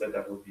point you will set,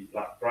 that would be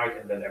bright,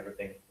 and then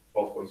everything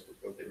both ways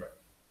would go dimmer.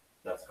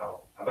 That's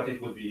how. But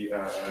it would be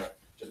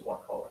just one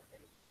color.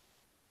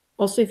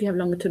 Also, if you have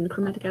longitudinal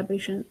chromatic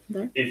aberration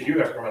there. If you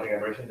have chromatic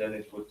aberration, then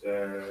it would,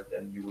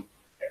 then you would,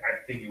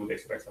 I think you would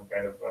expect some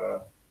kind of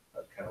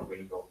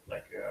rainbow,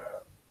 like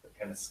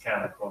kind of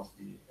scan across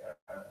the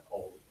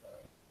whole,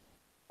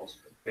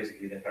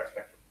 basically the entire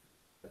spectrum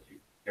that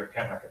your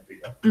camera can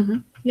pick up.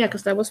 Yeah,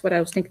 because that was what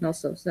I was thinking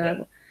also.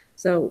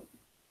 So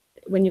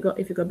when you go,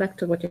 if you go back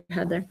to what you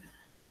had there.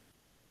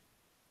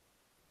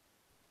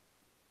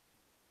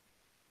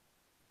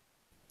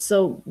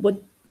 So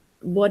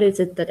what is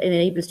it that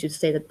enables you to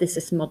say that this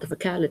is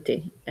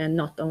multifocality and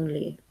not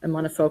only a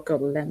monofocal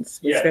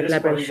lens with spherical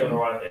aberration?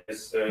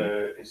 This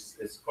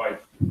is quite.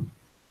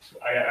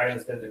 I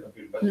understand the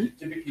computer, but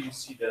typically you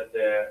see that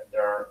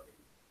there are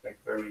like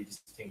very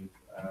distinct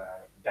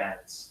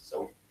bands.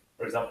 So,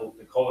 for example,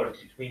 the colors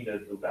between the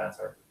two bands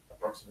are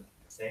approximately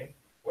the same,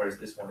 whereas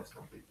this one is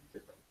completely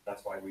different.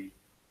 That's why we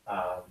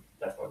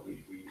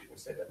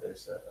say that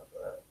there's a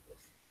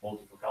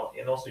multifocality,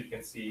 and also you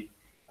can see.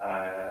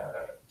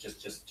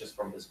 Just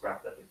from this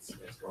graph that it's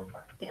going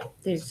back and forth.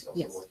 There's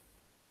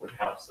what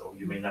helps. So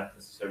you may not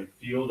necessarily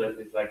feel that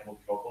it's like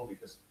multifocal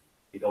because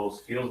it always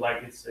feels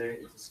like it's a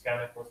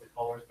scan across the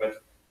colors,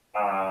 but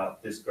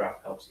this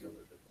graph helps you a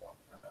little bit more.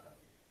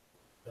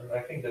 And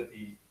I think that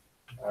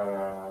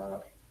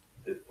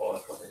the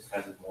Polish companies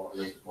has it a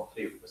little bit more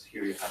clear because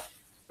here you have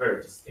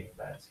very distinct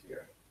bands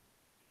here.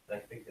 And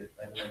I think that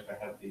I don't know if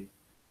I have the.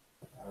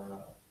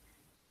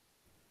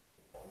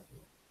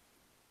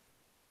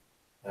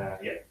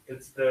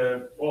 It's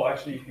the, well,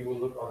 actually, if you will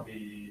look on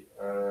the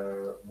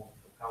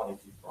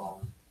multiplicality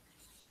from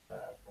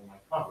my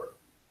cover,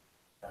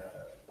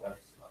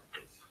 that's not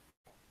this.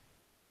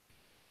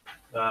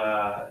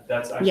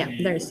 That's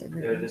actually,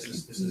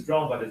 this is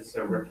drawn, but it's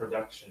a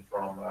reproduction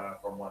from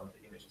one of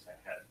the images I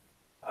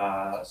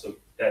had. So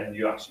then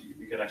you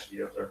can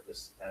actually observe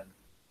this, and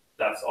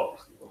that's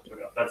obviously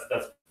that's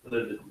a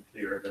little bit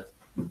clearer that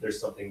there's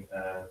something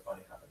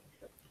funny happening.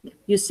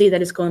 You see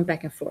that it's going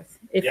back and forth.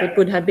 If it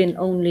would have been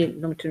only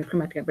longitudinal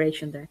chromatic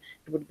aberration there,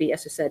 it would be,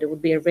 as you said, it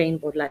would be a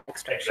rainbow-like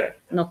structure,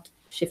 not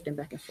shifting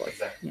back and forth.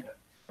 Exactly.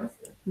 Yeah.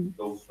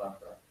 Those are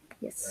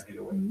yes.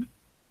 either way.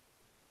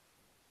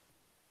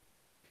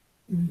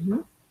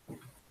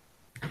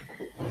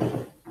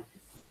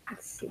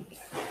 Let's see.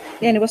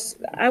 Yeah, and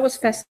I was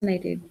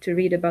fascinated to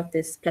read about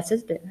this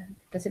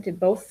plasticity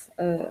both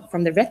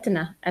from the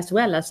retina as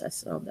well as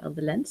of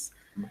the lens.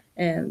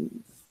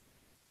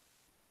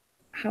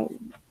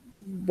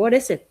 What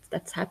is it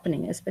that's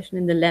happening, especially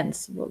in the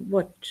lens?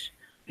 What?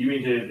 You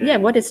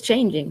mean what is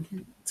changing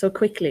so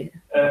quickly?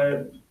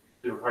 The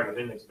refractive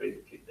index,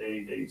 basically,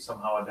 they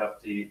somehow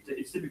adapt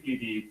it's typically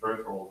the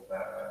peripheral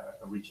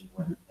region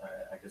when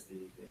I guess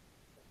the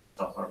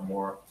cells are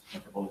more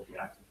metabolically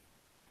active.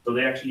 So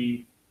they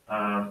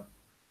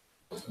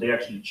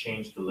actually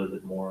changed a little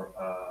bit more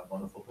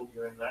monofocal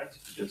during night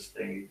because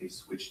they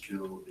switched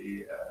to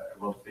the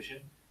remote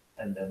vision,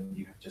 and then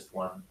you have just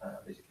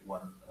basically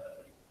one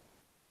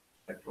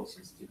spectral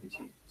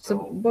sensitivity. So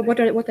what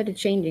are they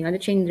changing? Are they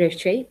changing their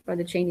shape? Are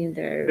they changing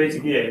their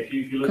basically? If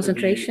you look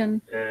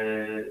concentration?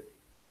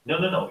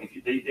 No.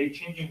 If they're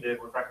changing the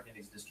refractive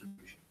index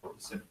distribution,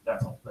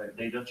 that's all.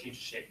 They don't change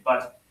the shape.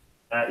 But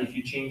if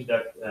you change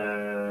that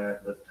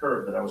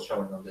curve that I was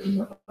showing on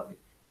the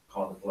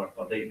called the polar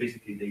plot, they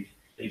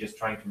just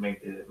trying to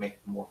make it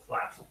more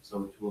flat,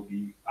 so it will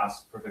be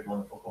as perfect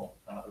monofocal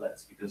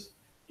lens. Because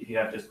if you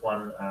have just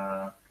one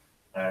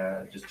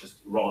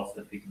just rods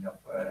that picking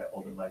up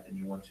all the light, and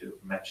you want to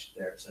match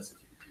their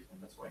sensitivity,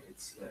 and that's why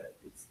it's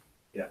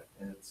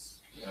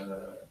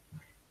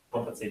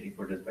compensating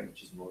for this by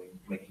just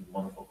making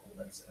monofocal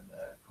lens and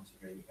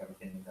considering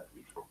everything in that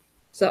region.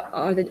 So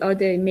are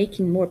they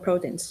making more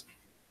proteins?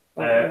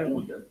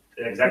 The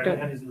exact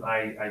mechanism,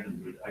 I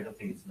don't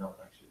think it's known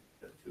actually.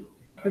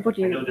 I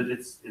know that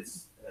it's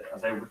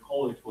as I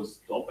recall, it was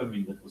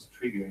dopamine that was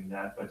triggering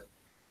that, but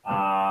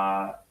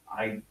I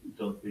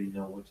don't really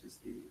know what is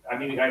the. I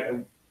mean,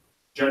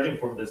 judging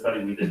from the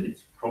study we did,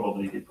 it's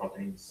probably the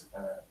proteins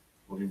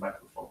moving back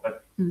and forth,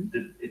 but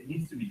it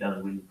needs to be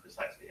done really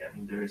precisely. I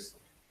mean, there's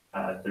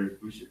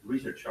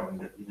research showing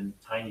that even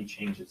tiny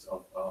changes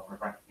of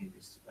refractive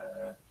index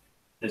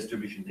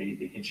distribution,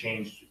 they can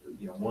change,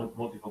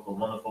 multifocal,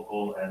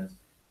 monofocal, and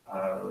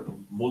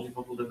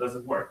multifocal that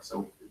doesn't work.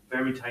 So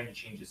very tiny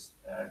changes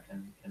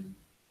can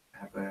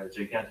have a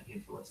gigantic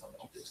influence on the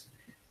optics.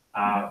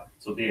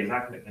 So the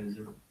exact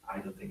mechanism, I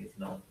don't think it's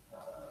known.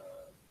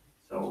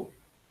 So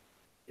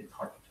it's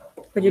hard to tell.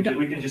 But we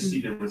can just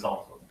see the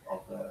result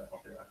of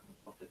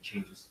the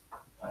changes.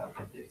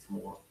 It's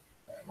more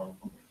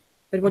monofocal.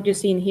 But what you're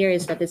seeing here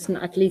is that it's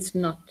not, at least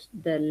not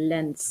the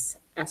lens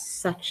as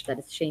such that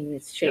it's changing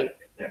its shape.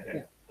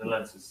 Yeah. The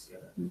lens is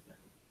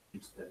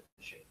keeps the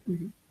shape.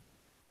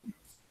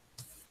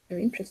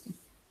 Very interesting.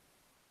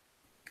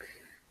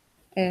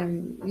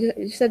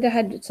 You said they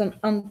had some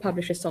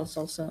unpublished results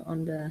also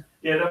on the.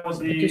 Yeah, that was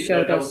the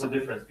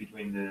difference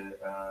between the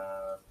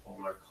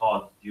polar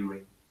cod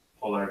during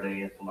polar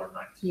day and polar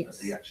night. Yes.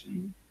 That they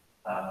actually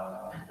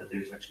that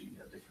there's actually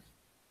a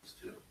difference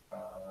to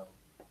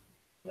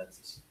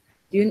lenses.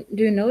 Do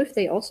you know if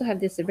they also have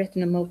this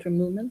retinomotor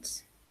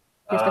movements,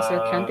 just as an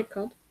Atlantic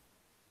cod?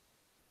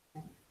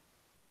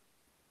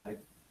 I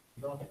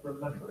don't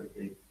remember if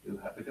they do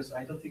have, because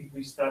I don't think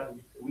we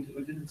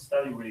didn't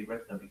study really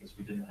retina because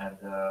we didn't have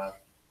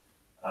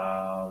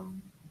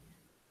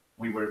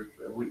we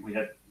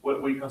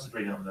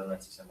concentrated on the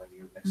lenses, and when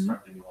you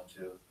extract them, you want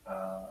to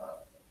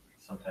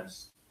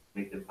sometimes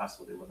make them fast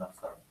so they will not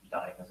start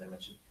dying, as I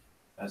mentioned.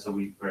 So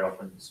we very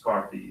often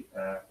discard the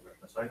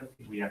retina. So I don't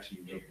think we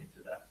actually looked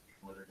into that,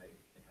 whether they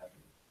have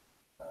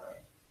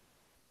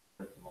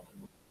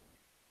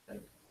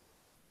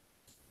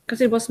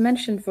because it was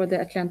mentioned for the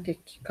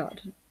Atlantic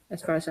cod,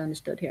 as far as I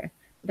understood here.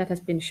 That has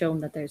been shown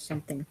that there's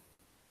something.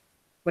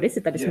 What is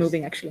it that is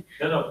moving actually?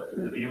 No,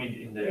 you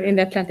mean in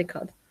the Atlantic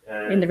cod,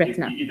 in the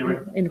retina. In the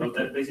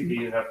retina.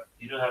 Basically,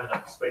 you don't have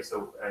enough space,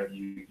 so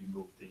you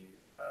move the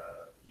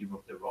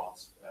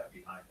rods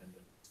behind, and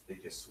then they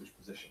just switch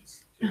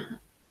positions to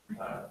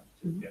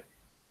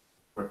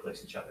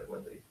replace each other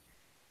when they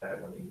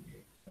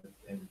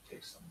and it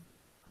takes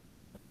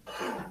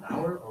an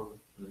hour or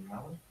an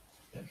hour.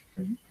 Yeah.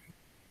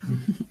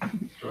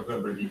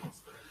 Remember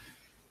details.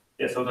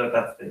 Yeah, so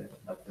that's the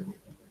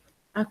movement.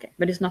 Okay,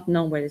 but it's not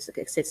known where it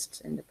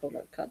exists in the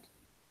polar cod.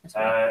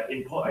 I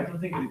don't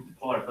think the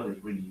polar cod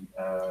is really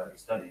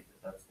studied.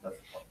 That's the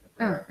point.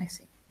 I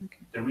see.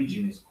 Okay. The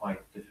region is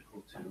quite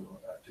difficult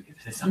to get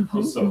an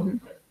example, so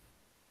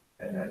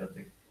I don't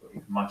think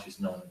much is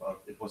known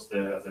about. It was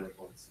as I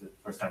recall, it's the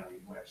first time we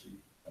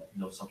actually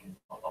know something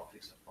about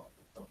optics.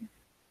 So,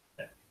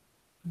 yeah.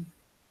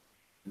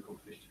 Difficult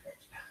fish to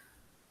catch.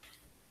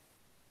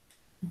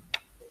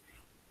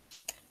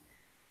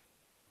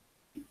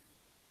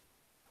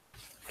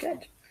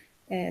 Good.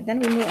 Then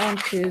we move on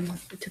to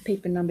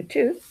paper number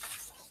 2.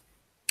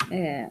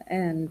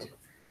 And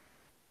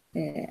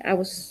I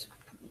was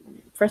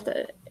first.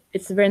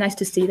 It's very nice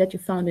to see that you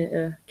found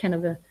a kind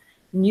of a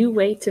new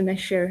way to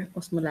measure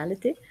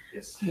osmolality.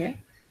 Yes. Yeah.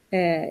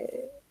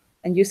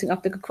 And using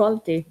optical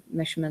quality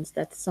measurements.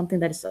 That's something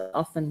that is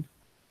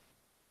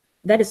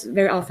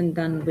very often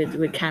done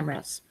with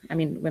cameras. I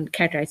mean, when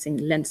characterizing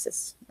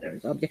lenses,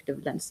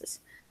 objective lenses.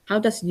 How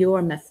does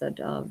your method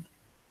of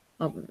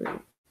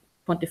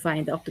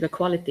quantifying the optical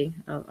quality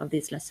of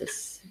these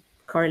lenses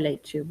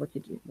correlate to what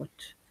you do, what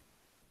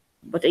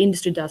the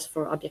industry does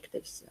for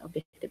objective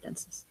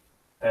lenses?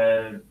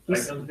 I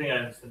don't think I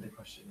understand the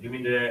question. You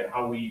mean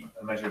how we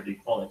measure the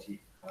quality?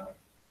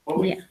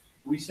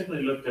 We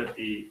simply looked at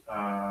the.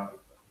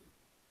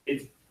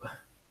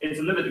 It's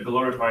a little bit a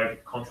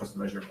glorified contrast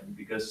measurement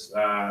because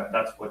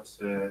that's what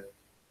the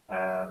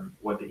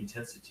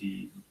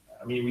intensity.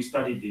 I mean, we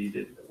studied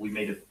we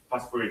made a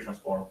fast Fourier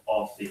transform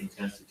of the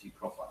intensity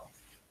profile,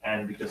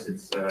 and because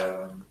it's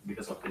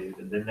because of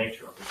the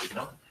nature of the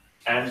signal,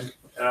 and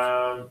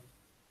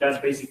that's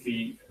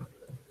basically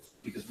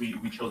because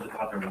we chose the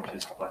pattern which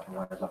is black and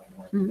white,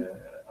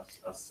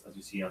 as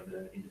you see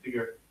in the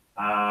figure.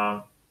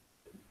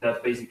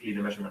 That's basically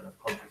the measurement of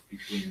contrast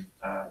between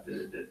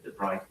the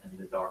bright and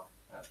the dark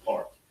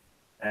part.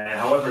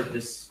 However,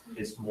 this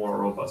is more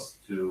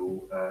robust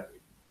to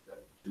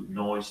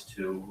noise,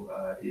 to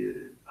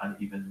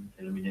uneven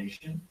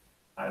illumination.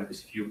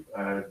 Because if you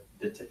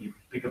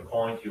pick a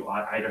point, you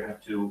either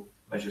have to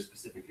measure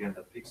specifically on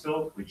the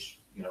pixel, which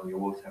you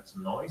always have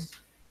some noise,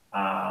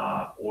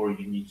 or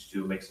you need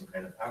to make some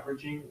kind of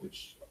averaging,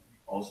 which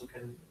also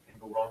can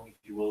go wrong if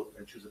you will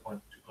choose a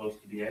point too close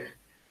to the edge.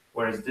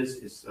 Whereas this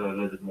is a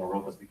little bit more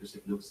robust because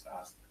it looks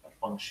at a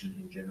function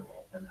in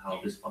general and how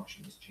this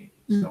function is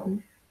changing. So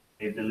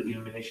if the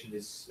illumination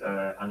is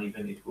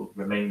uneven, it will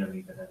remain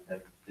uneven, and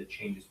then the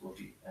changes will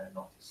be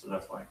noticed. So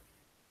that's why,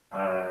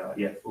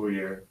 yeah,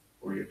 Fourier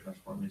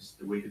transform is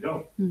the way to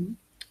go.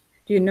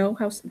 Do you know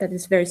how that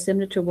is very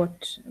similar to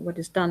what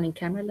is done in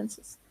camera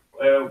lenses?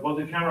 Well,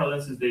 the camera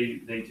lenses,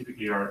 they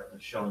typically are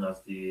shown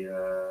as the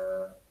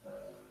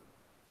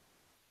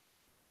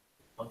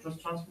contrast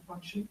transfer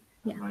function.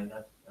 Yeah. Am I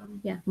not,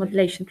 Yeah,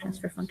 modulation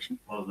transfer function.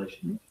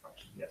 Modulation transfer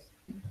function, yes.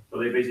 So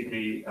they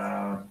basically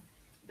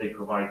they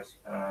provide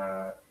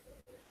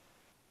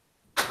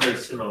very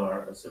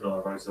similar,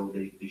 right? So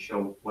they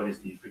show what is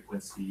the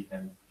frequency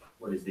and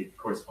what is the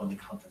corresponding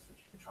contrast that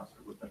you can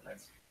transfer with that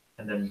lens.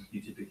 And then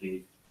you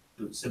typically,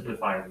 to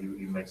simplify it,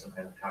 you make some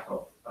kind of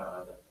cutoff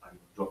that I'm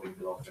dropping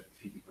below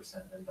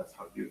 50%, and that's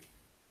how you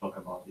talk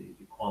about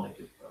the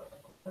quality of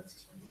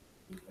lenses.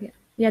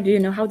 Yeah, do you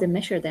know how they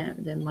measure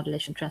the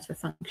modulation transfer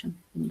function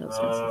in those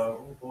lenses?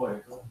 Oh boy,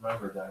 I don't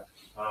remember that.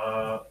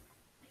 I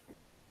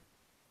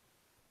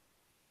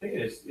think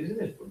it is,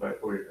 isn't it by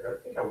Fourier?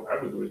 I think I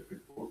would do it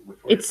with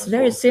Fourier. It's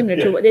very similar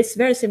to it's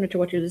very similar to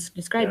what you're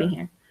describing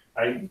here.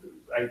 I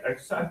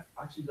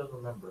actually don't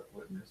remember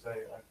because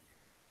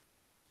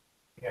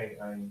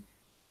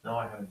no,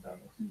 I haven't done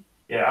this.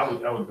 Yeah, I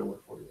would go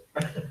with Fourier.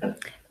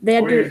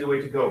 Fourier is the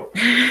way to go.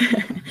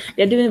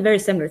 They're doing a very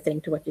similar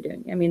thing to what you're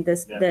doing. I mean,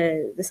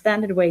 the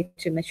standard way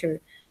to measure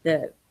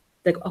the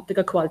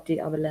optical quality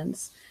of a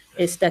lens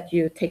is that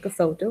you take a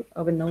photo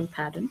of a known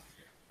pattern.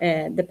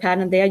 The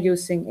pattern they are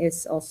using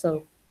is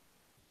also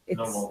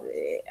Normal.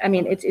 I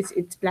mean,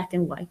 it's black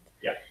and white.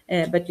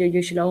 Yeah. But you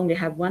usually only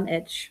have one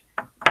edge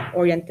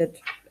oriented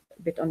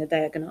a bit on the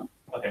diagonal.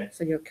 Okay.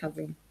 So you're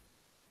covering.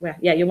 Well,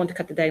 yeah, you want to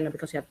cut the diagonal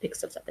because you have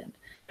pixels at the end.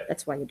 Yeah.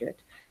 That's why you do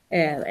it.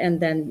 And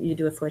then you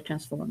do a Fourier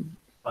transform.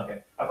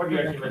 Okay. I thought you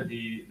actually meant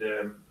the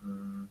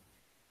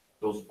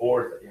those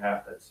boards that you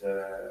have. That's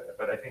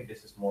but I think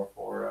this is more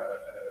for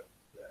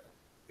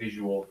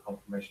visual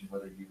confirmation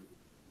whether you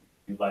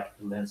like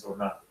the lens or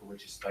not,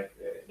 which is like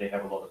they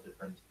have a lot of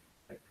different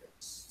like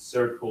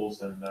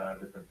circles and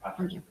different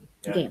patterns.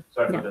 Yeah.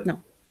 So I Yeah. thought that,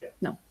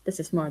 No, this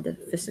is more the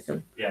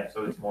physical. Yeah.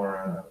 So it's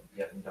more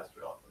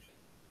industrial.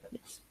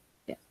 Yes.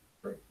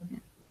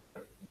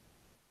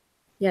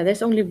 Yeah,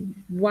 there's only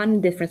one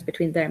difference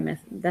between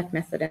that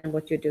method and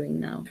what you're doing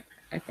now,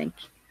 I think.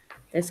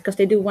 It's because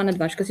they do one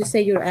advantage. Because you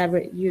say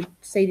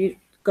you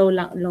go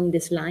along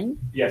this line.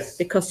 Yes.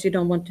 Because you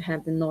don't want to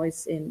have the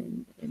noise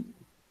in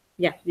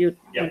you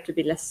want to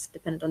be less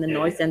dependent on the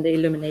noise and the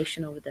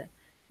illumination over the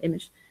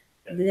image.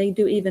 Yeah. They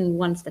do even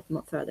one step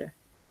more further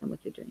than what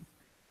you're doing.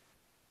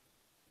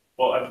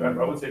 Well,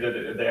 I would say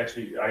that they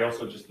actually, I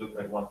also just looked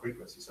at one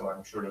frequency, so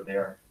I'm sure that they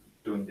are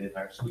doing the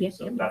entire suite.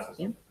 So that's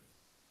also.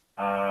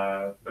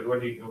 But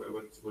what do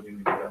you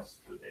need else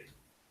today?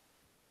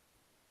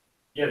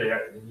 Yeah,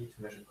 they need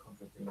to measure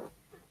contrast.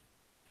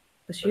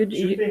 Should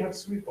they have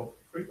sweep of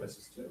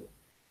frequencies too?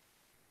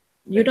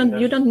 You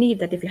don't need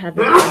that if you have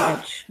an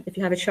edge. If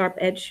you have a sharp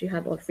edge, you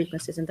have all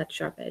frequencies in that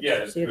sharp edge.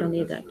 Yeah, so you don't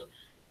need that.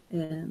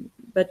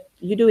 But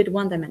you do it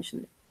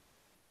one-dimensionally.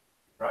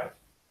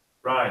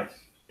 Right.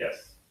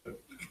 Yes.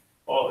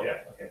 Oh yeah.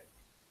 Okay.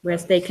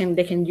 Whereas they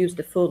can use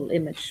the full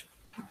image.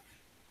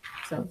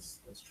 So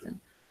that's true.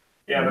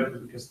 Yeah,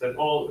 but because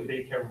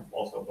they care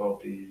also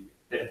about the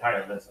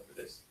entire lens of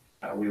this.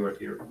 We were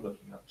here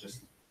looking at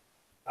just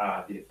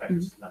the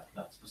effects,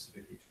 not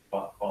specifically to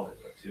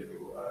quality, but to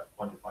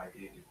quantify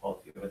the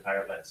quality of the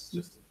entire lens.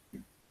 Just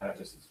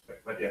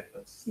but yeah,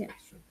 that's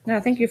true. No, I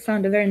think you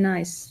found a very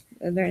nice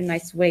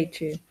way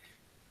to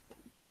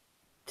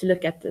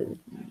look at the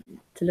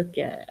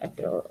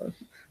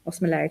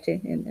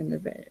osmolarity in a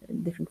very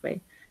different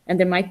way. And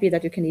there might be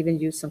that you can even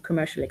use some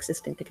commercial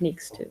existing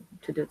techniques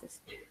to do this.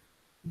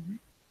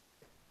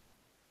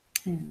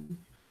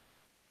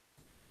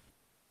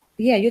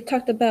 Yeah, you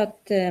talked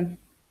about the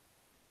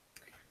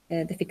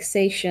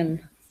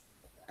fixation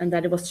and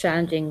that it was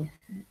challenging.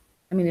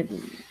 I mean,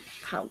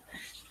 how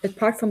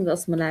apart from the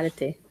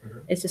osmolarity,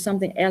 is there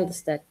something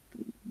else that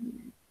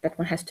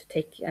one has to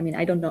take? I mean,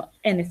 I don't know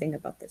anything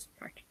about this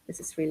part. This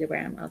is really where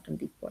I'm out on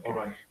deep water. All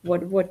right.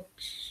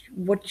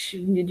 What do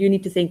you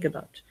need to think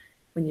about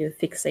when you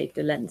fixate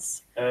the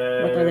lens?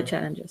 What are the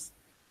challenges?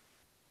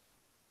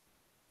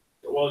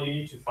 Well, you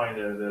need to find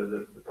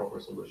the proper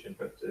solution,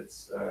 but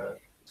it's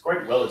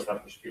quite well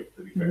established field,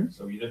 to be fair.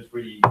 So you don't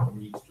really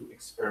need to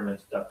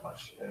experiment that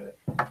much.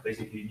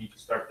 Basically, you need to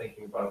start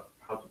thinking about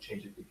how to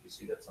change it if you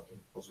see that something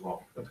goes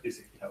wrong.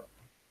 Basically,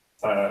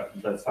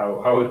 that's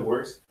how it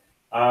works.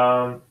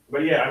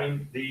 But yeah, I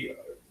mean the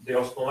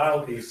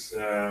osmolality is.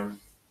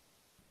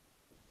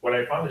 What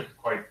I found it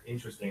quite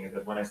interesting is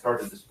that when I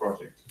started this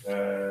project,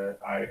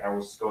 I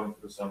was going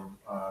through some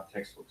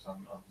textbooks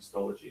on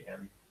histology,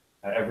 and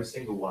every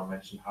single one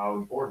mentioned how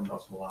important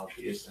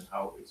osmolality is and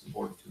how it's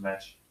important to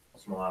match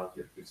osmolality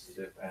of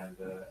fixative and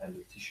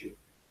the tissue.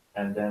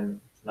 And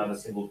then not a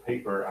single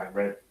paper I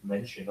read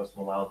mentioned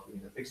osmolality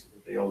in the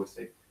fixative. They always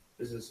say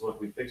this is what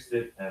we fixed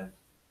it, and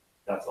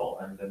that's all.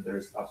 And then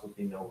there's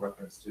absolutely no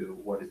reference to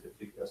what is the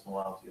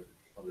osmolality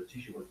of the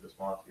tissue, what is the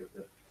osmolality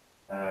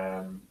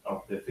of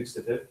the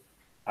fixative.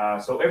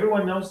 So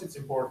everyone knows it's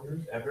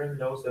important. Everyone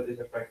knows that it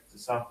affects the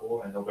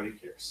sample, and nobody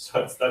cares.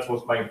 So that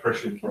was my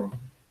impression from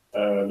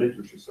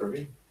literature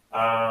survey.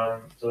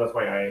 So that's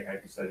why I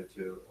decided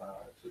to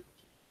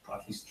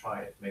at least try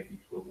it. Maybe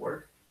it will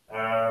work.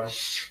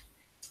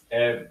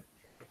 And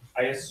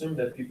I assume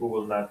that people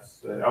will not.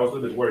 I was a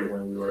little bit worried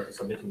when we were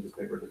submitting this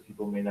paper that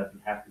people may not be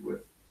happy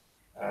with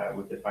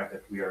the fact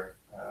that we are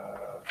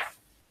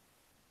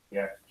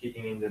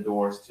kicking in the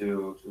doors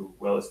to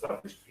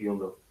well-established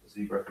field of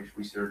zebrafish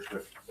research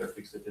with their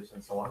fixatives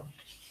and so on.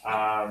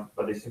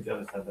 But they seem to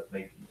understand that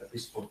maybe, at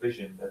least for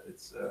vision, that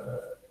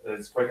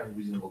it's quite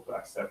unreasonable to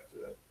accept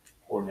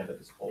cornea that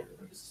is folded,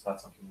 and this is not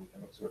something we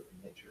can observe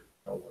in nature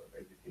nowhere,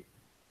 basically.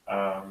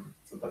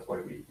 So that's why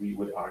we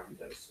would argue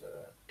that's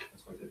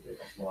why the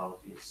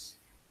osmolality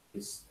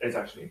is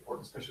actually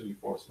important, especially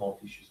for small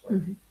tissues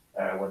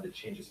when the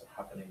changes are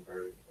happening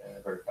very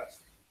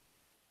fast.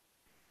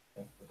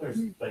 Yeah, but there's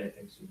plenty of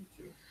things you need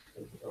to,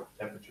 or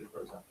temperature,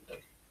 for example,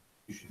 that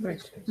you should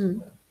fix things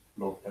in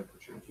low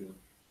temperature to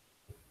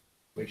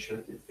make sure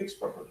that it fixed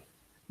properly.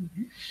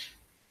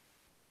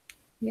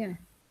 Yeah.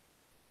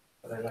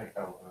 But I like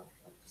how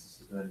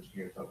this is an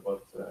engineer talk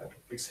about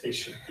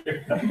fixation.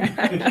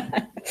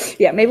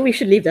 Yeah, maybe we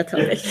should leave that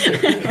topic.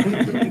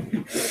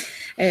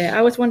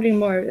 I was wondering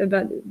more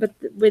about, but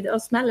with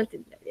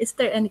osmolality, is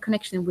there any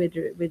connection with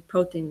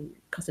protein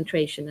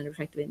concentration and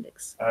refractive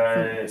index from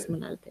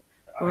osmolality?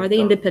 Or are they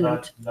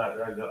independent?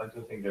 I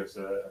don't think there's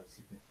a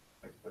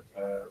significant, but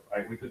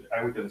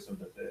I would assume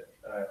that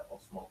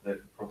the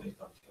proteins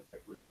don't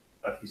affect,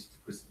 at least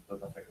crystals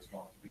don't affect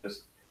osmolality,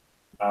 because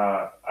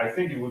I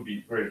think it would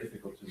be very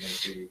difficult to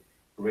make a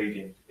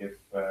gradient if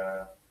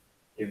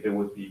there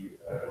would be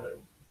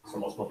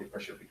some osmotic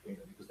pressure between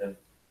them, because then it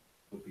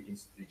would be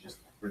instantly just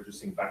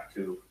reducing back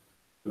to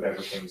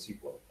everything is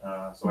equal.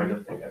 So I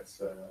don't think that's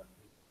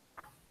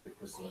the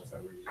crystallines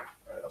are really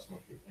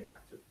osmotically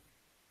impacted.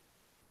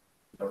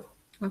 No.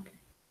 Okay.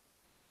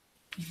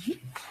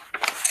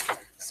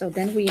 So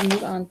then we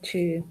move on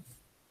to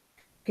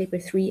paper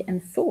 3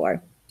 and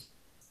 4.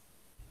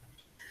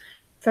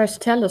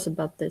 First, tell us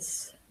about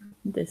this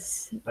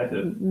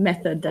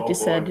method that you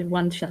said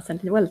 1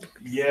 centimeter. Well,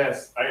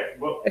 yes,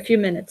 a few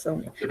minutes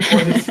only.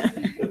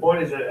 The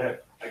point is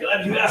that I'm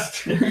glad you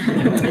asked.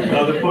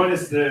 The point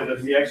is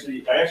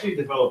that I actually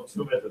developed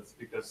 2 methods,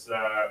 because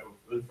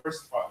the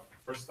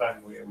first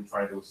time we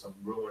tried, there was some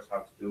rumors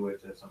how to do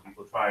it. Some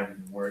people tried, it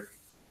didn't work.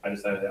 I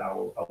decided I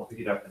will pick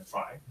it up and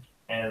try.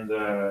 And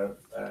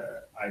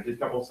I did a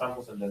couple of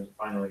samples, and then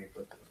finally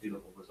got a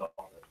beautiful result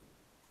that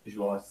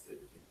visualized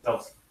it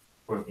itself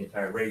for the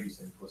entire radius,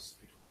 and it was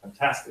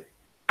fantastic.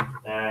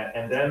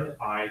 And then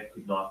I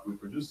could not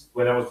reproduce.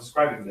 When I was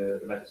describing the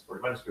methods for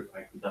the manuscript,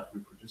 I could not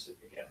reproduce it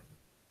again.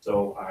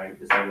 So I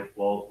decided,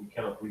 well, we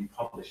cannot really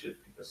publish it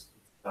because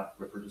it's not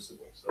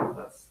reproducible. So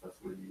that's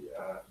really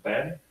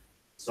bad.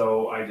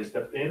 So I just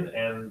stepped in,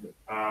 and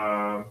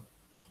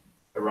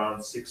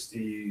around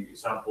 60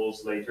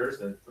 samples later,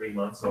 and 3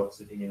 months of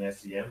sitting in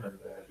SEM and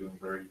doing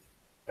very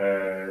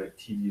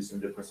tedious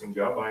and depressing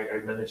job, I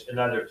managed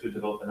to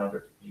develop another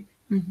technique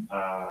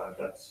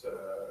that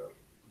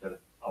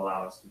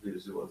allows to do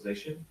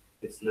visualization.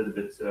 It's a little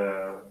bit,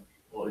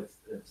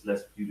 it's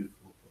less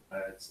beautiful.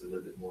 It's a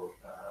little bit more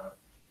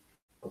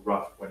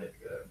rough when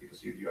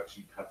because you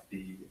actually cut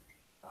the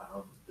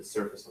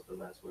surface of the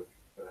lens with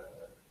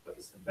that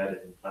is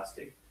embedded in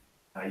plastic.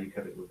 You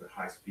cut it with a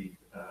high-speed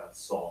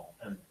saw,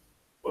 and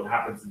what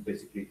happens is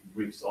basically it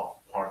rips off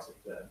parts of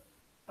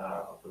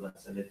the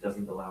lens, and it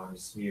doesn't allow any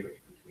smearing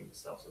between the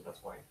cells. So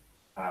that's why,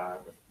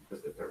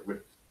 because if they're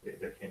ripped,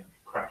 they can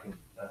cracking.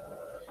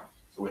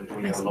 So when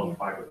you have a long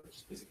fiber, it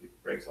just basically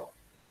breaks off.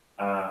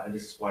 And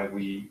this is why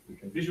we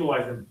can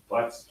visualize them,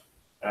 but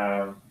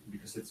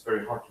because it's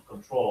very hard to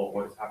control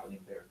what is happening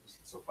there, because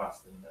it's so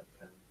fast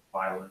and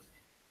violent.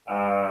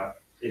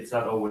 It's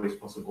not always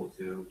possible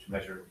to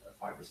measure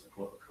fibers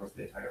across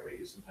the entire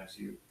radius. Sometimes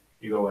you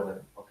go and then,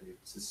 okay,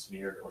 this is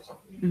smeared or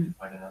something, you need to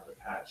find another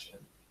patch,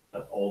 and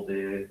not all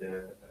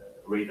the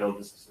radial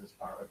distances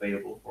are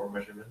available for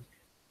measurement.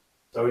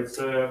 So it's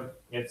a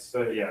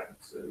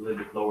little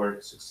bit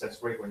lower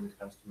success rate when it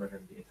comes to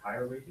measuring the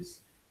entire radius,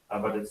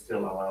 but it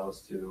still allows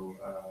us to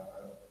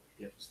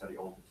study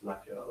all the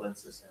tilapia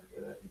lenses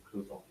and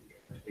include all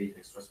the 8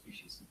 extra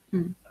species.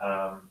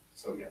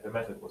 So yeah, the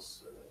method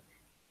was.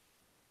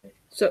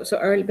 So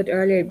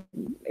earlier,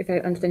 if I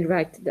understand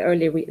right,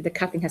 the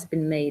cutting has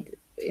been made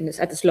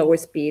at a slower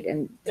speed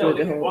and through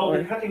the whole. Well,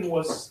 the cutting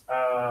was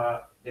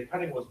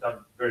done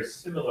very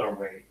similar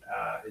way.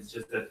 It's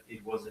just that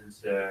it wasn't.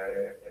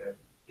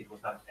 It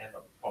was not the end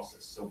of the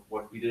process. So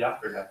what we did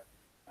after that,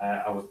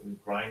 I was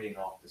grinding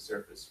off the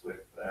surface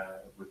with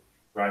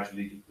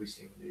gradually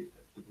decreasing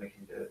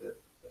making the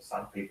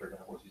sandpaper that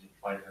I was using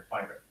finer and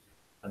finer,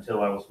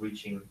 until I was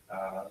reaching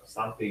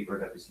sandpaper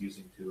that is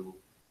using to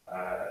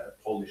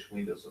polished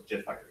windows of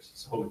jet fighters.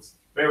 So it's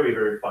very,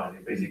 very fine.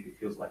 It basically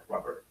feels like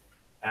rubber.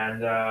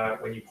 And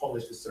when you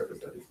polish the surface,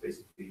 that is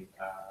basically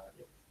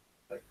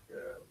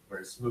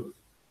very smooth.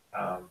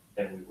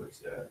 Then we would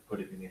put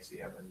it in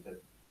SEM, and then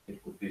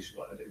it would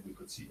visualize it. We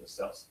could see the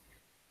cells.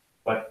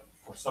 But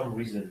for some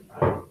reason,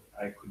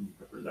 I couldn't.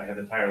 I had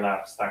an entire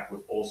lab stacked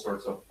with all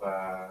sorts of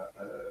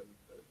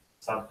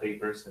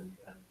sandpapers and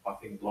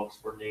buffing blocks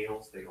for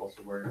nails. They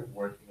also were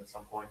working at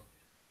some point,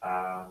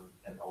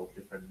 and all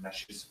different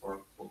meshes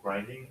for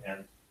grinding.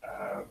 And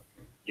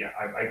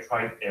I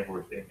tried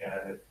everything,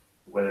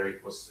 whether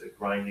it was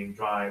grinding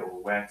dry or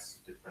wet,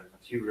 different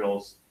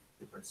materials,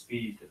 different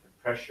speed, different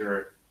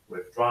pressure,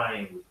 with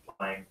drying, with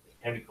applying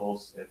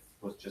chemicals. It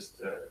was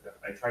just,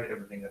 I tried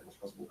everything that was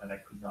possible, and I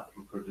could not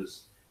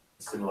reproduce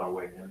a similar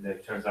way. And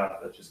it turns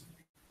out that just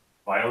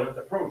violent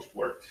approach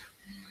worked.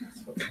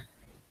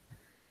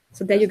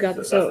 So there you got,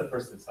 that's the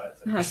first insight.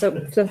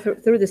 so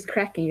through this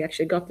cracking, you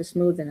actually got the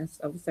smoothness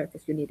of the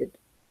surface you needed.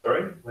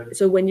 Sorry?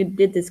 So when you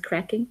did this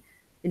cracking,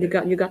 you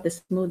got the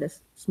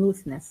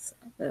smoothness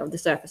of the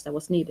surface that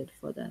was needed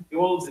for the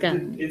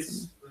scan.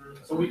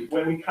 So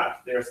when we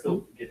cut, they're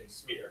still getting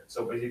smeared.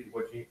 So basically,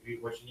 what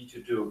you need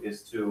to do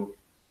is to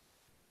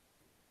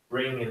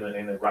bring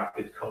in a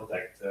rapid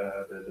contact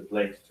the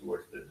blade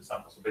towards the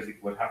sample. So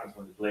basically, what happens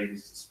when the blade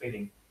is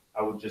spinning,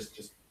 I would just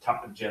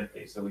tap it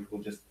gently, so it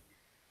will just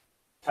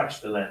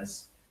touch the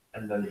lens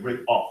and then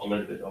rip off a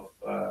little bit of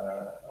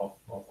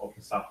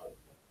the sample.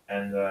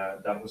 And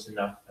that was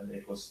enough, and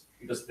it was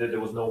because there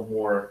was no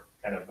more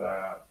kind of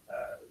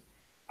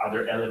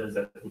other elements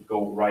that would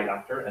go right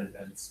after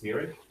and smear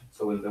it.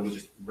 So they would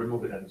just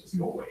remove it and just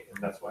go away,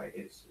 and that's why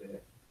it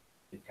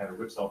kind of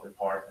rips off the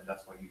part, and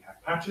that's why you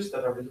have patches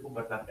that are visible,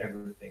 but not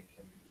everything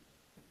can be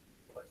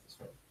utilized this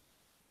way.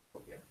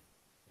 So, yeah,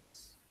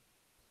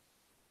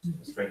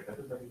 it's a straight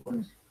method that it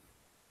works.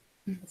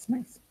 That's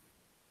nice.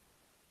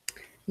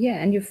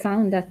 Yeah, and you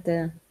found that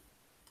there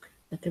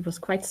was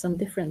quite some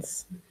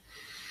difference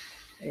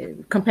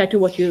compared to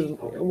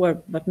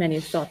what many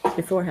thought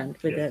beforehand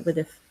with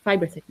the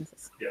fiber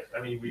thicknesses. Yes,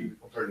 I mean we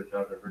compared it to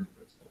other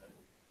vertebrates, and I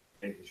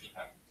think it should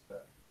have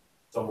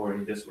somewhere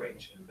in this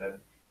range, and then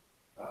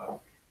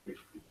which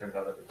turned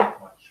out that it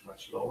was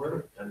much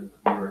lower, and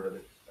we were a little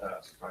bit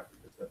surprised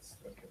because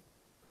that can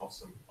cause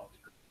some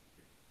optical,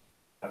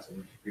 have some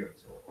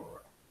interference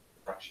or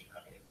refraction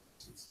happening.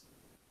 It's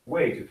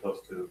way too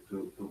close to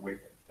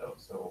wavelength though,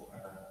 so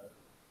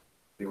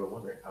they were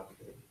wondering how to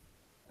do it.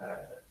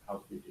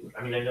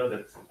 I mean, I know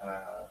that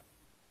I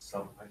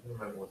don't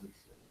remember, was it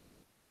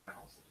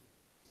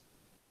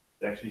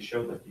they actually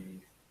showed that the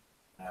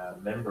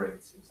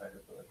membranes inside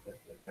of that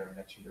they're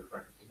matching the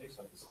refractive index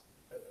of this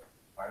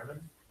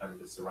environment and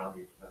the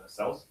surrounding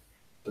cells.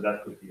 So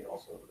that could be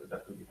helpful.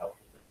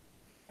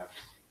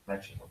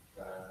 Matching of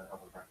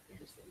refractive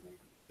index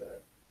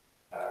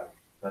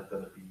not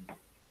going to be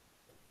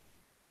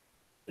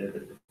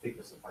the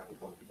thickness of fiber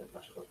won't be that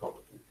much of a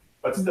problem.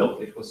 But still,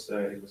 it was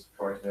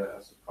quite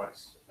a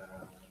surprise.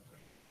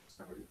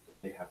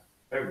 They have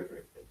very,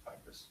 very thin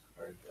fibers.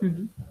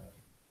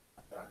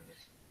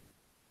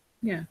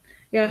 Yeah.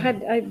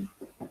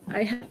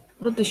 I had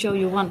want to show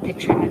you one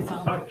picture I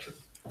found.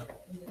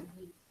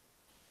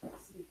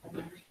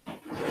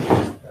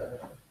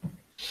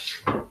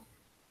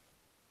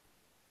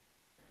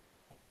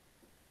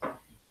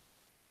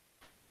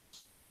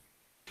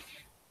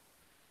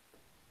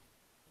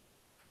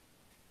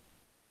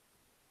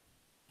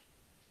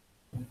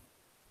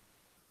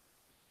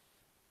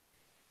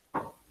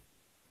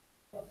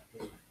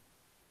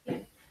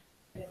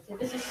 So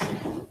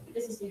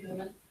this is the human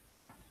lamp,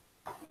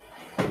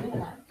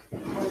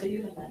 or the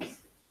human lens.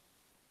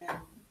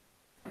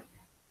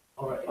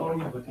 All right.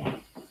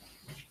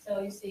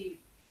 So you see,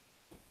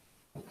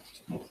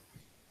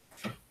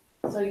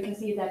 so you can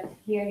see that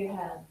here you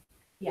have,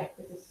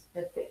 this is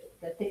the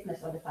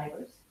thickness of the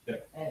fibers. Yeah.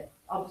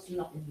 Obviously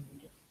not in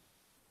millimeters.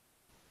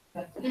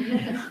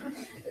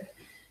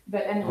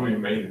 But anyway.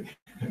 Amazing.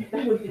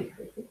 That would be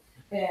crazy.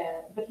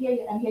 But here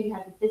you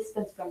have the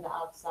distance from the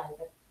outside.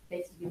 That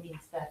basically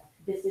means that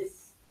this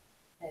is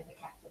the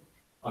capsule.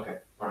 Okay,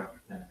 all right.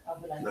 Yeah.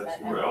 Of the lens.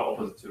 That's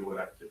opposite to what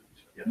I did.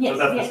 Yeah. Yes, so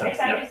that's yes, the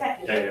sense.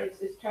 exactly. Yeah.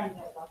 So it's turned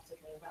the opposite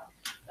way around.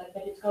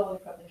 But it's going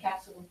from the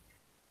capsule,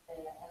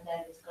 and then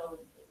it's going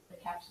the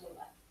capsule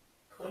at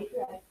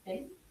equator, I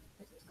think.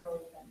 This is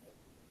going then.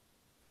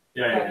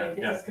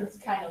 This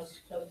is kind of close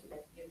to the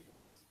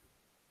uterus,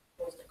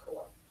 close to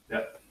core.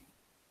 Yeah.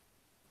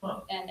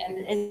 Huh. And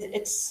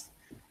it's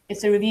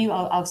a review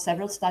of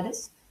several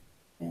studies.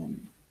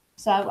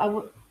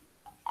 So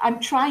I'm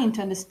trying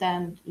to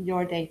understand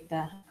your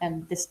data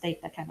and this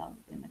data kind of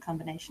in a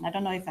combination. I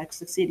don't know if I've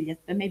succeeded yet,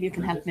 but maybe you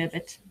can help me a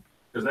bit.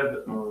 Because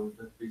that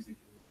basically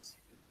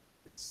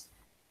it's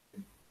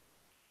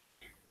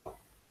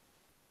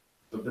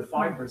so the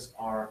fibers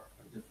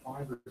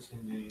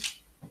in the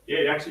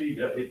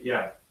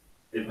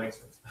it makes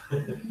sense.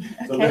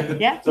 So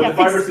the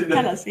fibers in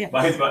the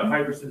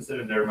fibers in the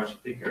center, they're much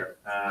thicker,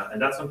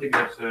 and that's something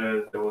that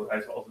there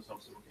was also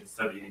some sort of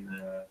study in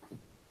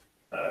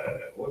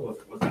what was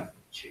that?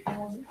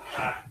 Chicken.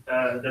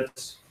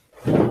 That's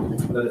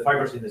the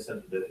fibers in the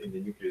center, in the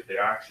nucleus. They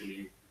are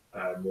actually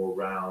more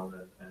round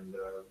and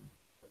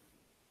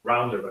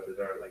rounder, but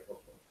they're like of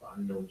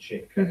unknown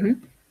shape.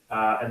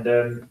 And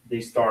then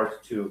they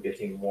start to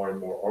getting more and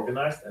more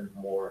organized and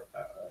more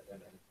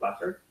and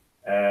flatter.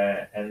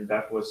 And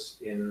that was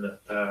in,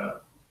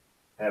 but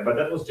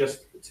that was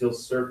just till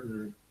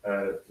certain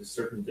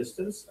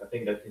distance. I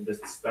think that in this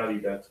study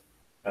that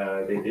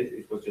they did,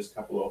 it was just a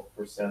couple of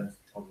 %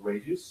 of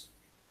radius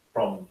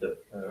from the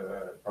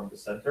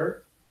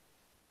center.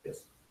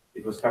 Yes,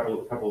 it was couple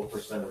of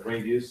 % of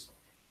radius.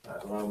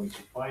 Allow me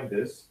to find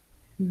this.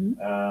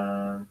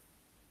 Here.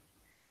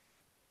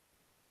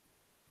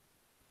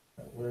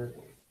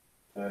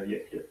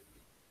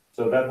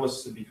 So that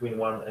was between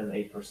 1 and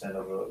 8%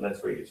 of a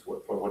lens radius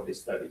for what they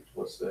studied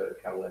was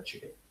cattle and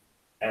chicken.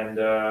 And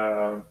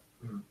our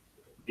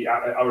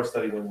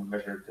study, when we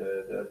measured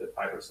the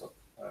fibers of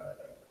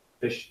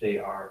fish, they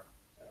are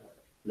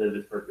a little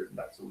bit further than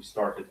that. So we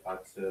started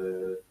at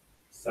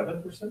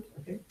 7%,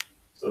 I think.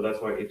 So that's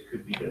why it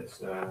could be that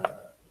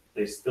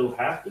they still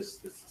have this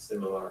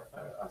similar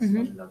as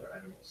in other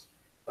animals.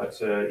 But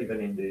even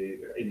in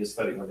the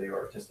study, when they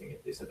were testing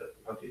it, they said that,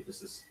 okay,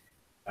 this is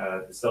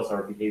the cells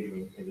are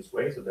behaving in this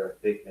way, so they're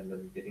thick and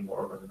then getting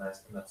more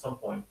organized. And at some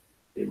point,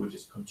 they would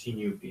just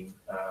continue being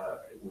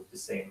with the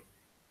same,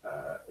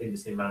 in the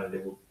same manner. They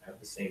will have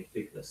the same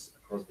thickness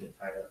across the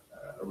entire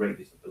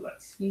radius of the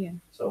lens. Yeah.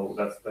 So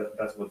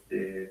that's what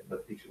the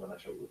picture when I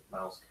showed with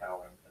mouse,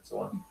 cow, and so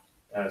on.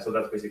 So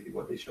that's basically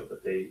what they showed,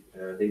 that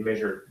they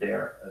measure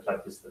their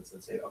that distance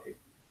and say, okay,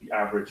 the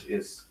average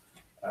is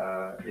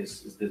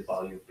this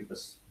value,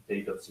 because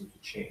they don't seem to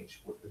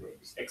change with the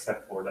radius,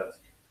 except for that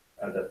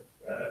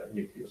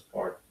nucleus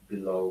part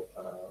below,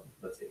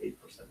 let's say 8%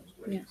 of the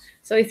radius. Yeah.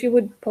 So if you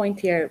would point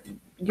here,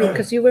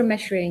 because you were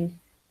measuring,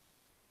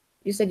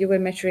 you said you were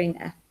measuring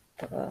at,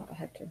 I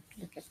had to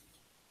look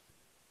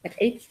at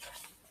 8,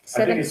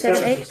 7,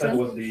 8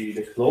 was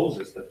the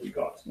closest that we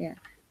got. Yeah.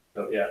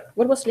 So yeah.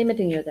 What was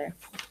limiting you there?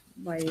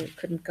 Why you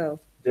couldn't go?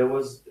 There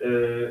was,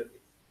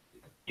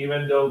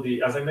 even though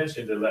as I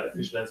mentioned, the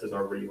fish lenses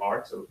are really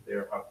hard, so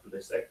they're hard to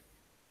dissect.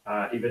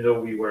 Even though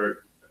we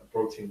were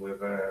approaching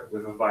with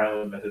a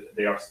violent method,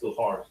 they are still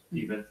hard,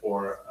 even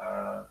for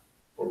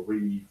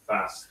really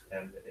fast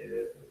and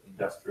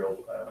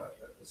industrial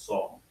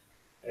saw.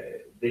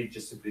 They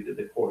just simply,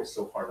 the core is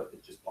so hard that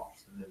it just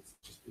pops and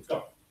it's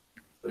gone.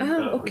 So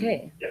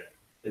okay. Yeah,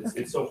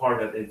 it's so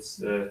hard that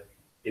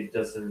it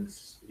doesn't,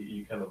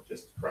 you cannot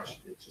just crush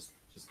it. It just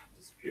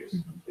disappears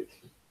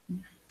completely.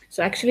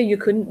 So actually, you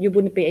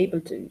wouldn't be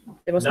able to.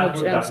 There was no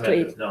chance to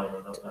eat.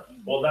 No.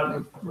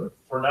 Well,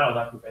 for now,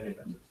 not with any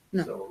method.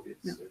 No. So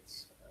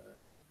it's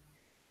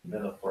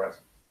not for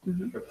us.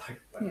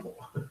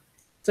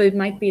 So it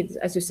might be,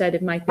 as you said,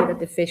 it might be that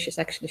the fish is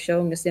actually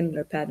showing a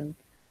similar pattern,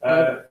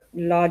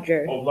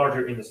 larger.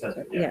 Larger in the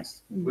center, yeah.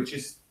 Yes. Which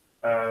is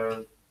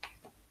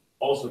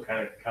also kind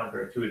of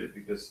counterintuitive,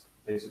 because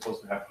they're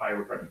supposed to have high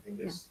refractive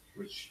index,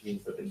 which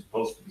means that they're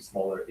supposed to be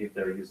smaller if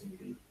they're using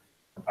the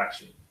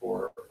compaction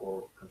for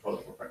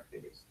controlling refractive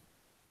index.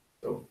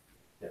 So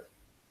yeah.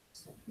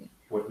 So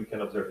what we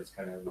can observe is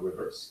kind of the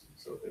reverse.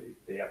 So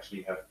they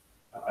actually have,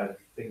 I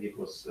think it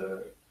was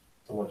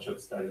someone showed a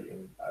study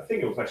in, I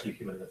think it was actually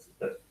human lenses,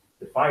 that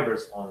the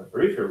fibers on the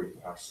periphery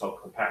are so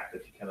compact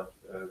that you cannot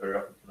very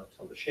often cannot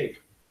tell the shape.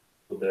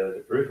 So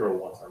the peripheral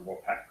ones are more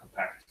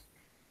compact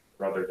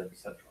rather than the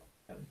central,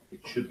 and it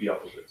should be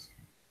opposites.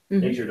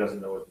 Nature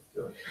doesn't know what it's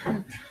doing.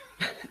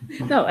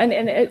 No,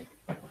 and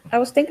I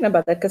was thinking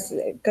about that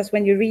because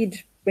when you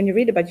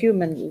read about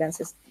human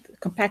lenses, the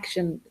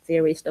compaction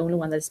theory is the only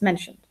one that is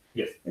mentioned.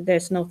 Yes.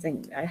 There's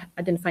nothing.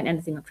 I didn't find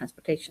anything on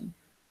transportation.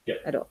 Yeah.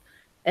 At all.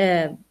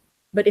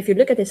 But if you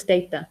look at this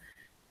data,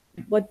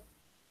 what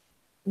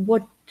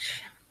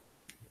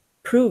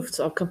proofs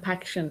of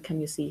compaction can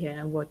you see here,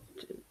 and what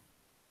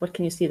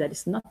can you see that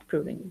is not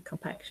proving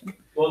compaction?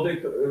 Well,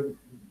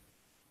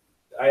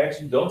 I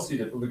actually don't see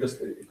that, because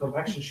the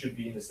compaction should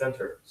be in the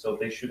center. So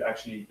they should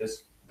actually,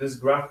 this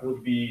graph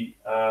would be,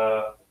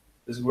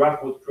 this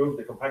graph would prove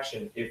the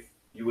compaction if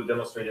you would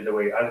demonstrate it the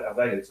way as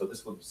I did. So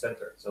this would be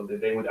center. So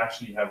they would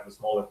actually have the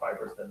smaller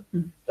fibers, then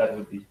that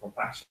would be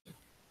compaction.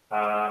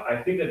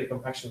 I think that the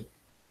compaction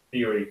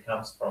theory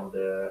comes from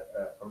the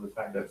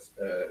fact that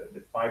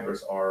the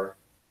fibers are,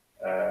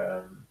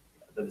 that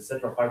the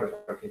central fibers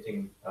are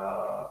getting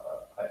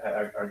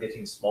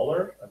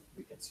smaller, as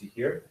we can see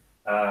here.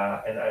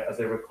 And as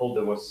I recall,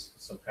 there was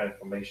some kind of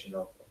formation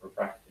of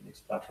refractive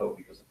index plateau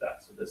because of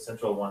that. So the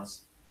central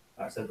ones,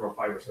 central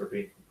fibers are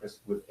being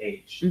compressed with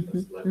age.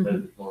 That's like a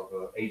little bit more of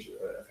an age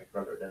effect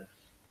rather than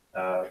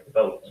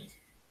development.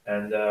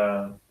 And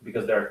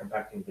because they are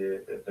compacting,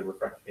 the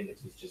refractive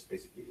index is just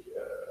basically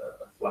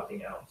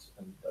flattening out,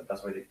 and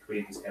that's why they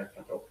create this kind of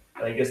plateau.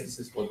 And I guess this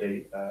is what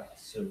they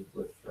assumed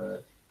with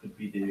could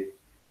be the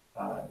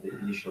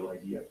initial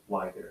idea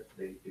why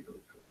they believe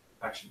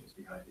compaction is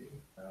behind the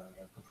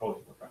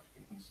controlling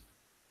refractive index.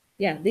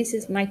 Yeah,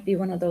 this might be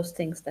one of those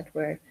things that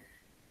were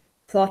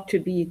thought to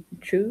be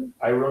true.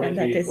 Ironically,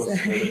 that it was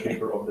is- the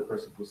paper of the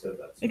person who said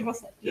that. so- It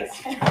was. Yes.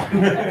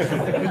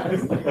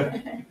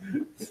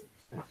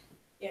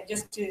 Yeah,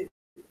 just to.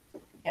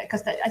 Yeah,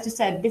 because as you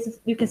said, this is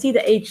you can see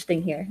the age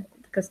thing here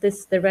because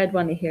the red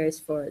one here is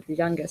for the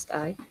youngest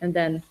eye, and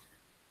then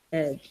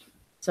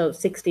so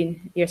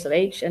 16 years of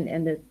age,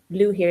 and the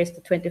blue here is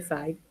the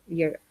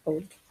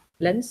 25-year-old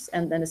lens,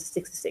 and then it's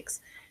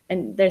 66.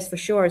 And there's for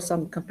sure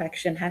some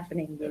compaction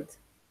happening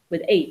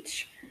with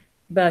age,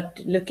 but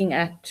looking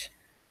at,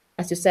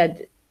 as you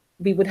said,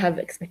 we would have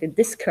expected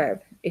this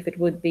curve if it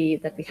would be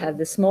that we have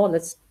the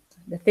smallest,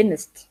 the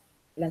thinnest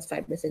lens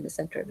fibers in the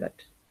center, but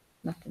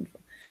not in.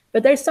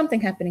 But there's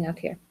something happening out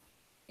here,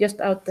 just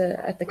out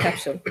at the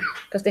capsule,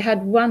 because they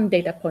had one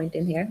data point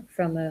in here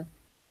from a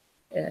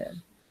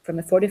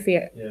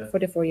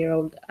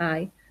 44-year-old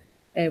eye,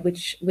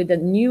 which with a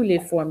newly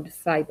formed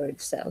fibered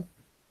cell,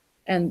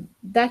 and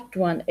that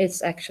one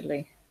is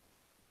actually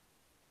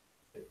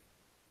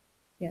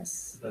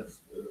yes. That's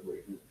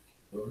wait.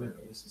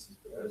 Remember, this is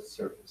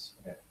surface.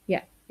 Okay.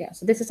 Yeah.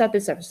 So this is at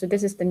the surface. So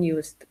this is the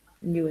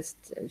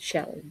newest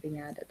shell being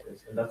added.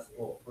 Yes, and that's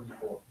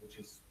 44, which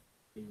is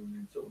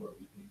in silver.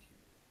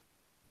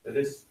 That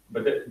is,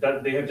 but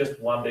that they have just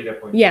one data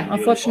point. Yeah,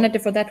 unfortunately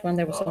for that one,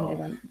 there was Oh. only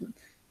one.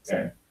 So,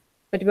 Okay.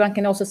 but one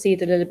can also see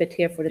it a little bit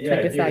here for the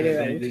Yeah,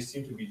 25-year-old. they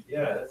seem to be.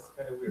 Yeah, that's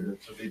kind of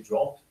weird. So they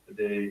dropped.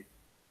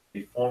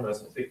 They form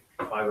as thick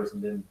fibers,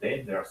 and then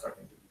they are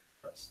starting to be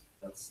compressed.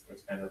 That's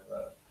kind of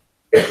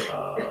that's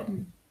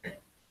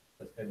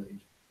kind of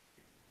interesting.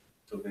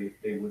 So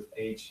they with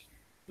age,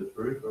 the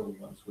peripheral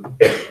ones would.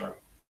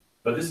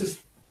 But this is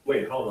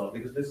wait, hold on,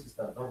 because this is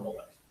not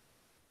normalized.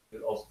 You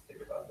could also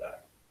think about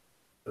that.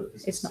 So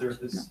this It's is not,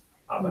 surface.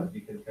 But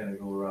you can kind of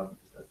go around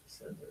because that's the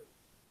center.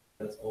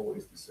 That's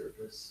always the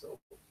surface. So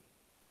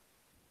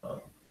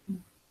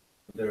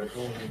they're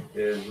going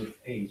with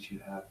age. You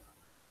have.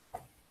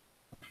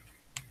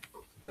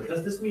 But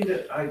does this mean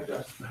that I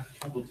have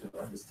trouble to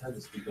understand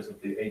this because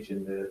of the age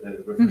and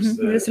the reverse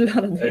There's a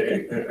lot of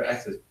data.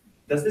 access?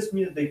 Does this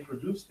mean that they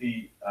produce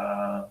the?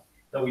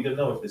 No, we don't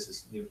know if this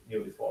is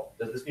newly formed.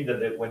 Does this mean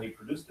that when you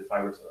produce the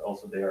fibers,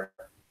 also they are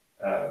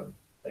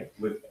like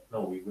with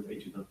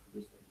age you don't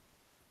produce them?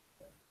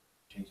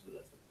 Change the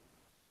lens.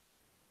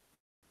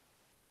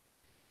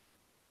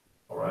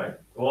 All right.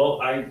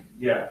 Well, I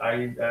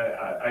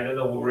don't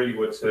know really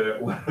what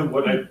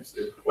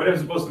I'm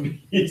supposed to be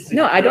using.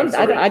 No, I don't.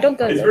 Sorry. I don't.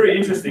 It's very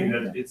interesting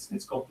that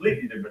it's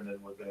completely different than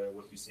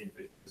what we see in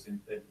fish. Because as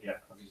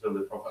you saw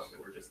the profiles, they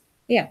were just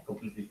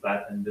completely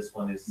flat, and this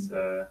one is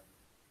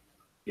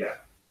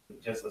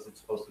just as it's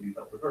supposed to be,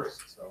 but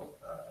reversed. So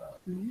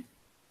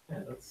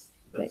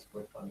that's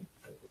quite funny.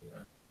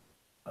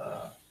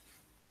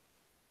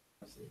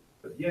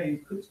 But yeah, you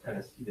could kind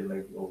of see the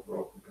maybe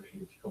overall compression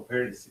if you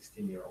compare the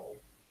 16-year-old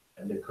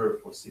and the curve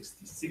for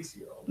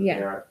 66-year-old. Yeah.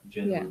 They are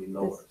generally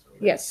lower. So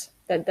Yes,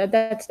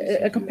 that's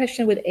a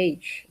compression with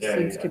age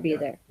seems to be yeah.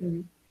 there.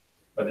 Mhm.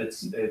 But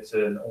it's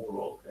an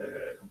overall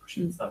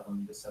compression. It's not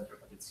only the center,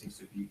 but it seems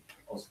to be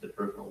also the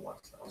peripheral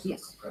ones also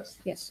compressed.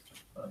 Yes.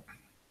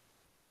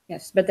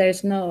 Yes, but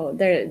there's no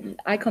there.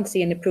 I can't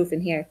see any proof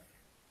in here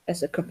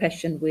as a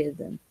compression with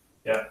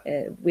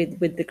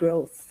with the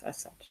growth as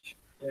such.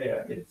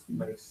 Yeah, it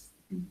makes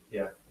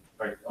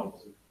quite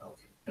opposite.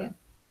 Yeah.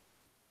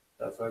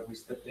 That's why we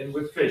stepped in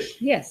with fish.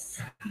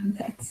 Yes,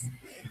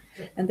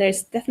 and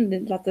there's definitely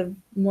a lot of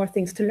more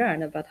things to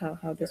learn about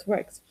how this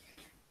works.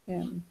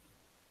 Can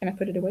I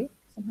put it away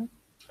somehow?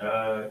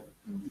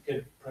 You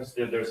can press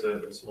there. There's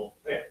a small.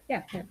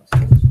 Yeah.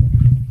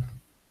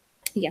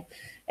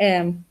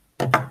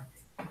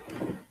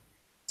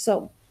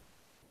 So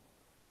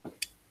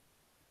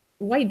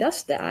why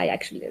does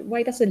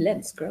the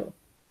lens grow?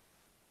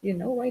 You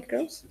know why it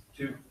grows?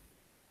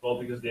 Well,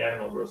 because the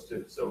animal grows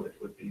too, so it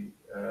would be.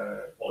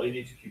 Well, you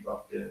need to keep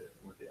up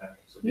with the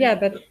animal. So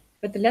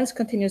but the lens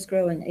continues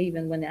growing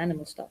even when the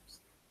animal stops.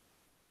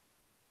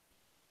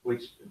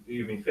 Which do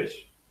you mean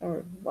fish?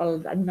 Or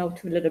well, I know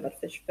too little about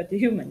fish, but the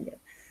human, yeah.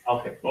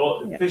 Okay.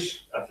 Well,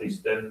 fish at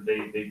least then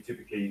they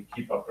typically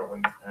keep up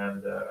growing,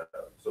 and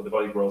so the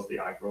body grows, the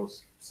eye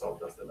grows, so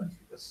does the lens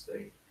because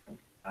they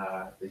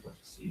want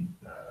to see.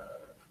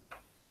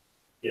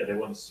 They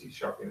want to see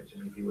sharp image,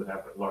 and if you would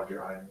have a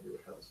larger eye, you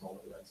would have a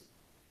smaller lens.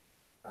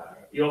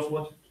 You also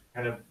want to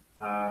kind of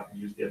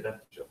use the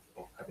advantage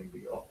of having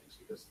bigger optics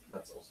because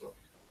that's also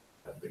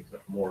brings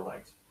up more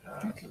light.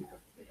 So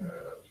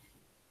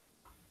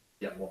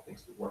you have more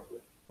things to work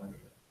with when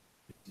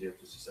it's easier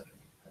to see something.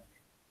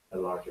 A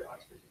larger eye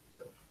space,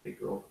 so they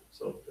grow.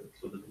 So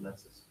the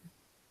lenses,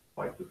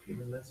 white with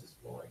human lenses,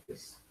 more like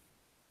this.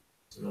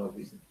 It's another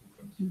reason.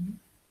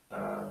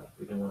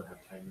 We don't want to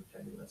have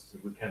tiny lenses.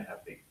 We can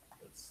have big.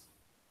 That's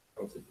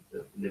also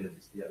the limit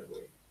is the other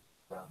way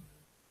around.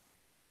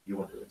 You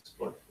want to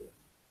exploit the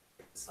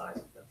size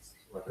of lens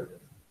rather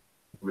than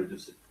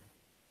reduce it.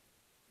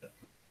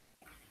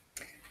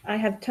 I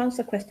have tons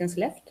of questions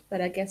left,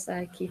 but I guess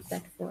I keep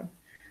that for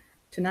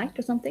tonight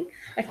or something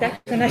like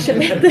that. And I should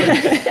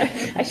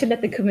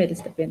let the committee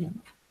step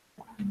in.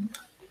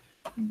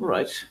 All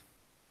right.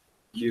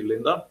 you,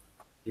 Linda.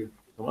 You,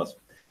 Thomas.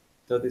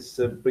 So this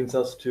brings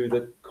us to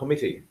the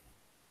committee.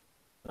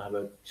 I have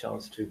a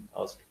chance to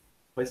ask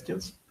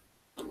questions.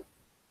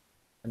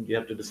 And you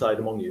have to decide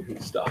among you who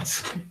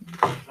starts.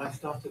 I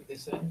start at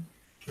this end.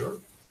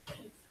 Sure.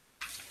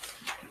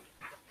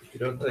 You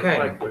don't take Okay.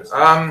 my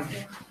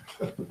questions.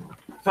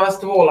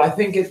 First of all, I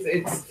think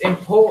it's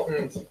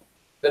important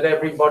that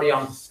everybody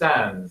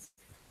understands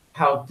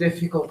how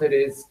difficult it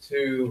is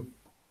to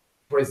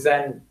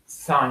present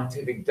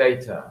scientific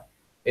data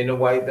in a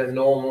way that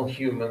normal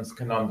humans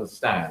can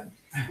understand.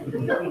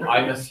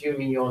 I'm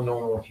assuming you're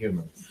normal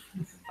humans.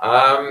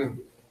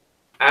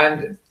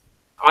 And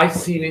I've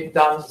seen it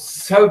done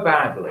so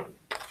badly,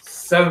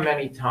 so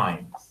many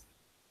times.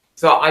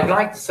 So I'd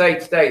like to say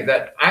today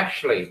that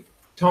actually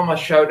Thomas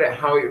showed it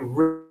how it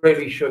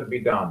really should be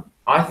done.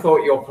 I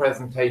thought your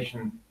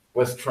presentation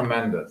was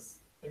tremendous.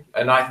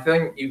 And I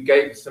think you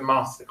gave us a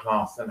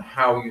masterclass on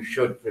how you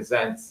should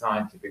present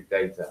scientific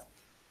data.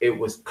 It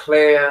was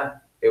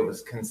clear, it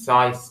was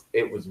concise,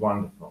 it was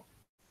wonderful.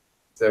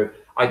 So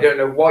I don't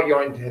know what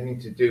you're intending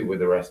to do with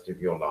the rest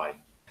of your life,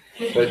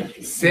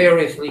 but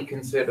seriously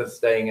consider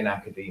staying in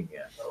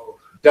academia.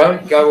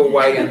 Don't go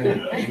away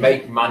and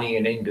make money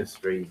in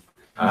industry.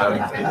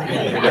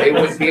 It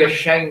would be a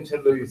shame to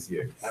lose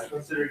you. I'm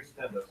considering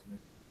stand-up.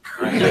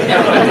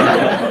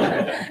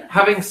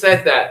 Having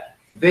said that,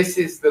 this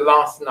is the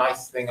last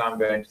nice thing I'm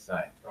going to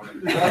say.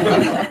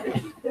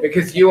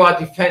 Because you are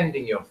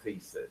defending your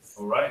thesis.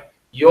 All right.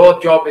 Your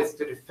job is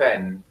to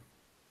defend.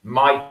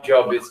 My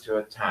job is to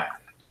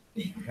attack.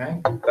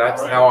 Okay?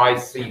 That's how I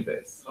see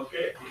this.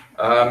 Okay.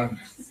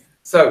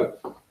 So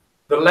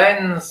the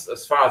lens,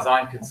 as far as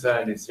I'm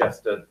concerned, is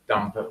just a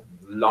lump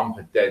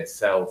of dead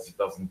cells that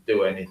doesn't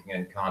do anything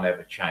and can't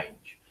ever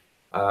change.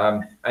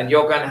 And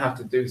you're going to have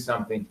to do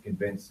something to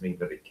convince me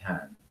that it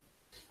can.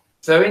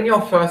 So in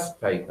your first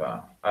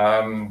paper,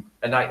 and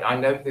I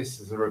know this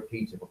is a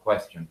repeat of a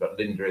question, but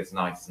Linda is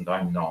nice and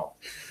I'm not.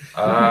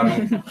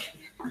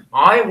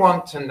 I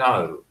want to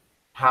know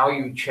how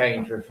you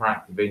change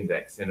refractive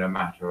index in a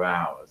matter of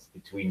hours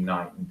between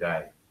night and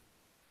day.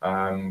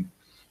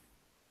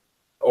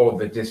 Or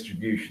the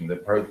distribution, the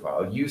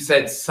profile. You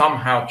said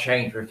somehow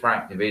change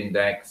refractive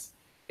index.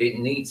 It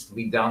needs to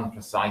be done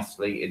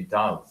precisely. It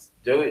does.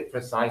 Do it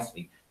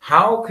precisely.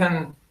 How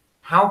can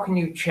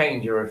you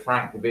change a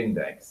refractive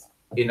index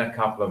in a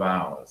couple of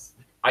hours?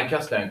 I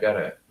just don't get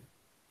it.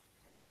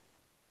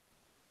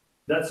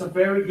 That's a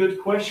very good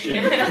question.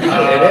 It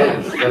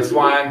is. That's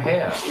why I'm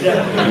here.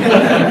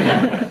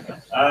 Yeah.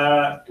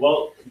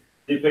 Well,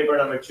 the paper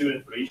number 2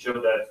 and 3 show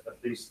that at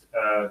least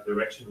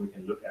direction we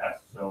can look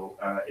at. So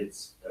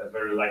it's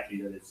very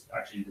likely that it's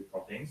actually the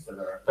proteins that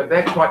are. But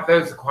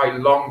those are quite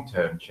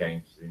long-term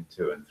changes in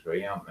 2 and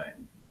 3, aren't they?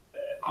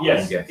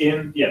 Yes.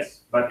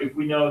 Yes. But if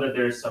we know that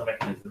there is some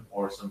mechanism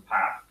or some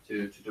path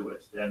to do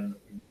it, then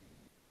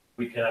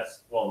we cannot.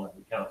 Well,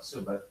 we cannot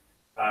assume, but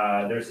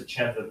there's a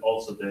chance that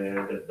also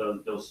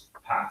those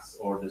paths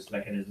or those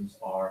mechanisms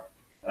are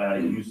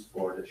used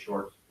for the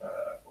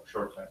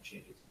short-term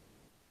changes.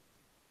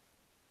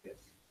 Yes.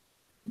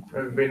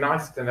 It would be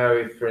nice to know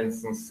if, for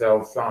instance,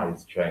 cell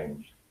size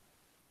changed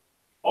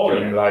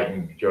during light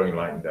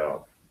and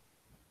dark.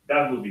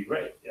 That would be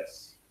great,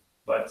 yes.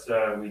 But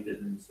we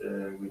didn't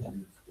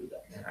do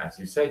that. As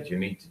you said, you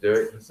need to do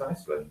it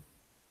precisely.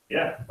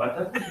 Yeah, but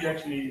that would be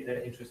actually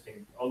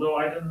interesting. Although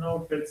I don't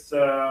know if it's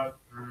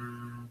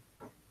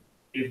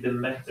if the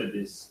method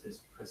is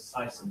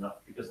precise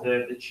enough, because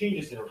the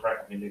changes in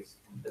refractive index,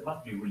 they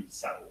must be really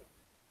subtle,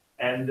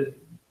 and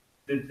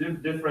the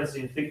difference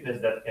in thickness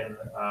that can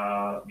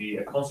be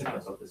a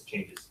consequence of these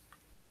changes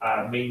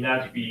may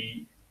not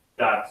be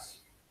that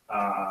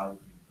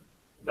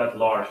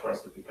large for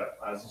us to pick up.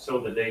 As you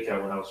saw the data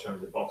when I was showing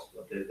the box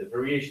plot, the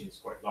variation is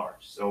quite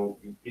large, so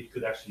it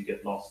could actually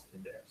get lost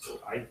in there. So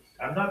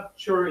I'm not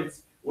sure. It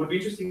would be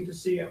interesting to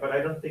see, but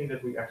I don't think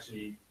that we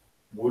actually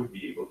would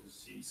be able to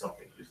see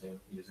something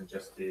using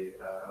just the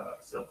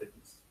cell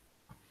thickness.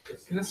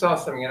 Can I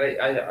ask something?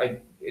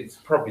 It's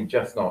probably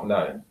just not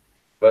known,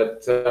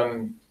 but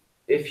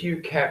if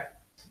you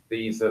kept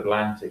these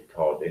Atlantic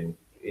cod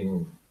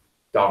in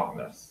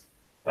darkness,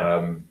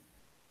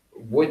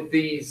 would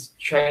these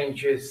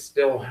changes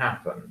still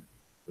happen?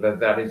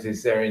 That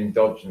is there an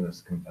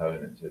endogenous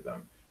component to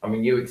them? I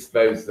mean, you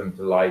expose them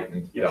to light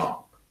and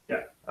dark.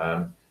 Yeah.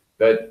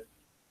 But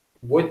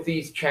would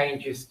these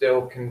changes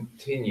still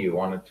continue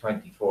on a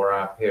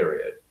 24-hour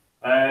period?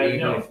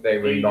 No, if they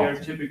were not?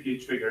 They're typically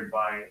triggered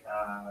by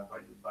the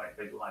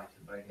light.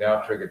 They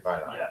are triggered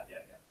by light. Yeah.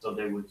 So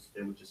they would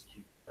just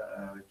keep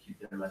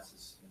their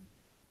lenses.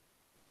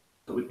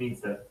 So it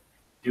means that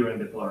during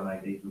the polar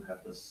night they do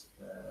have those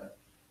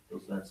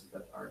lenses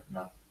that are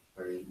not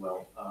very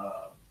well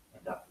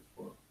adapted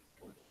for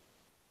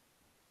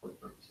the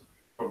purpose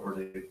for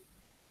the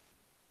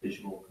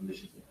visual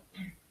conditions they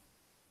have.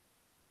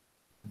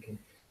 Okay.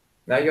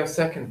 Now your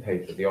second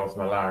paper, the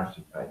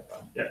osmolarity paper.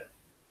 Yeah.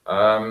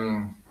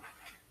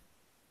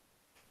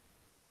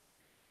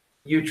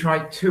 You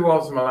tried 2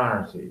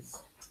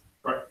 osmolarities.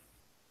 Right.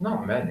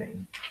 Not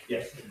many.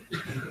 Yes,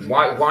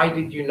 Why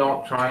did you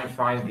not try and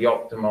find the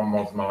optimum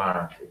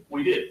osmolarity?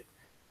 we did.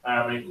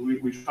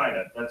 We tried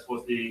that. That's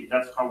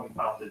how we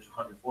found the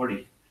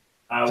 240.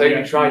 So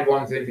you tried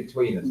ones in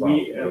between as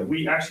well?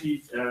 We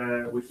actually,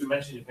 which we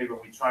mentioned in the paper,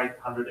 we tried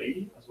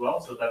 180 as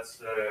well. So that's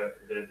the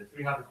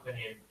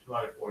 320 and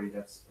 240.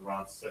 That's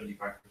around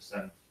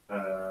 75%.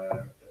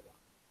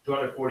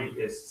 240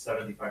 is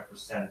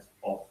 75%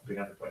 of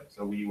 320.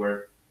 So we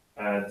were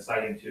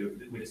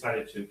we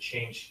decided to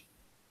change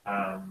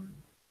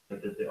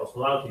the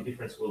osmolarity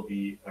difference will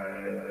be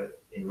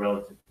in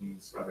relative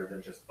means rather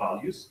than just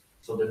values.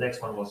 So the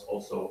next one was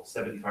also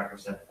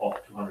 75% of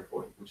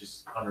 240, which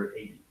is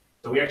 180.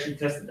 So we actually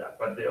tested that,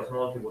 but the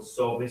osmolarity was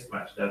so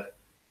mismatched that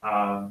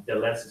the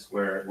lenses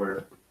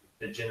were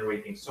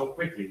degenerating so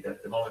quickly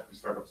that the moment we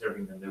started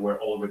observing them, they were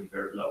already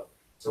very low.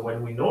 So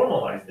when we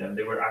normalized them,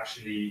 they were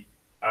actually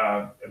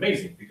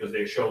amazing because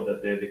they showed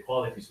that the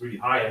quality is really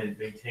high and it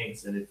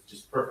maintains and it's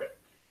just perfect.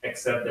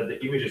 Except that the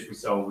images we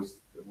saw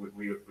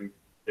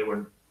they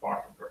were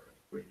far from perfect,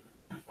 really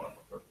far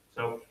from perfect.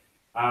 So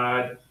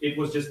it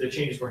was just the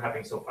changes were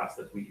happening so fast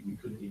that we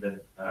couldn't even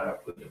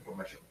put them for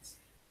measurements.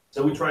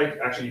 So we tried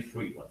actually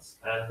 3 ones,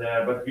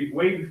 and but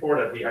way before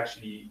that we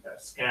actually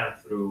scanned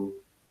through.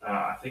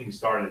 I think we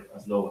started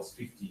as low as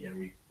 50, and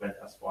we went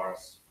as far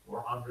as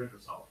 400 or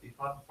something,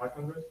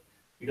 500.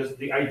 Because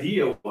the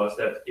idea was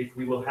that if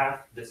we will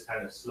have this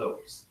kind of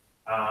slopes,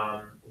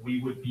 we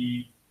would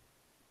be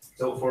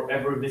so for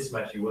every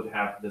mismatch you would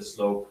have the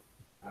slope.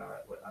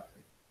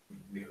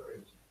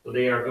 So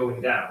they are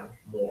going down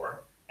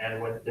more,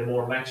 and when the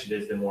more matched it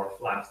is, the more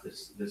flat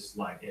this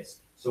line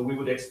is. So we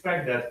would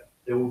expect that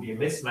there will be a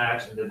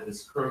mismatch and that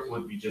this curve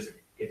would be just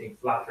getting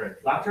flatter and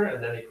flatter,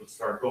 and then it would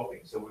start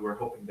dropping. So we were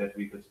hoping that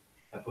we could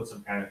put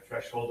some kind of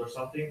threshold or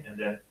something, and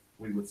then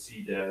we would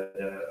see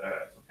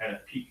some kind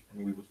of peak,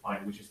 and we would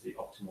find which is the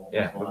optimal.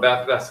 Yeah,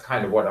 but that's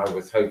kind of what I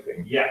was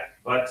hoping. Yeah,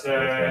 but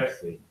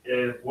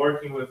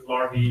working with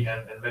larvae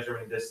and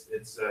measuring this,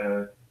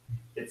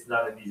 it's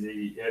not an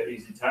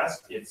easy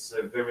task. It's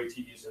very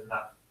tedious and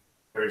not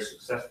very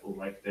successful.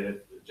 Like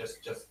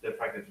just the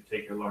fact that you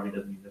take a larvae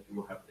doesn't mean that you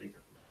will have data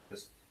from it,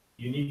 because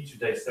you need to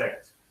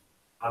dissect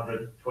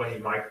 120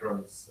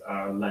 microns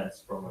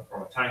lens from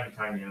a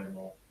tiny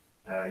animal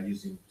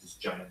using just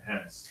giant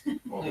hands.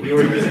 Well, we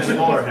were using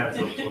smaller hands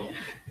of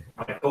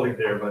my colleague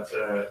there, but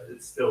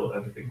it's still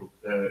a difficult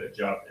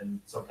job, and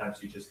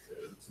sometimes you just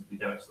simply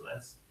damage the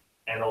lens.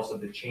 And also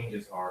the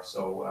changes are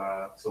so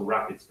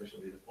rapid,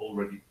 especially that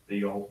already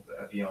beyond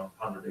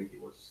 180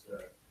 was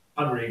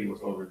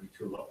already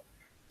too low.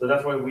 So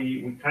that's why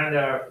we kind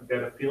of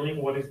get a feeling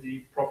what is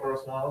the proper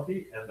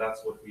osmolality, and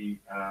that's what we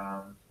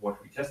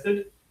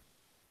tested.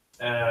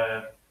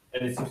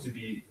 And it seems to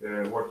be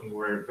working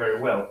very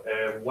well.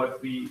 I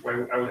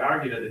would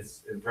argue that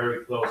it's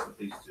very close, at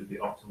least, to the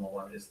optimal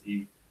one is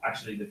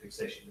actually the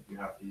fixation. If you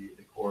have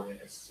the cornea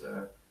is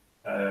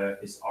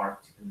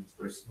arced and it's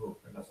very smooth,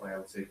 and that's why I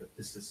would say that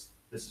this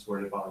is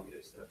where the value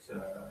is. That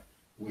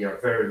we are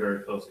very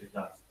close, if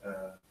not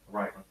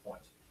right on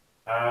point.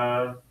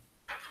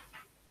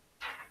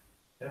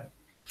 Yeah.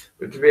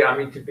 But to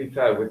be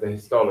fair, with the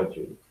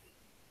histology,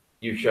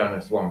 you've shown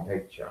us one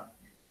picture.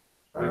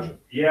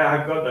 Yeah,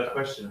 I've got that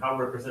question. How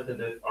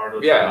representative are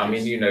those? Yeah,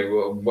 images?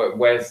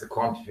 Where's the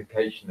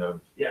quantification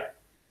of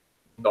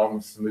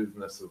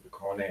non-smoothness of the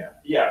cornea?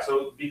 Yeah,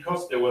 so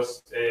because there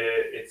was,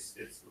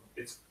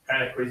 it's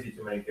kind of crazy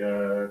to make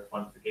a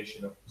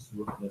quantification of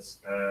smoothness.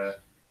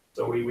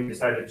 So we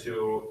decided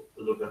to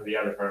look at the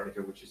other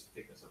parameter, which is the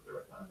thickness of the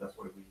retina, and that's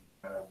why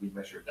we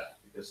measured that,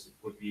 because it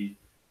would be,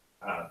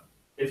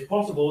 it's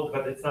possible,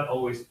 but it's not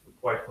always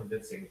quite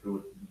convincing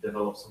to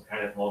develop some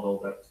kind of model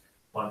that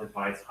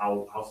quantifies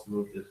how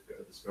smooth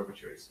this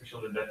curvature is,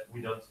 especially that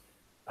we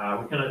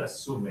cannot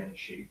assume any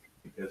shape,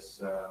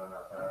 because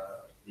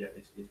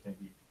it can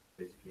be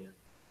basically.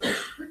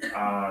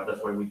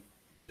 That's why we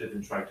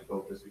didn't try to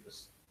go this,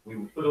 because we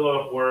would put a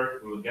lot of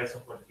work, we would get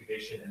some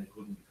quantification, and it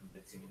wouldn't be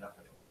convincing enough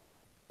anymore.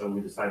 So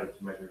we decided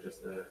to measure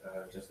just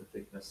the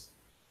thickness.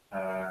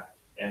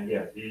 And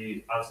yeah,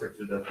 the answer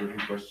to that review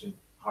question,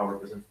 how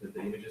representative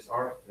the images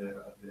are,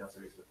 the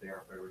answer is that they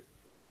are very.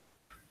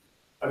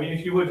 I mean,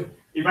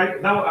 if I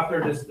now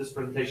after this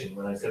presentation,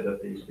 when I said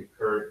that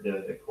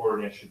the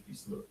cornea should be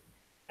smooth,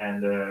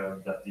 and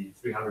that the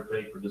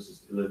 320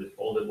 produces a little bit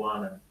folded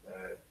one, and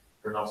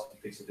Brönmark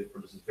fixative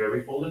produces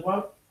very folded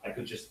one, I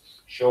could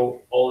just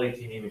show all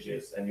 18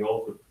 images, and you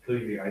all could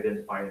clearly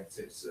identify and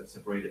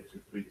separate it to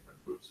 3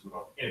 different groups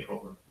without any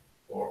problem,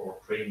 or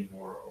training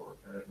or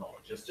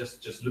knowledge.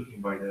 Just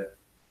looking by the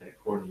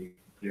cornea, you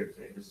can clearly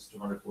say this is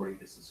 240,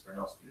 this is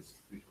Brönmark, this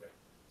is 320.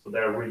 So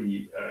they're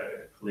really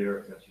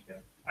clear that you can.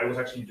 I was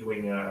actually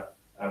doing a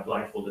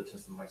blindfolded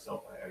test on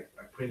myself.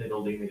 I printed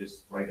all the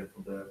images right in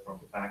from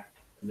the back,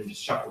 and then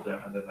just shuffled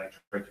them, and then I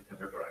tried to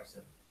categorize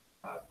them.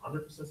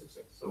 100%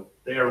 success. So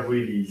they are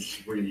really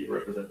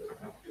representative.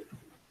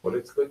 Well,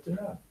 it's good to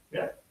know.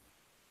 Yeah.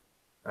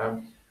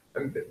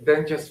 And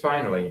then just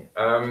finally,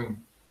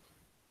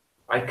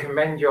 I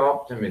commend your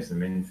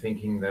optimism in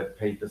thinking that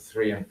papers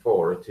 3 and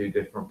 4 are 2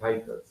 different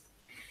papers.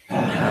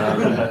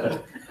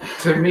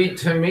 To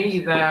me,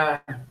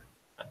 they're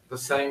the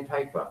same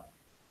paper.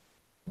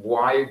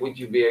 Why would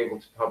you be able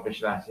to publish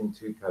that in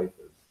 2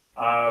 papers?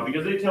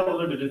 Because they tell a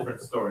little bit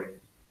different story.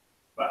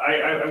 But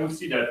I would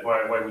see that.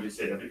 Why would you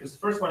say that? Because the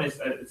first one is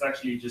it's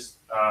actually just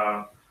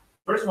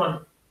first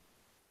one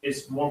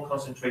is more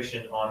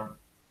concentration on,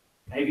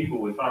 hey people,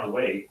 we found a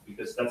way,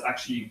 because that's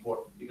actually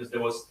important, because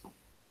there was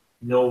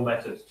no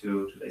method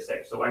to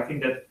dissect. So I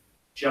think that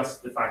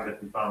just the fact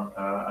that we found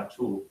a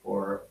tool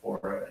for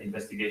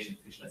investigation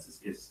fish lenses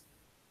is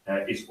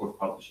worth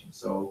publishing.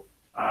 So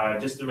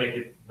just to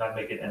not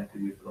make it empty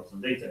with lots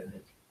of data in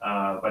it.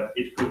 But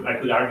I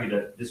could argue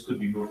that this could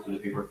be moved to the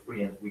paper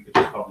 3 and we could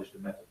just publish the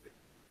method paper.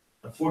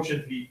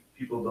 Unfortunately,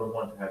 people don't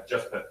want to have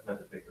just that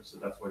method paper, so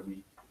that's why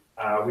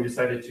we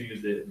decided to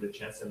use the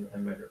chance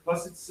and measure.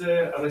 Plus, it's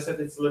as I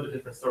said, it's a little bit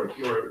different story.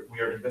 Here we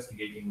are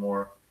investigating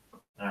more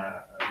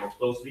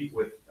closely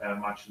with a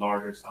much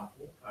larger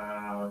sample.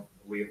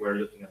 We're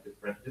looking at the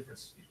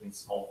difference between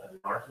small and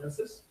large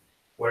lenses,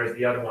 whereas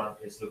the other one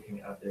is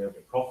looking at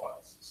the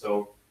profiles.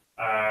 So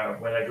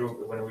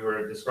when we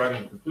were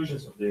describing the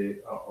conclusions of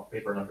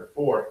paper number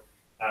 4,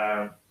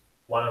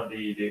 one of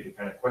the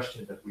kind of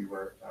questions that we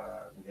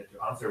had to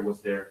answer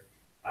was there.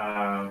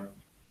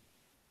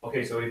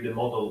 Okay, so if the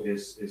model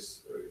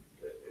is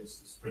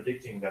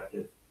predicting that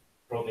the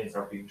proteins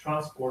are being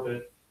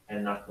transported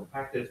and not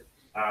compacted,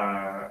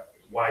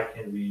 why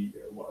can we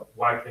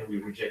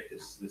reject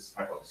this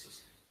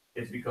hypothesis?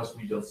 It's because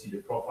we don't see the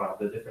profile,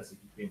 the differences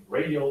between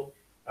radial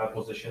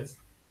positions.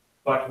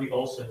 But we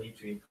also need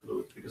to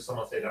include, because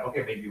someone said that,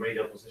 okay, maybe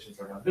radial positions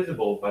are not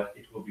visible, but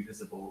it will be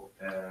visible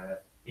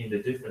in the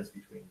difference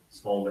between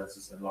small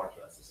lenses and large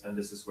lenses. And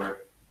this is where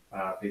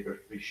paper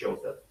 3 shows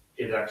that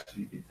it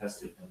actually been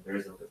tested and there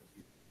is no difference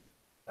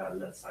between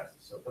lens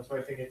sizes. So that's why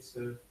I think it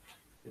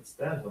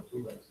stands on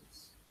 2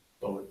 lenses.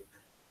 Solid.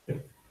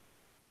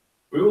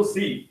 We will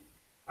see.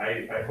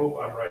 I hope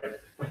I'm right.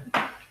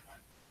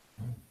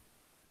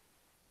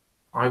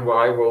 I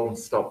will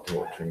stop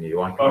torturing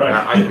you. I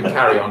can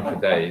carry on for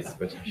days,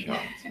 but I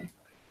shan't.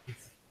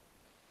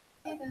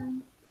 Okay,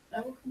 then I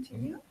will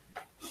continue.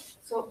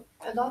 So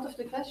a lot of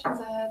the questions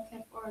I had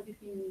have already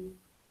been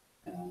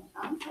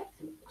answered,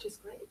 which is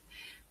great.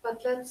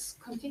 But let's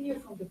continue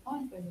from the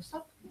point where you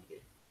stopped,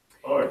 maybe.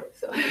 All right.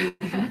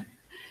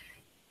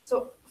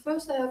 So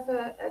first I have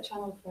a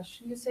general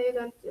question. You say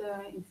that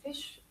in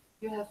fish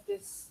you have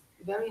this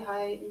very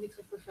high index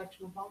of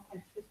refraction of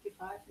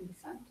 1.55 in the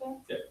center.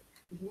 Yeah.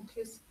 The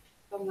nucleus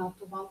going out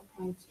to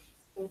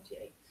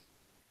 1.38.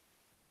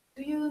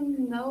 Do you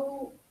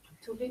know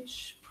to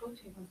which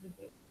protein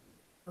it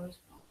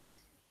corresponds?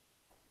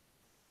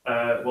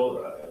 Well,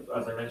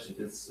 as I mentioned,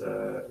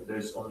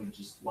 there's only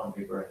just one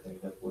paper I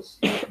think that was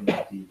looking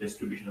at the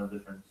distribution of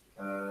different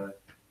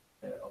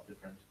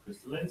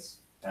crystallines.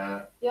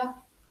 Yeah,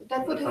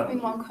 that would have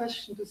been one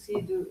question to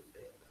see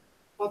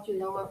what you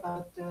know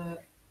about the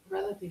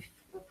relative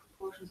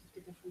proportions of the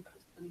different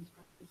crystallines.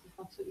 This is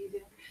not so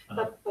easy.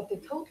 But the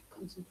total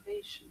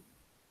concentration,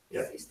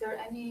 is there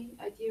any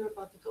idea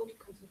about the total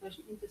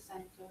concentration in the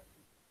center?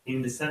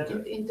 In the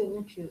center? In the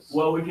nucleus?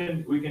 Well, we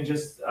can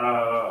just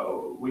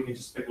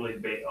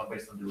speculate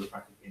based on the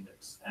refractive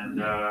index.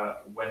 And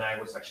when I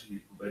was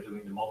actually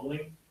doing the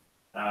modeling,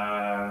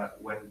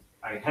 when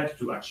I had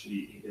to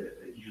actually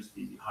use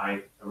the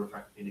high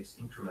refractive index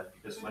increment,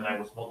 because when I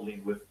was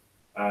modeling with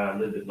a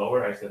little bit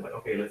lower, I said like,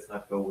 okay, let's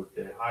not go with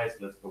the highest,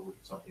 let's go with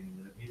something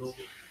in the middle.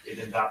 It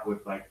ended up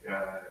with like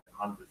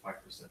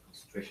 105%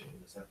 concentration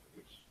in the center,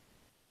 which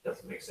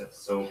doesn't make sense.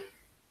 So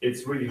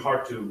it's really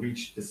hard to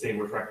reach the same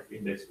refractive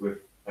index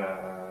with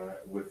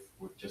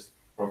just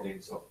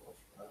proteins of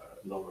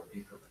lower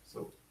increment.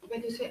 So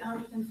when you say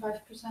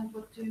 105%,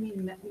 what do you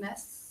mean,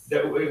 mass?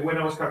 When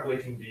I was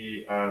calculating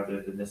the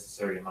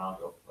necessary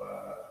amount of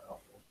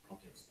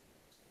proteins,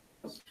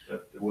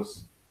 that it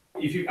was.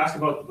 If you ask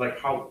about like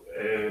how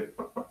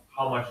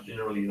much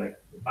generally like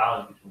the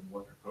balance between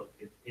water and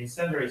protein, in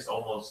center it's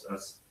almost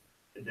as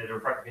the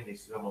refractive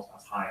index is almost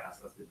as high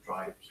as the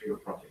dry pure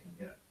protein.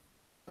 Yeah.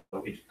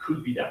 So it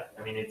could be that.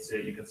 I mean, it's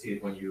you can see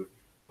it when you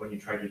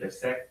try to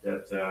dissect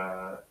that.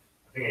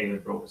 I think I even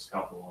broke a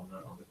scalpel on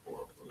the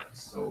core of the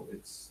lens. So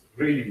it's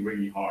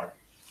really hard.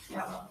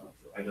 Yeah.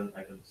 I don't.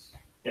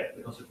 Yeah,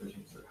 the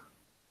concentration is very high.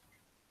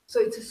 So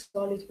it's a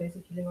solid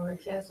basically, or a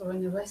gas, or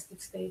an arrested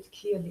state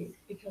clearly,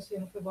 because you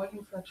have a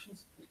volume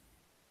fractions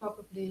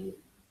probably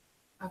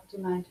up to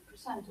 90%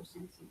 or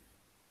something.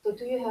 So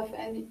do you have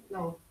any?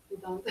 No, you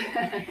don't. Is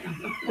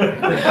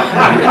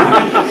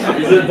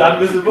it that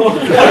visible?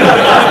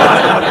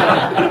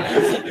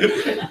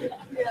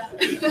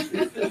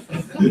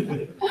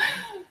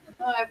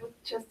 No, I would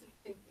just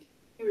be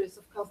curious.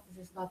 Of course,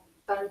 this is not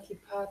directly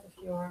part of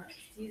your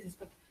thesis,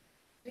 but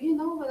do you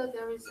know whether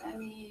there is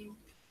any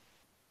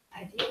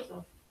ideas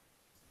of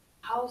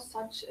how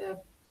such a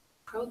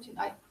protein,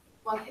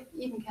 one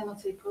even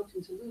cannot say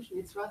protein solution,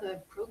 it's rather a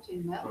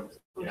protein melt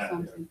or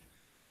something.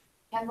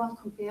 Yeah. Can one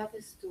compare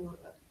this to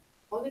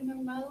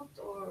polymer melt,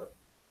 or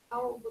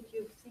how would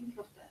you think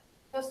of that?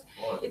 Because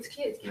Well, it's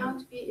clear it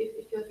can't be,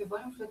 if you have a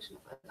volume fraction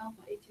of, I don't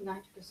know,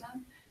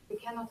 80–90%, you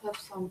cannot have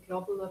some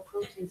globular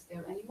proteins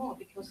there anymore,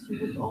 because you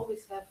would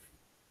always have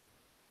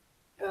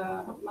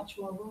much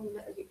more room.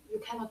 You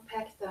cannot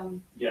pack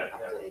them up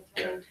to 80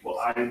 yeah. Well,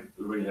 I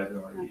really have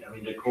no idea. I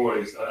mean, the core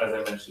is, as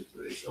I mentioned,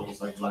 it's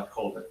almost like black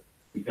hole that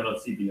we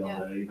cannot see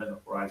beyond the event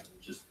horizon,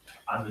 just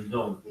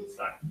unknown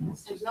inside.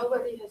 And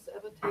nobody has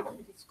ever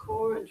taken this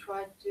core and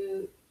tried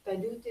to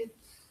dilute it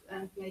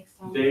and make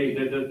some.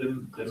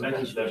 The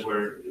methods that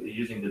we're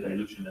using, the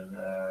dilution and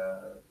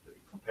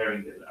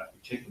comparing the,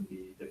 checking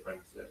the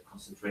different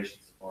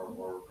concentrations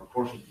or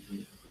proportions between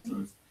different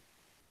crystals,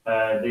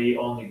 they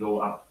only go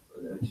up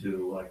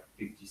to like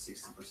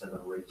 50–60% of the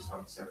radius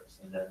on the surface,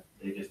 and then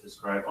they just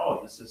describe, oh,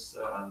 this is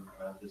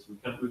this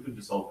we could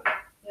dissolve it.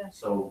 Yeah.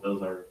 So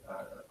those are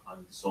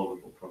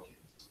undissolvable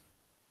proteins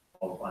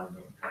of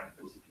unknown kind,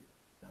 basically.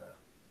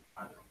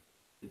 I don't know.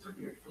 It's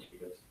weird for me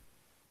because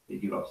they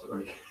give up so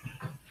early.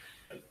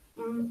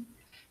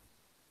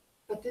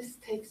 But this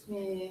takes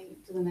me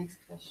to the next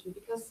question,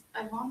 because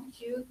I want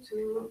you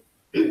to,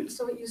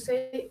 so you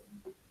say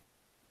a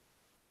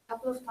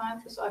couple of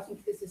times, so I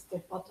think this is the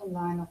bottom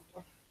line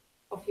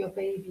of your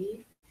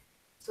baby.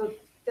 So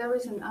there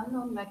is an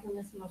unknown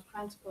mechanism of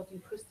transporting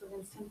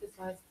crystalline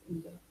synthesized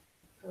in the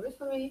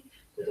periphery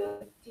to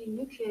the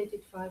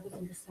denucleated fibers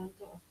in the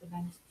center of the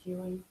lens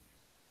during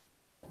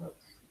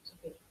growth. So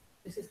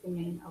this is the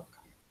main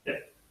outcome.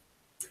 Yeah.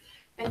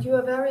 And you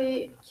are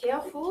very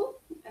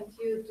careful, and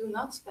you do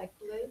not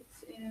speculate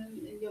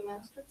in your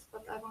manuscripts,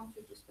 but I want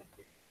you to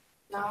speculate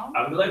now.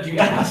 I'm glad you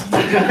asked. I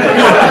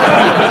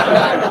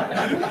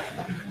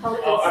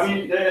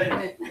mean,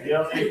 the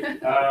only,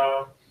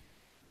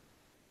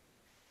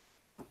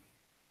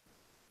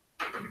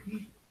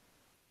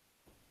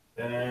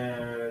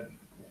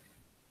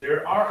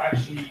 there are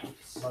actually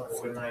some,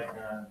 when I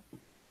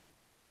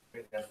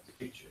make that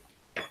picture.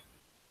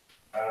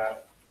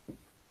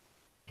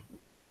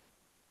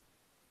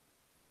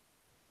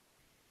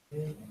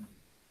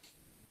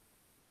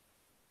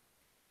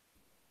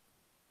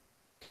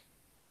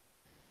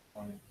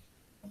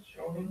 I'm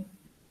showing.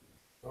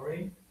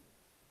 Sorry.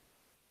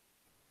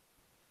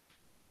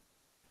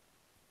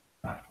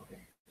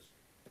 Okay.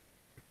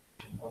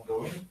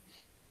 Ongoing.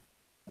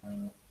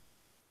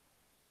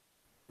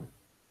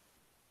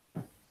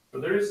 So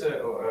there is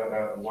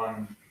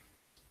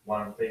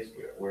one place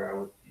where I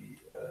would be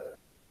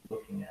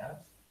looking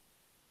at,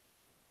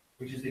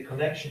 which is the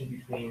connection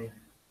between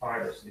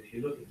fibers. If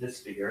you look at this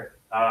figure,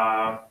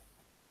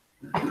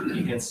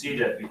 you can see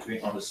that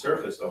on the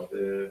surface of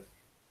the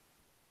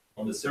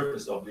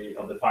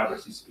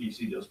fibers, you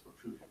see those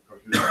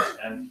protrusions.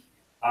 And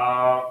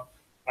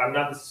I'm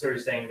not necessarily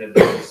saying that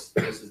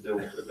this is the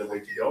way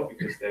to go,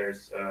 because there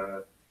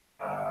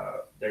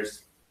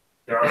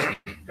are some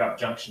gut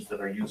junctions that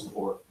are used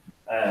for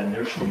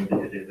nurturing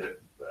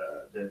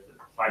the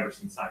fibers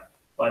inside.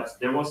 But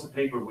there was a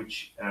paper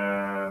which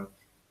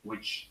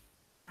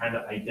kind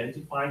of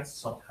identified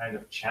some kind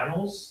of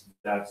channels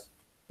that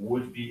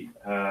would be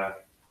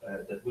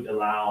that would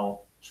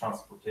allow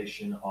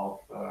transportation of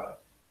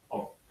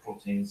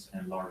proteins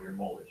and larger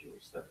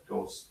molecules that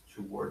goes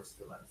towards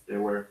the lens. They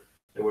were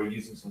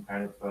using some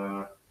kind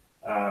of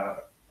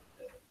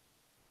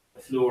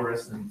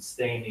fluorescent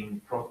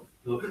stained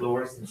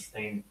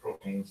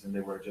proteins, and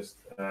they were just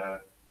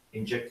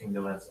injecting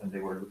the lens, and they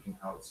were looking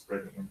how it's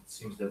spreading. And it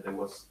seems that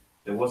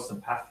there was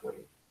some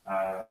pathway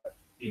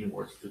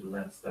inwards to the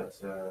lens that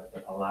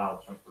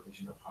allowed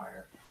transportation of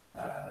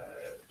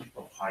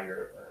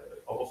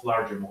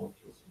larger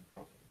molecules and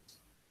proteins.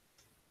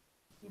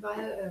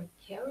 Via a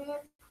carrier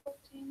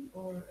protein,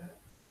 or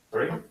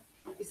Sorry?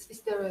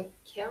 Is there a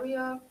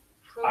carrier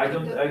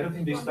protein? I don't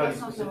think they studied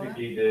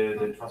specifically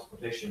the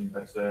transportation,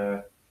 but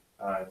they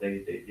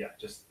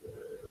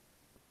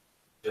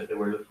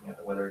were looking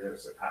at whether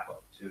there's a path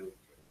to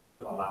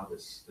allow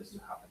this to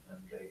happen,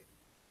 and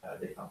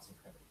they found some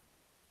kind of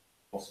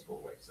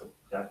possible way. So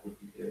that would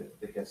be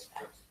the guess.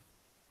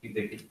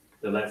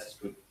 The lenses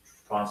could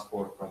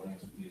transport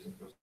proteins using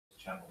those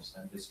channels,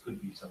 and this could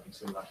be something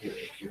similar here.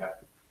 If you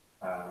have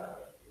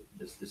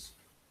this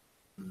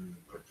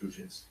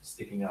protrusions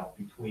sticking out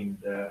between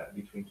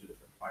two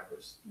different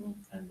fibers,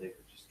 and they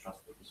could just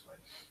transport this way.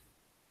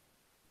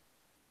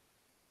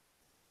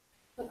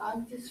 But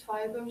aren't these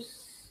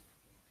fibers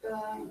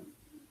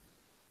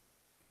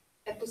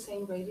at the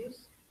same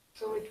radius?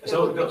 So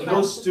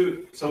those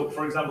two. So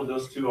for example,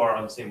 those two are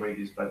on the same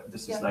radius, but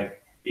this is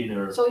like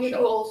inner. So you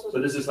shell. do also. So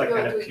this is like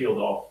kind of peeled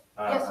off.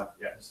 Yes.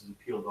 Yeah, this is a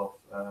peeled off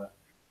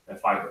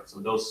fiber. So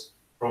those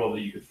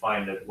probably you could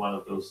find that one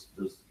of those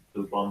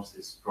bumps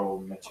is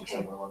probably matching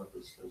somewhere one of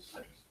those fibers.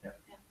 Yeah.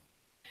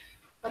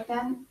 But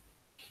then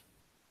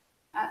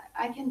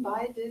I can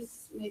buy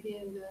this maybe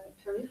in the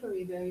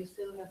periphery where you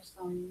still have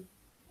some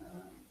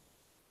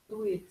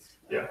fluid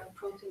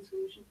protein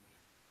solution.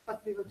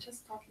 But we were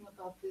just talking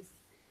about this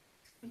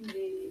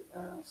extremely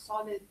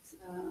solid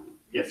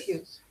Yes.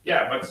 diffuse.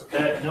 Yeah, but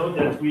note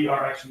that we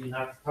are actually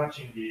not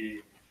touching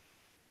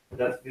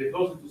That the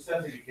closer to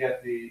center you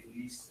get, the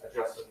least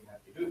adjustment you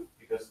have to do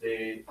because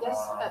they. Yes,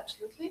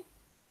 absolutely.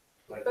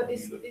 Like But when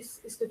you look-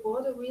 is the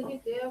border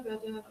really there where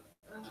the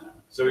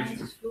So if lines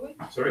you- is fluid?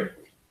 Sorry.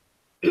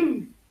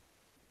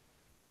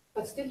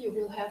 But still, you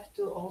will have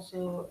to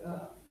also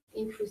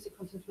increase the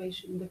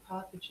concentration in the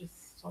part which is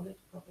solid,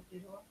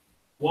 probably, or?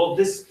 Well,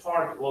 this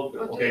part, well,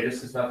 Okay. okay,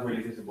 this is not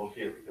really visible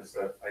here because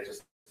I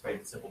just made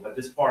it simple, but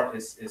this part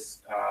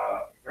is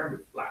very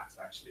flat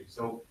actually.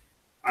 So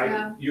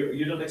Yeah.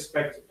 you don't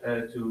expect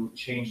to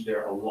change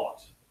there a lot.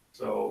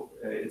 So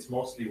it's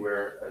mostly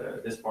where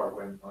this part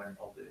when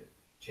all the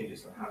changes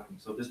are happening.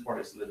 So this part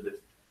is a little bit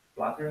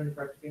flatter in the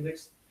practical index,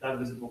 not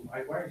visible.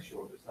 I'm quite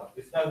sure it's not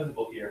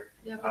visible here.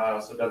 Yeah.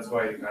 So that's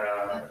why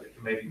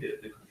maybe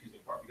the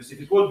confusing part. Because if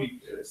it would be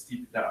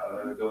steep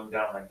going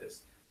down like this,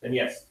 then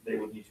yes, they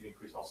would need to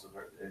increase also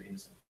in the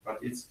center. But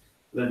it's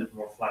a little bit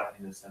more flat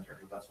in the center,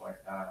 so that's why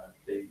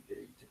they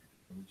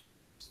typically need to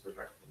increase the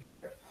practical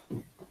index.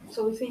 So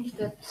we think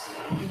that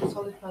in the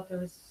solid part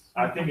there is. I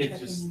think much it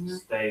just happening, yeah.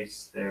 stays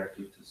there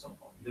to some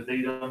point because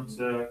they don't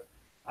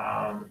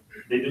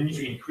need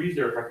to increase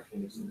their practical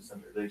index in the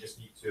center. They just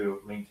need to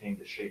maintain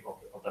the shape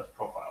of that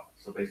profile.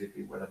 So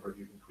basically, whenever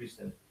you increase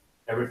them,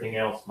 everything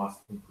else must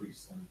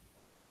increase. And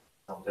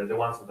they're the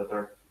ones that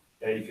are,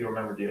 if you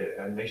remember the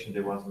animation,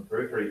 the ones on the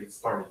periphery, it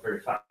started very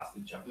fast,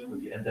 it jumped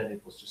quickly, and then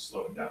it was just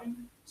slowing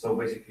down. So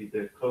basically,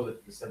 the closer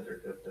to the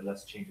center, the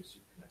less changes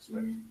you can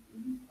expect.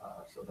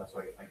 So that's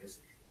why I guess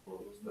it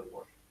will still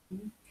work.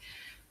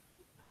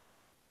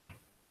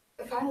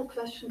 A final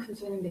question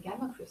concerning the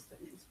gamma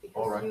crystallines,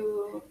 All because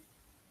right.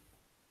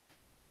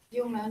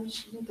 you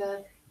mentioned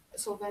that,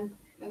 so when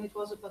it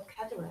was about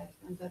cataract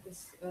and that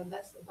is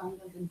less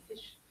abundant in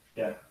fish.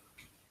 Yeah.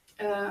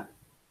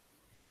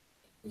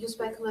 You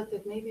speculate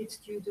that maybe it's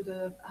due to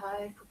the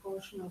high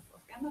proportion of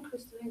gamma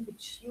crystalline,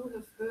 which you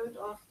have heard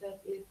of,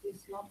 that it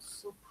is not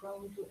so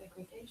prone to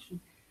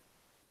aggregation.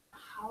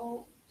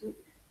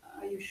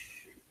 Are you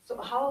sure? So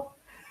how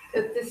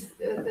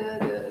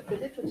the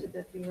literature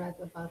that you read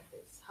about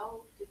this,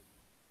 how did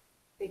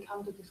they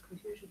come to this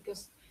conclusion?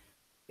 Because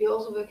we're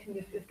also working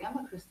with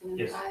gamma crystalline,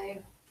 Yes. and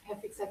I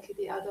have exactly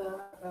the other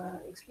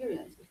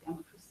experience with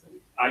gamma crystalline.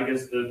 I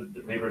guess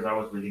the papers I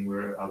was reading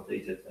were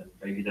outdated, and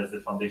maybe that's the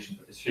foundation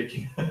that is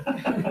shaking.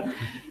 Okay,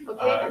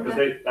 Because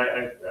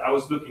I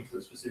was looking for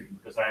specific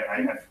because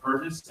I have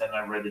heard this and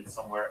I read it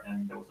somewhere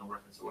and there was no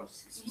reference. So I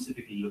was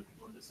specifically looking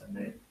for this, and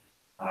they,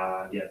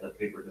 that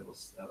paper that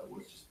was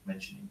just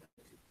mentioning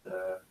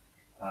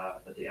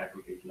that they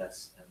aggregate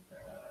less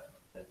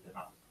than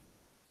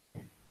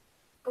others.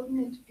 Couldn't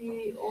it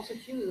be also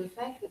due to the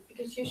fact that,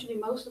 because usually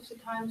most of the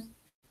times,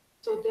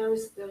 so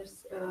there's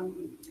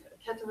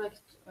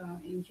cataract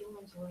in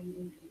humans or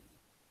in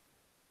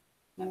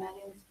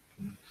mammalians,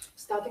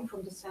 starting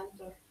from the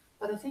center.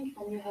 But I think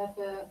when you have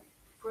a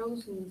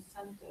frozen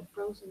center,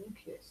 frozen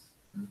nucleus,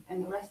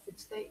 and arrested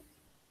state,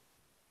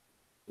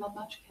 not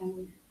much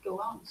can go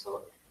on.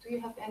 So do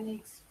you have any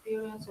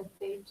experience or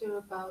data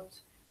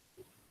about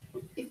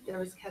if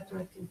there is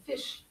cataract in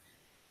fish?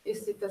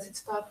 Does it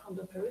start from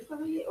the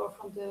periphery or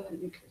from the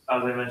nucleus?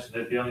 As I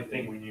mentioned, the only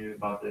thing we knew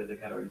about the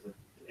cataract is that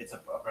it's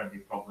apparently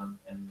a problem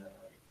in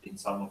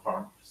salmon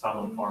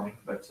farming,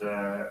 but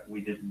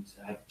we didn't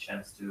have a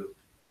chance to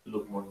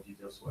look more in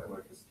details where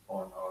does it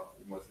form or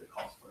what's the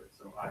cause for it.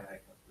 So I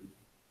can't really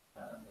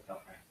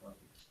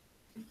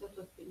That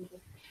would be interesting.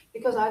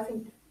 Because I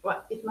think,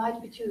 well, it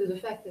might be due to the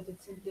fact that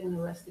it's simply an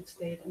arrested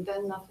state, and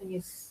then nothing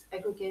is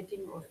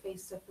aggregating or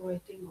phase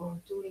separating or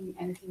doing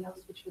anything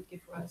else which would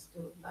give rise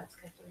to light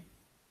scattering.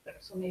 Yeah.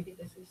 So maybe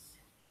this is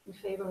in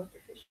favor of the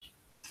fish.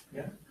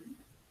 Yeah.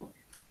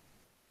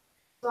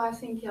 So I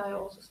think I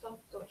also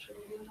stopped torturing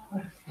you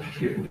now.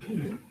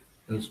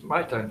 It's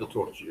my time to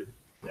talk to you.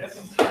 Yes.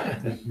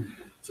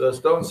 So as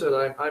Don said,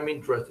 I'm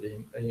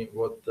interested in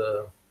what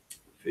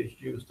fish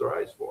use their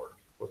eyes for.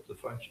 What's the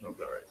function of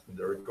their eyes in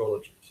their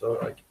ecology? So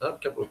I have a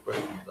couple of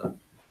questions then.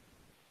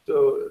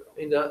 So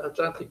in the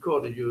Atlantic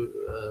cord, you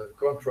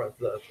contrast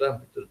the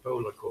Atlantic to the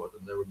polar cord,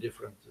 and there were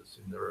differences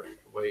in their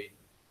way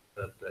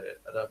that they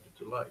adapted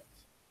to light.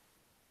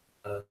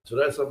 So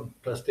there's some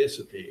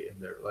plasticity in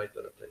their light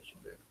adaptation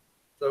there.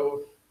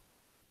 So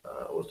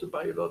what's the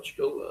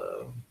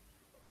biological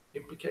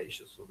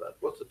implications of that?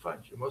 What's the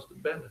function? What's the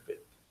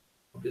benefit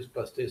of this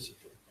plasticity?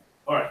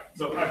 All right.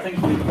 So I think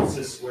this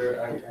is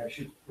where I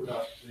should put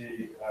up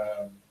the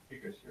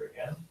figures here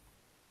again.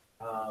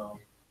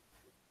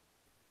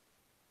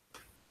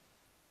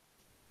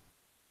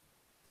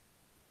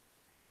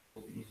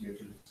 It'll be easier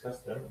to discuss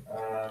them.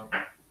 I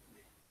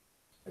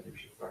think we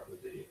should start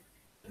with the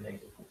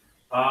negative.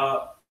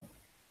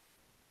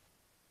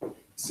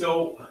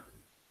 So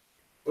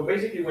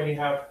basically, when you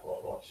have,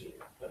 well, actually,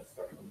 let's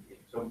start from the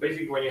beginning. So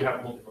basically, when you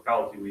have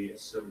multifocality, we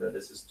assume that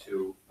this is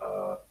to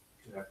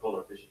have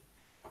color vision,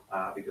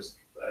 because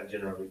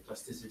generally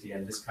plasticity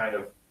and this kind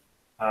of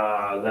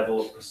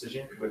level of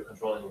precision with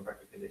controlling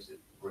refractive index, it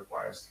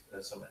requires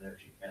some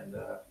energy, and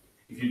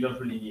if you don't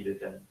really need it,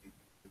 then you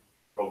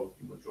probably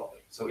would drop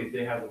it. So if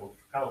they have the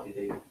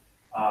multifocality,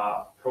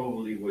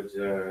 probably would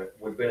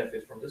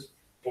benefit from this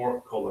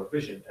for color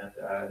vision. And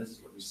this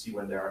is what we see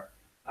when they're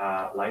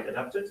light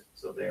adapted.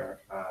 So they're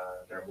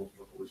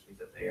multifocal, which means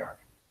that they are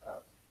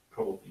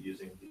probably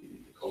using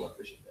the color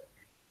vision there.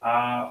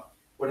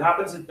 What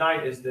happens at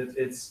night is that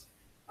it's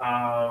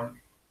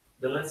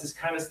the lens is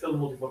kind of still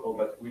multifocal,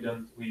 but we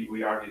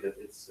argue that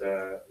it's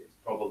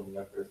probably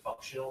not very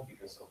functional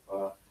because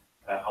of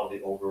how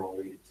they overall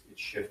it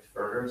shift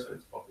further, so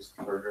it's focused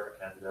further,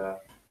 and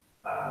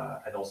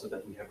also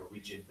that we have a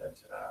region that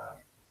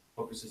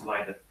focuses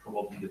light that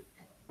probably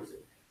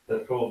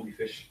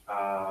fish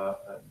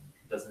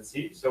doesn't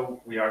see.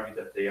 So we argue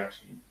that they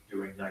actually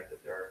during night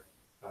that they're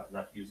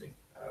not using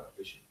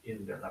vision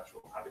in their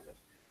natural habitat.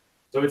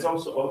 So it's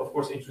also, of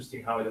course,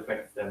 interesting how it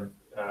affects them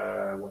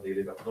when they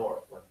live up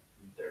north, when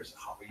there's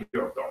half a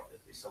year of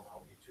darkness, they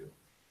somehow need to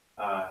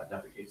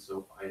navigate.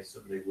 So I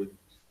assume they wouldn't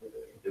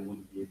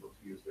be able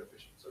to use their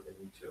vision, so they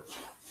need to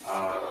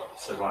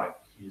survive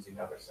using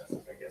other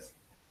senses, I guess.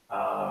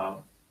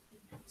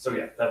 So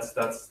yeah, that's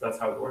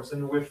how it works.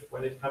 And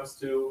when it comes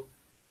to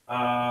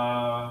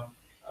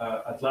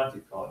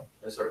Atlantic cod,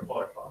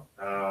 polar cod,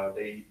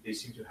 they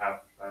seem to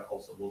have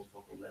also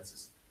multifocal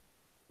lenses,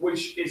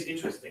 which is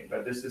interesting.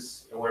 But this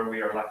is where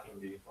we are lacking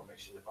the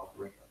information about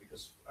the retina,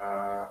 because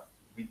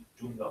we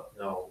do not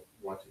know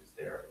what is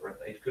their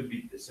retina. It could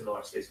be the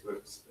similar case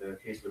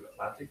with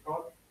Atlantic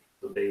cod.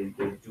 So they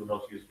do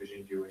not use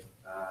vision during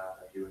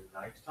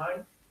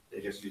nighttime.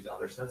 They just use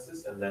other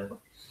senses, and then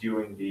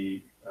during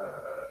the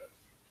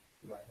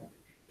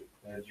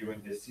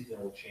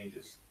seasonal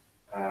changes,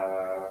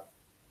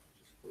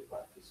 just put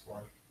back this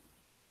one,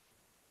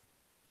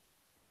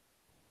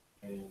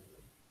 and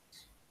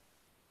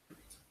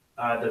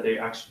that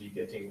they're actually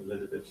getting a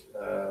little bit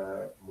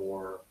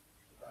more.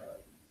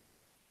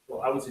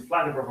 Well, I would say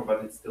flatter profile,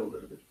 but it's still a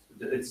little bit.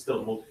 It's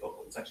still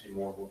multifocal. It's actually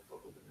more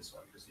multifocal than this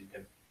one, because you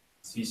can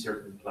see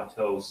certain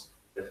plateaus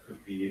that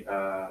could be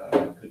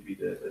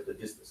the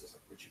distances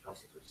of which you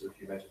concentrate. So if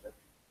you imagine that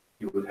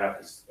you would have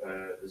this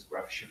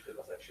graph shifted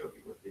as I showed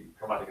you with the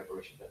chromatic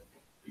aberration, then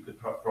you could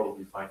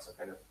probably find some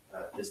kind of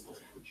distance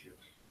at which you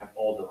have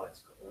all the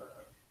lights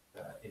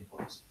in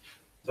focus.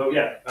 So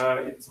yeah,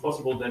 it's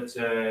possible that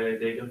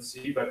they don't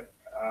see, but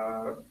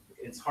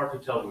it's hard to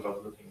tell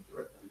without looking into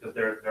it, because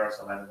there are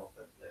some animals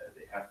that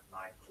they have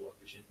night color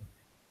vision.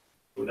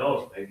 Who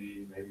knows?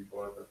 Maybe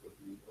one of them would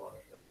be one of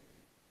them.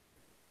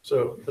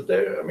 So, but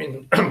there, I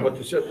mean, what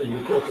you said that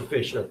you caught the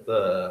fish at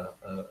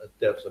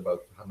depths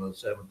about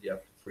 170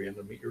 up to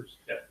 300 meters.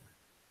 Yeah.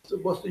 So,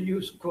 what's the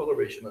use of color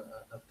vision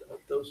at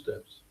those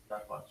depths?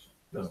 Not much.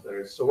 No.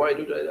 There's, So, why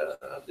do they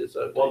have this?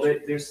 well,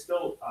 there's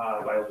still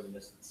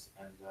bioluminescence,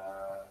 and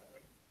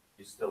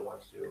you still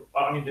want to.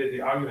 I mean,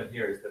 the argument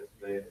here is that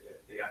they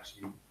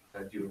actually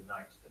during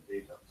night that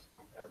they don't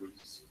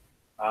really see.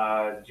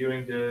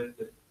 During the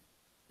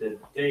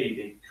day,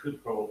 they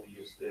could probably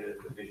use the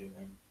vision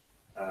and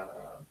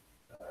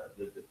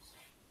the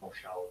more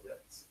shallow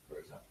depths, for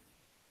example.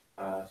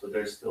 So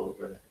there's still a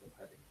benefit of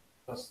having.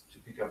 Plus, to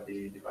pick up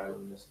the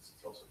bioluminescence,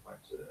 it's also quite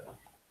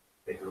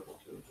favorable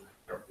to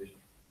dark vision.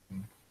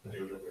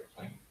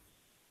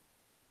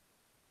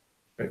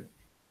 Okay.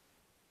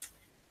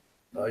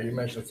 You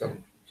mentioned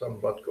some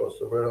blood costs,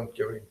 so we won't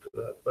go into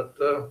that. But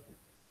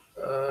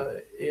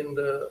in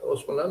the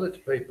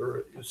osmolality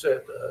paper, you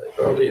said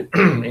early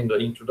in the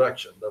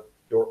introduction that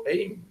your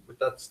aim with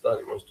that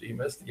study was to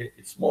investigate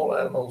if small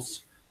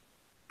animals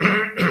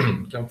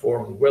can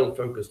form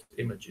well-focused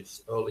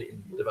images early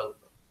in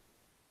development.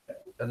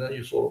 And then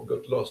you sort of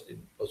got lost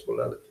in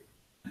osmolality.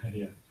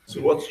 Yeah.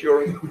 So what's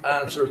your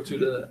answer to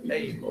the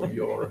aim of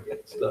your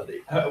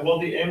study? Well,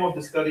 the aim of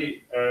the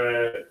study,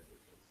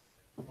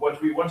 what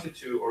we wanted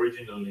to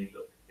originally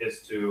look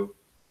is to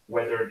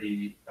whether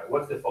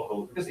what's the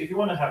focal, because if you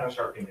want to have a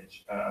sharp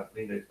image,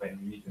 Linda explained,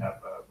 you need to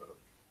have a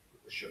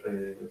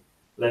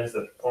lens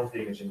that forms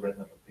the image in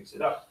retina and picks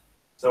it up.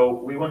 So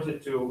we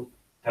wanted to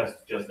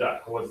test just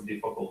that. What's the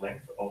focal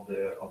length of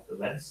the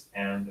lens,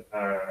 and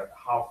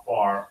how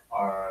far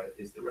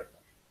is the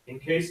retina? In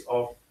case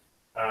of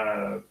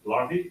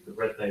larvae, the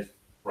retina is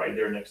right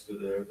there next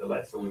to the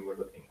lens, so we were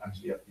looking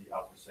actually at the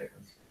outer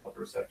segments of the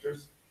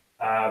receptors.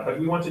 But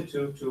we wanted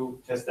to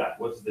test that.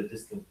 What's the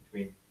distance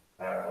between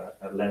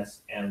a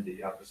lens and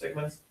the outer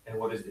segments, and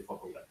what is the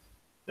focal length?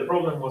 The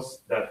problem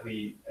was that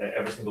every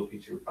single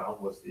picture we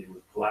found was the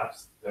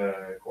collapsed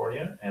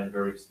cornea and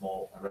very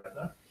small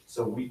retina.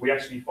 So we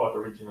actually thought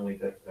originally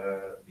that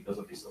because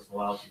of this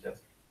osmolality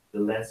that the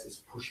lens is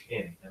pushed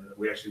in, and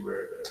we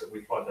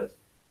thought that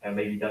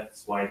maybe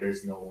that's why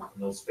there's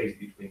no space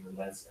between the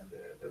lens and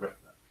the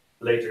retina.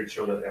 Later it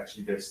showed that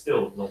actually there's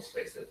still no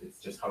space, that it's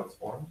just how it's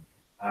formed.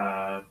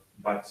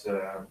 But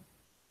the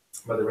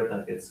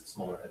retina gets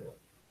smaller anyway.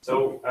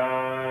 So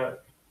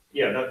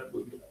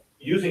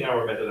using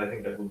our method, I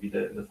think that would be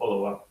the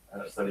follow-up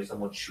study.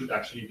 Someone should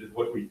actually do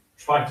what we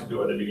tried to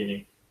do at the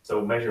beginning.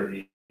 So measure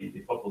the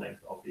focal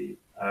length of the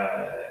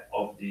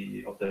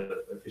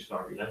fish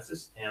larvae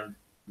lenses and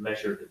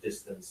measure the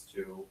distance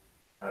to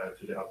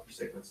the outer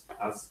segments.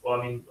 As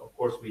well, I mean, of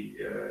course, we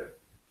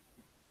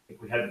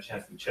we had a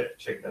chance to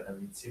check that,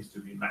 and it seems to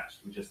be matched.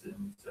 We just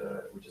didn't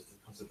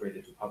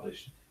concentrated to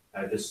publish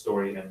this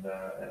story and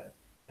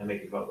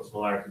make it about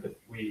osmolarity, but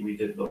we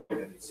did look,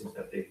 and it seems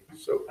that they.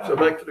 So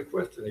back to the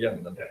question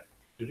again. Then. Yeah.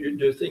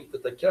 Do you think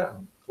that they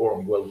can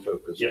form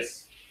well-focused?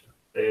 Yes.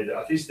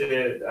 At least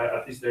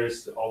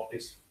there's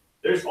optics.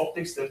 There's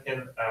optics that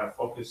can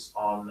focus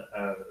on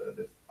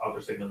the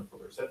outer segment of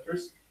the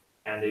receptors,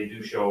 and they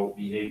do show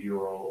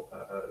behavioral,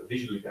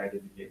 visually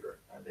guided behavior.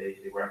 And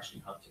they were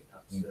actually hunting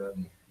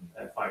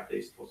at 5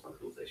 days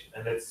post-fertilization,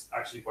 and that's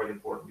actually quite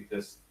important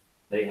because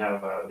they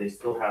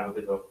still have a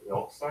bit of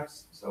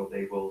oxacs, so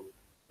they will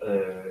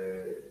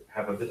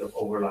have a bit of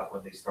overlap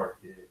when they start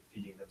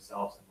feeding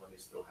themselves and when they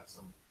still have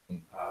some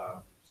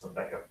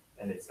backup.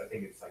 And I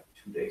think it's like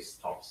 2 days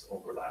tops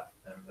overlap,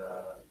 and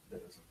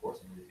that is of course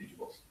in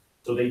individuals.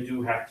 So they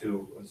do have to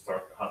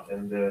start to hunt,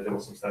 and there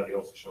was some study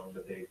also showing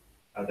that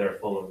they're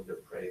following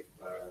their prey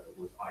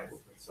with eye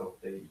movement. So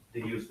they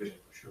use vision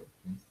for sure.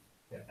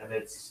 Yeah, and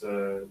it's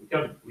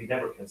we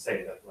never can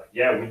say that like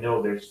we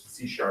know there's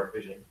C-sharp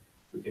vision.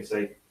 We can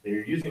say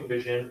they're using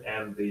vision,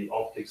 and the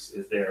optics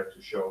is there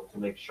to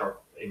make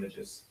sharp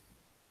images.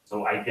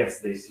 So I guess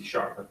they see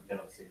sharp, but we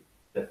cannot say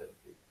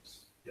definitely.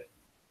 Yeah,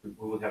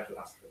 we would have to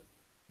ask them.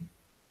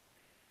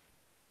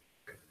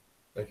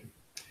 Thank you.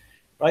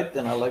 Right,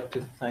 then I'd like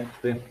to thank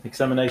the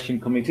examination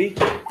committee,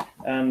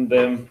 and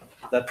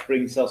that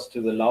brings us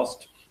to the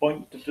last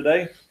point of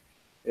today.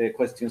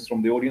 Questions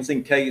from the audience.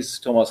 In case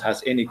Thomas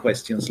has any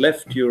questions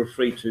left, you're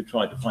free to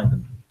try to find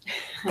them.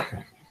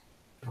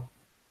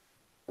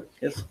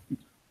 Yes?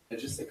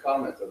 Just a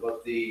comment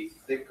about the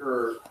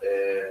thicker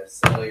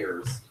cell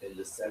layers in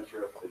the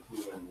center of the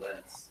human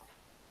lens.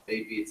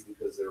 Maybe it's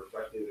because the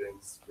refractive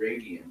index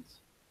gradient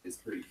is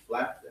pretty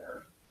flat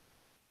there.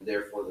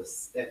 Therefore, the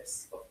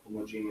steps of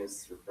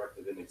homogeneous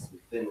refractive index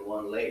within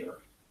one layer,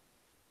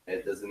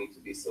 it doesn't need to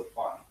be so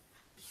fine.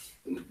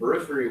 In the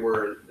periphery,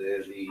 where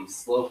the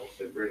slope of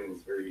the gradient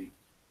is very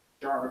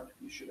sharp,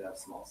 you should have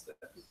small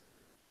steps.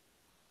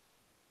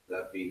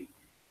 That be.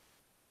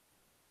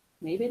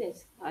 Maybe it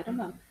is. I don't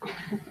know.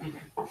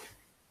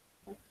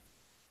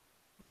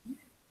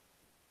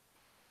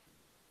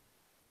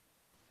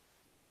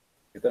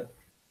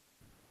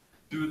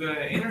 Do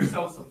the inner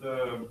cells of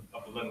the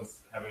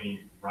lens have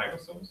any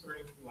ribosomes or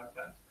anything like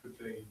that? Could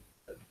they?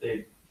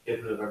 They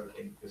get rid of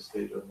everything because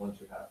they don't want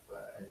to have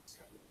any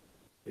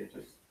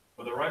stages.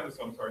 Well, the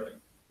ribosomes are like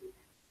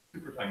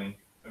super tiny,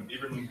 and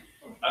even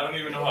I don't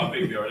even know how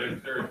big they are.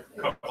 There are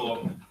a couple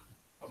of them.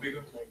 How big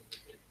are they?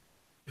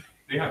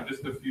 They have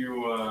just a few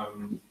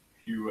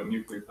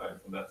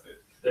nucleotides, and that's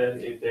it. Then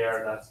if they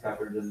are not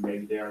scattered, then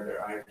maybe they are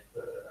there.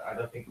 I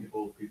don't think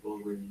people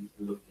really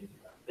look into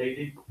that. They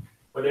did.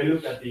 When they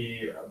look at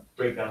the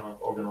breakdown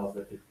of organelles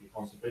that they're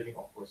concentrating,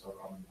 of course, on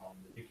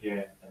the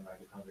nuclei and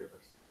mitochondria,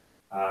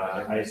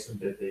 I assume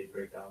that they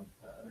break down.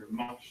 They're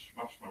much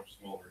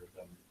smaller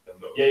than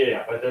those.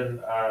 Yeah. But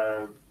then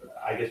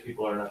I guess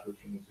people are not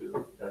looking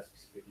into that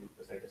specifically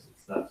because I guess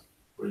it's not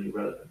really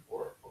relevant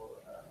for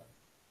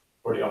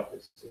the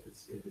optics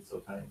if it's so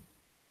tiny.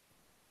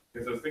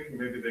 Because I was thinking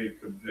maybe they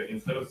could,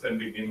 instead of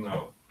sending in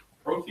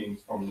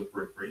proteins from the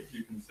periphery,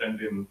 you can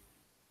send in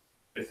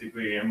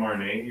basically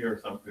mRNA or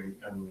something,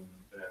 and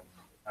then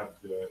have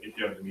if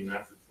you have amino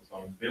acids and so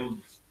on, build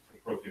the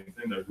proteins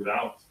in there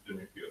without the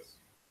nucleus.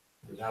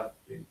 Without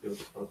being built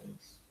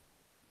proteins.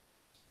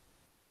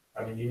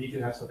 I mean, you need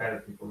to have some kind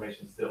of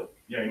information still.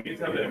 Yeah, you need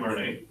to have the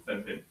mRNA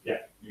sent in. Yeah.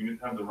 You need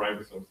to have the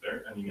ribosomes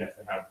there, and you need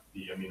to have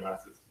the amino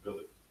acids to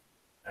build it.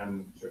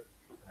 And so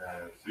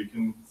you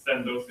can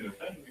send those in a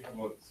time. You have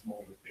a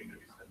small thing that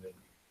you send in,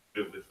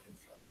 build this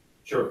inside.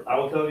 Sure. I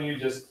will tell you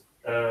just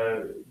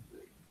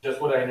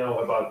what I know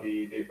about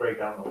the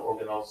breakdown of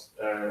organelles.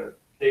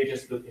 They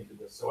just look into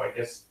this, so I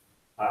guess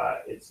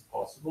it's a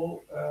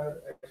possible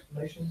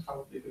explanation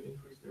how they could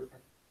increase their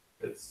effect.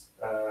 It's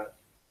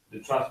the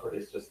transport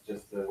is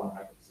just one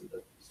hypothesis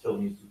that still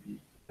needs to be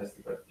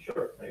tested, but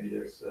sure, maybe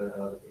there's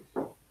another way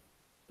to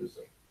do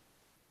so.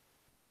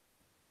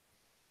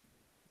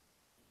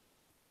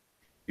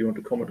 You want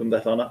to comment on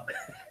that, Anna?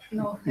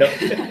 No. No.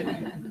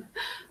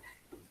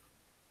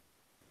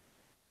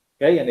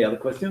 Okay, any other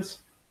questions?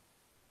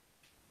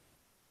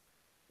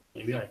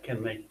 Maybe I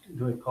can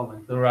do a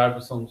comment. The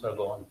ribosomes are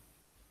gone.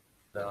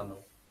 There are no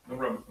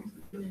ribosomes.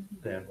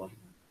 They are gone.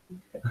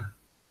 Okay.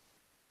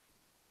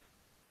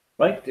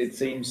 Right, it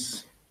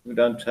seems we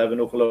don't have an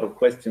awful lot of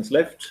questions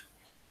left.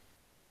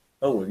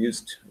 Oh, we've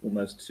used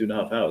almost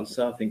 2.5 hours,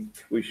 so I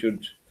think we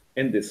should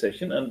end this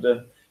session, and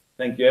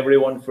thank you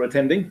everyone for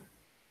attending.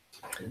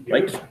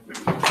 Right.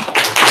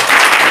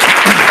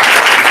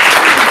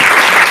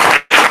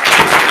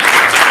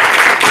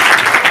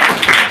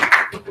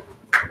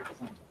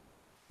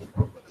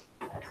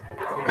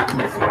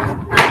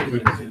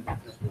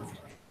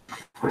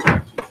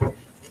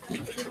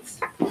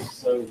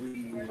 So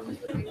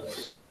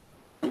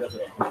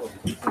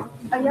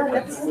Yeah,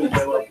 let's see.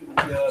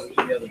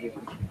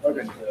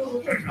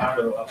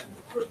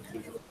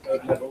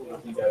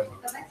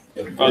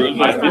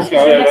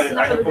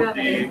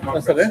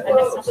 Vad sa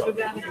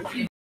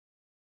du?